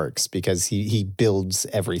one that works because he builds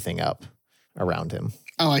everything up around him.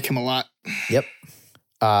 I like him a lot. Yep.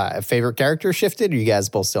 Favorite character shifted, or you guys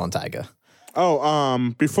both still on Taiga?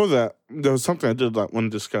 Oh, before that, there was something I did want to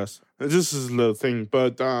discuss. This is a little thing,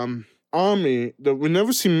 but Army,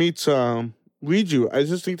 whenever she meets Riju, I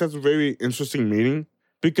just think that's a very interesting meeting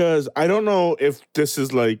because I don't know if this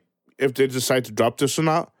is like if they decide to drop this or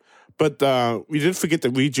not. But we did forget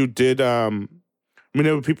that Riju did.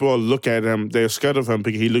 Whenever people look at him, they're scared of him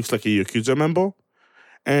because he looks like a Yakuza member.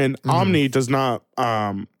 And Omni does not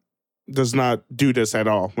do this at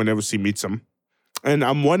all whenever she meets him. And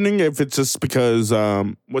I'm wondering if it's just because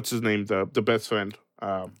what's his name, the best friend,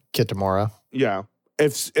 Kitamura. yeah.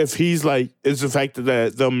 If he's like, it's the fact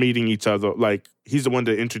that they're meeting each other, like he's the one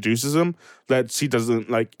that introduces him, that she doesn't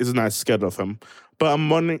like, is not scared of him. But I'm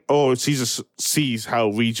wondering, she just sees how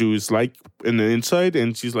Riju is like in the inside,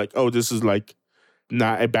 and she's like, oh, this is like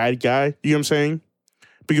not a bad guy. You know what I'm saying?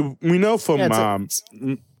 Because we know from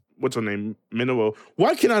what's her name, Mineral.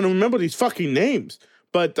 Why can't I remember these fucking names?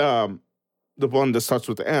 But the one that starts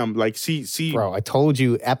with the M, like see. Bro, I told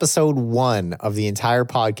you, episode 1 of the entire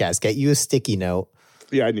podcast. Get you a sticky note.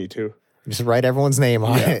 Yeah, I need to. Just write everyone's name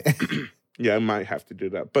on it. Yeah, I might have to do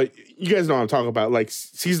that. But you guys know what I'm talking about. Like,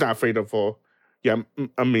 she's not afraid of her. Yeah,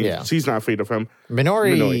 I mean, she's not afraid of him.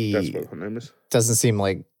 Minori, that's what her name is. Doesn't seem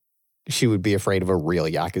like she would be afraid of a real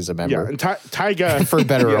Yakuza member. Yeah, and Taiga. For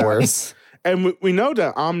better or worse. And we know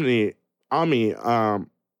that Ami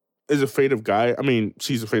is afraid of Guy. I mean,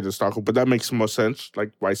 she's afraid of Stalker, but that makes more sense,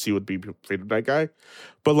 like why she would be afraid of that guy.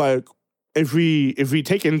 But like, if we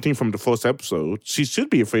take anything from the first episode, she should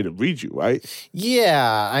be afraid of Riju, right?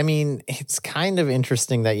 Yeah, I mean, it's kind of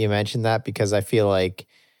interesting that you mentioned that because I feel like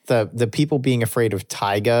the people being afraid of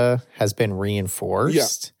Taiga has been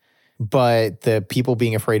reinforced, but the people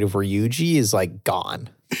being afraid of Ryuji is like gone.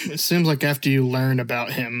 It seems like after you learn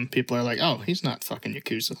about him, people are like, oh, he's not fucking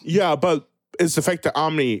Yakuza. Yeah, but it's the fact that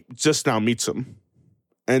Omni just now meets him.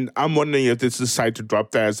 And I'm wondering if they decide to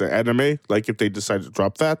drop that as an anime, like if they decide to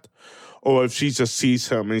drop that, or if she just sees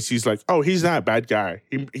him and she's like, oh, he's not a bad guy.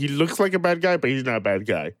 He looks like a bad guy, but he's not a bad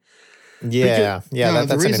guy. Yeah, no,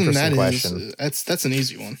 that's an interesting question. That's an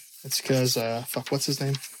easy one. It's because, what's his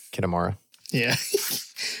name? Kitamura. Yeah.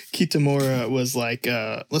 Kitamura was like,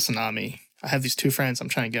 listen, Ami, I have these 2 friends. I'm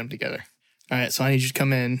trying to get them together. All right, so I need you to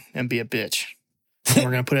come in and be a bitch. And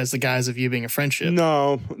we're going to put it as the guise of you being a friendship.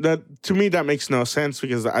 No, to me, that makes no sense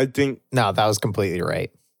because I think... No, that was completely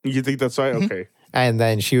right. You think that's right? Mm-hmm. Okay. And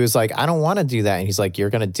then she was like, I don't want to do that. And he's like,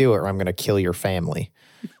 you're going to do it or I'm going to kill your family.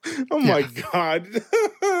 Oh, my God.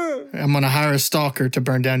 I'm going to hire a stalker to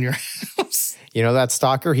burn down your house. You know that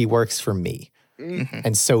stalker? He works for me. Mm-hmm.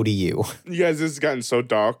 And so do you. You guys, this has gotten so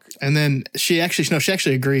dark. And then she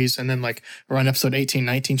actually agrees. And then like around episode 18,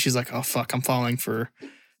 19, she's like, oh, fuck, I'm falling for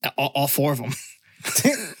all 4 of them.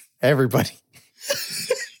 Everybody.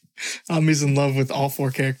 Ami's in love with all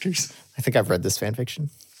 4 characters. I think I've read this fan fiction.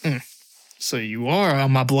 So you are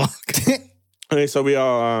on my blog. Okay, so we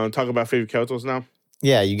all talk about favorite characters now?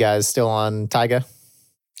 Yeah, you guys still on Taiga?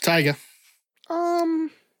 Taiga. I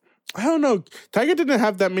don't know. Taiga didn't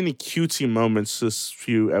have that many cutesy moments this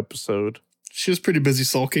few episode. She was pretty busy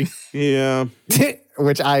sulking. Yeah.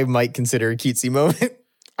 Which I might consider a cutesy moment.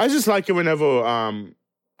 I just like it whenever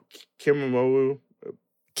Kimimaro,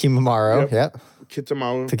 yep.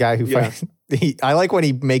 Kitamaru. The guy who fights. I like when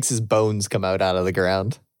he makes his bones come out of the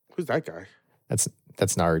ground. Who's that guy? That's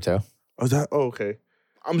Naruto. Okay.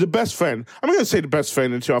 I'm the best friend. I'm going to say the best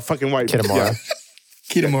friend until I fucking white. Kitamura.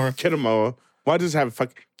 Kitamura. Why does it have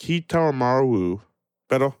Kitamaru?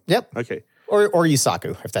 Better? Yep. Okay. Or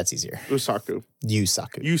Yusaku, if that's easier. Yusaku.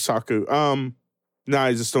 Nah,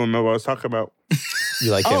 I just don't remember what I was talking about.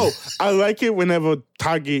 You like him? Oh, I like it whenever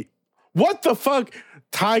Tagi... What the fuck?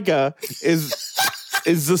 Taiga is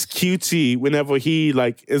just cutesy whenever he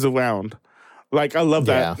like is around. Like I love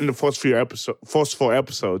that in the first 4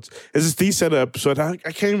 episodes. It's just these set of episodes. I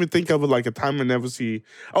can't even think of it like a time I never see.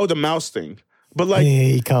 Oh, the mouse thing. But like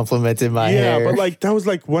he complimented my hair. Yeah, but like that was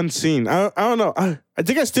like one scene. I don't know. I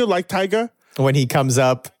think I still like Taiga. When he comes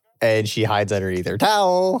up and she hides underneath her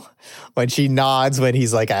towel. When she nods when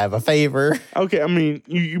he's like, I have a favor. Okay, I mean,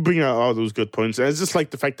 you bring out all those good points. And it's just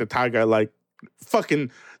like the fact that Taiga like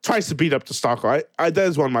fucking tries to beat up the stalker. That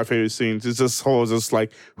is one of my favorite scenes. It's just whole just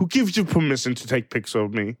like, who gives you permission to take pics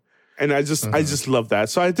of me? And I just love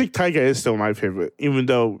that. So I think Taiga is still my favorite, even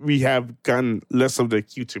though we have gotten less of the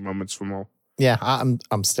cutesy moments from all. Yeah,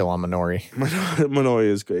 I'm still on Minori. Minori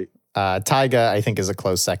is great. Taiga, I think, is a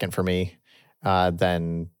close second for me.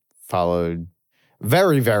 Then followed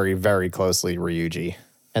very, very, very closely Ryuji.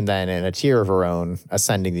 And then in a tier of her own,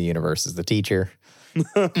 ascending the universe is the teacher.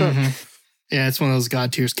 Mm-hmm. Yeah, it's one of those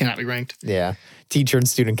God tiers cannot be ranked. Yeah. Teacher and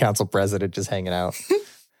student council president just hanging out.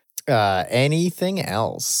 Anything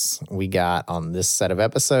else we got on this set of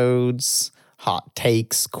episodes? Hot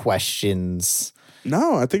takes, questions?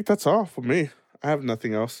 No, I think that's all for me. I have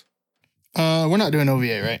nothing else. We're not doing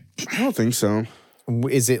OVA, right? I don't think so.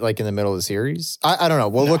 Is it like in the middle of the series? I don't know.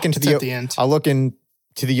 We'll look into at the end. I'll look in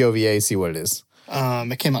To the OVA, see what it is.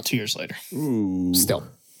 It came out 2 years later. Ooh. Still,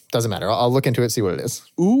 doesn't matter. I'll look into it, see what it is.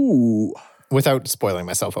 Ooh. Without spoiling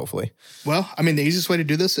myself, hopefully. Well, I mean, the easiest way to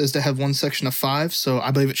do this is to have one section of 5. So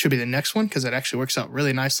I believe it should be the next one because it actually works out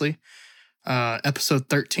really nicely. Episode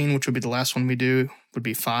 13, which would be the last one we do, would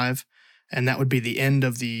be 5. And that would be the end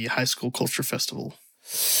of the high school culture festival.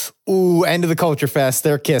 Ooh, end of the Culture Fest.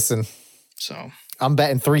 They're kissing. So I'm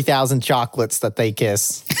betting 3,000 chocolates that they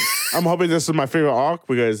kiss. I'm hoping this is my favorite arc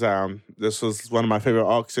because this was one of my favorite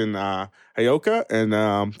arcs in Hyoka, and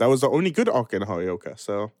that was the only good arc in Hyoka.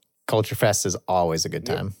 So Culture Fest is always a good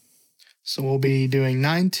time. So we'll be doing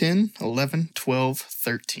 9, 10, 11, 12,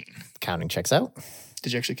 13. Counting checks out.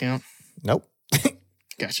 Did you actually count? Nope.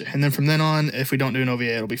 Gotcha. And then from then on, if we don't do an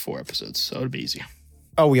OVA, it'll be 4 episodes. So it'll be easy.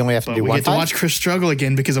 Oh, we only have to But do we one. get to watch Chris struggle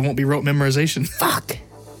again because it won't be rote memorization. Fuck.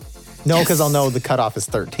 No, because I'll know the cutoff is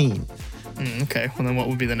 13. Okay. Well, then what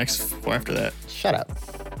would be the next 4 after that? Shut up.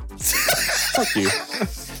 fuck you.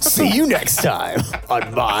 See you next time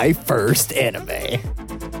on My First Anime.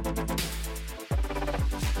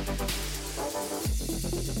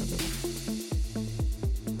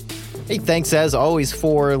 Hey, thanks as always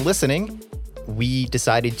for listening. We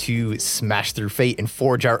decided to smash through fate and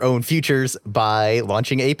forge our own futures by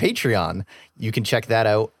launching a Patreon. You can check that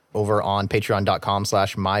out over on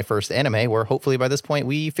patreon.com/myfirstanime, where hopefully by this point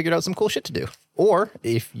we figured out some cool shit to do. Or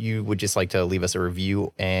if you would just like to leave us a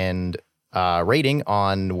review and rating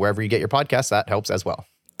on wherever you get your podcasts, that helps as well.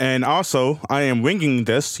 And also, I am winging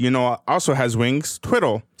this. Also has wings,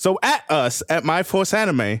 Twiddle. So at us at My Force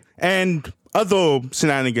Anime and other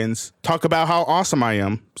shenanigans. Talk about how awesome I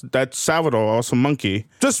am. That's Salvador, awesome monkey.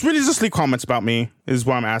 Just leave comments about me is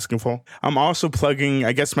what I'm asking for. I'm also plugging,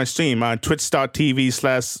 I guess, my stream on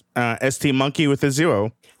twitch.tv/stmonkey with a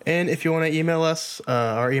 0. And if you want to email us,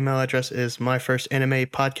 our email address is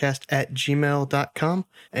myfirstanimepodcast@gmail.com.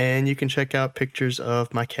 And you can check out pictures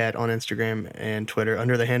of my cat on Instagram and Twitter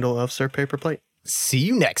under the handle of Sir Paperplate. See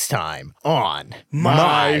you next time on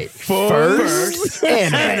My First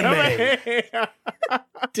Anime.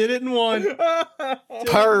 Did it in one.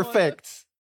 Perfect.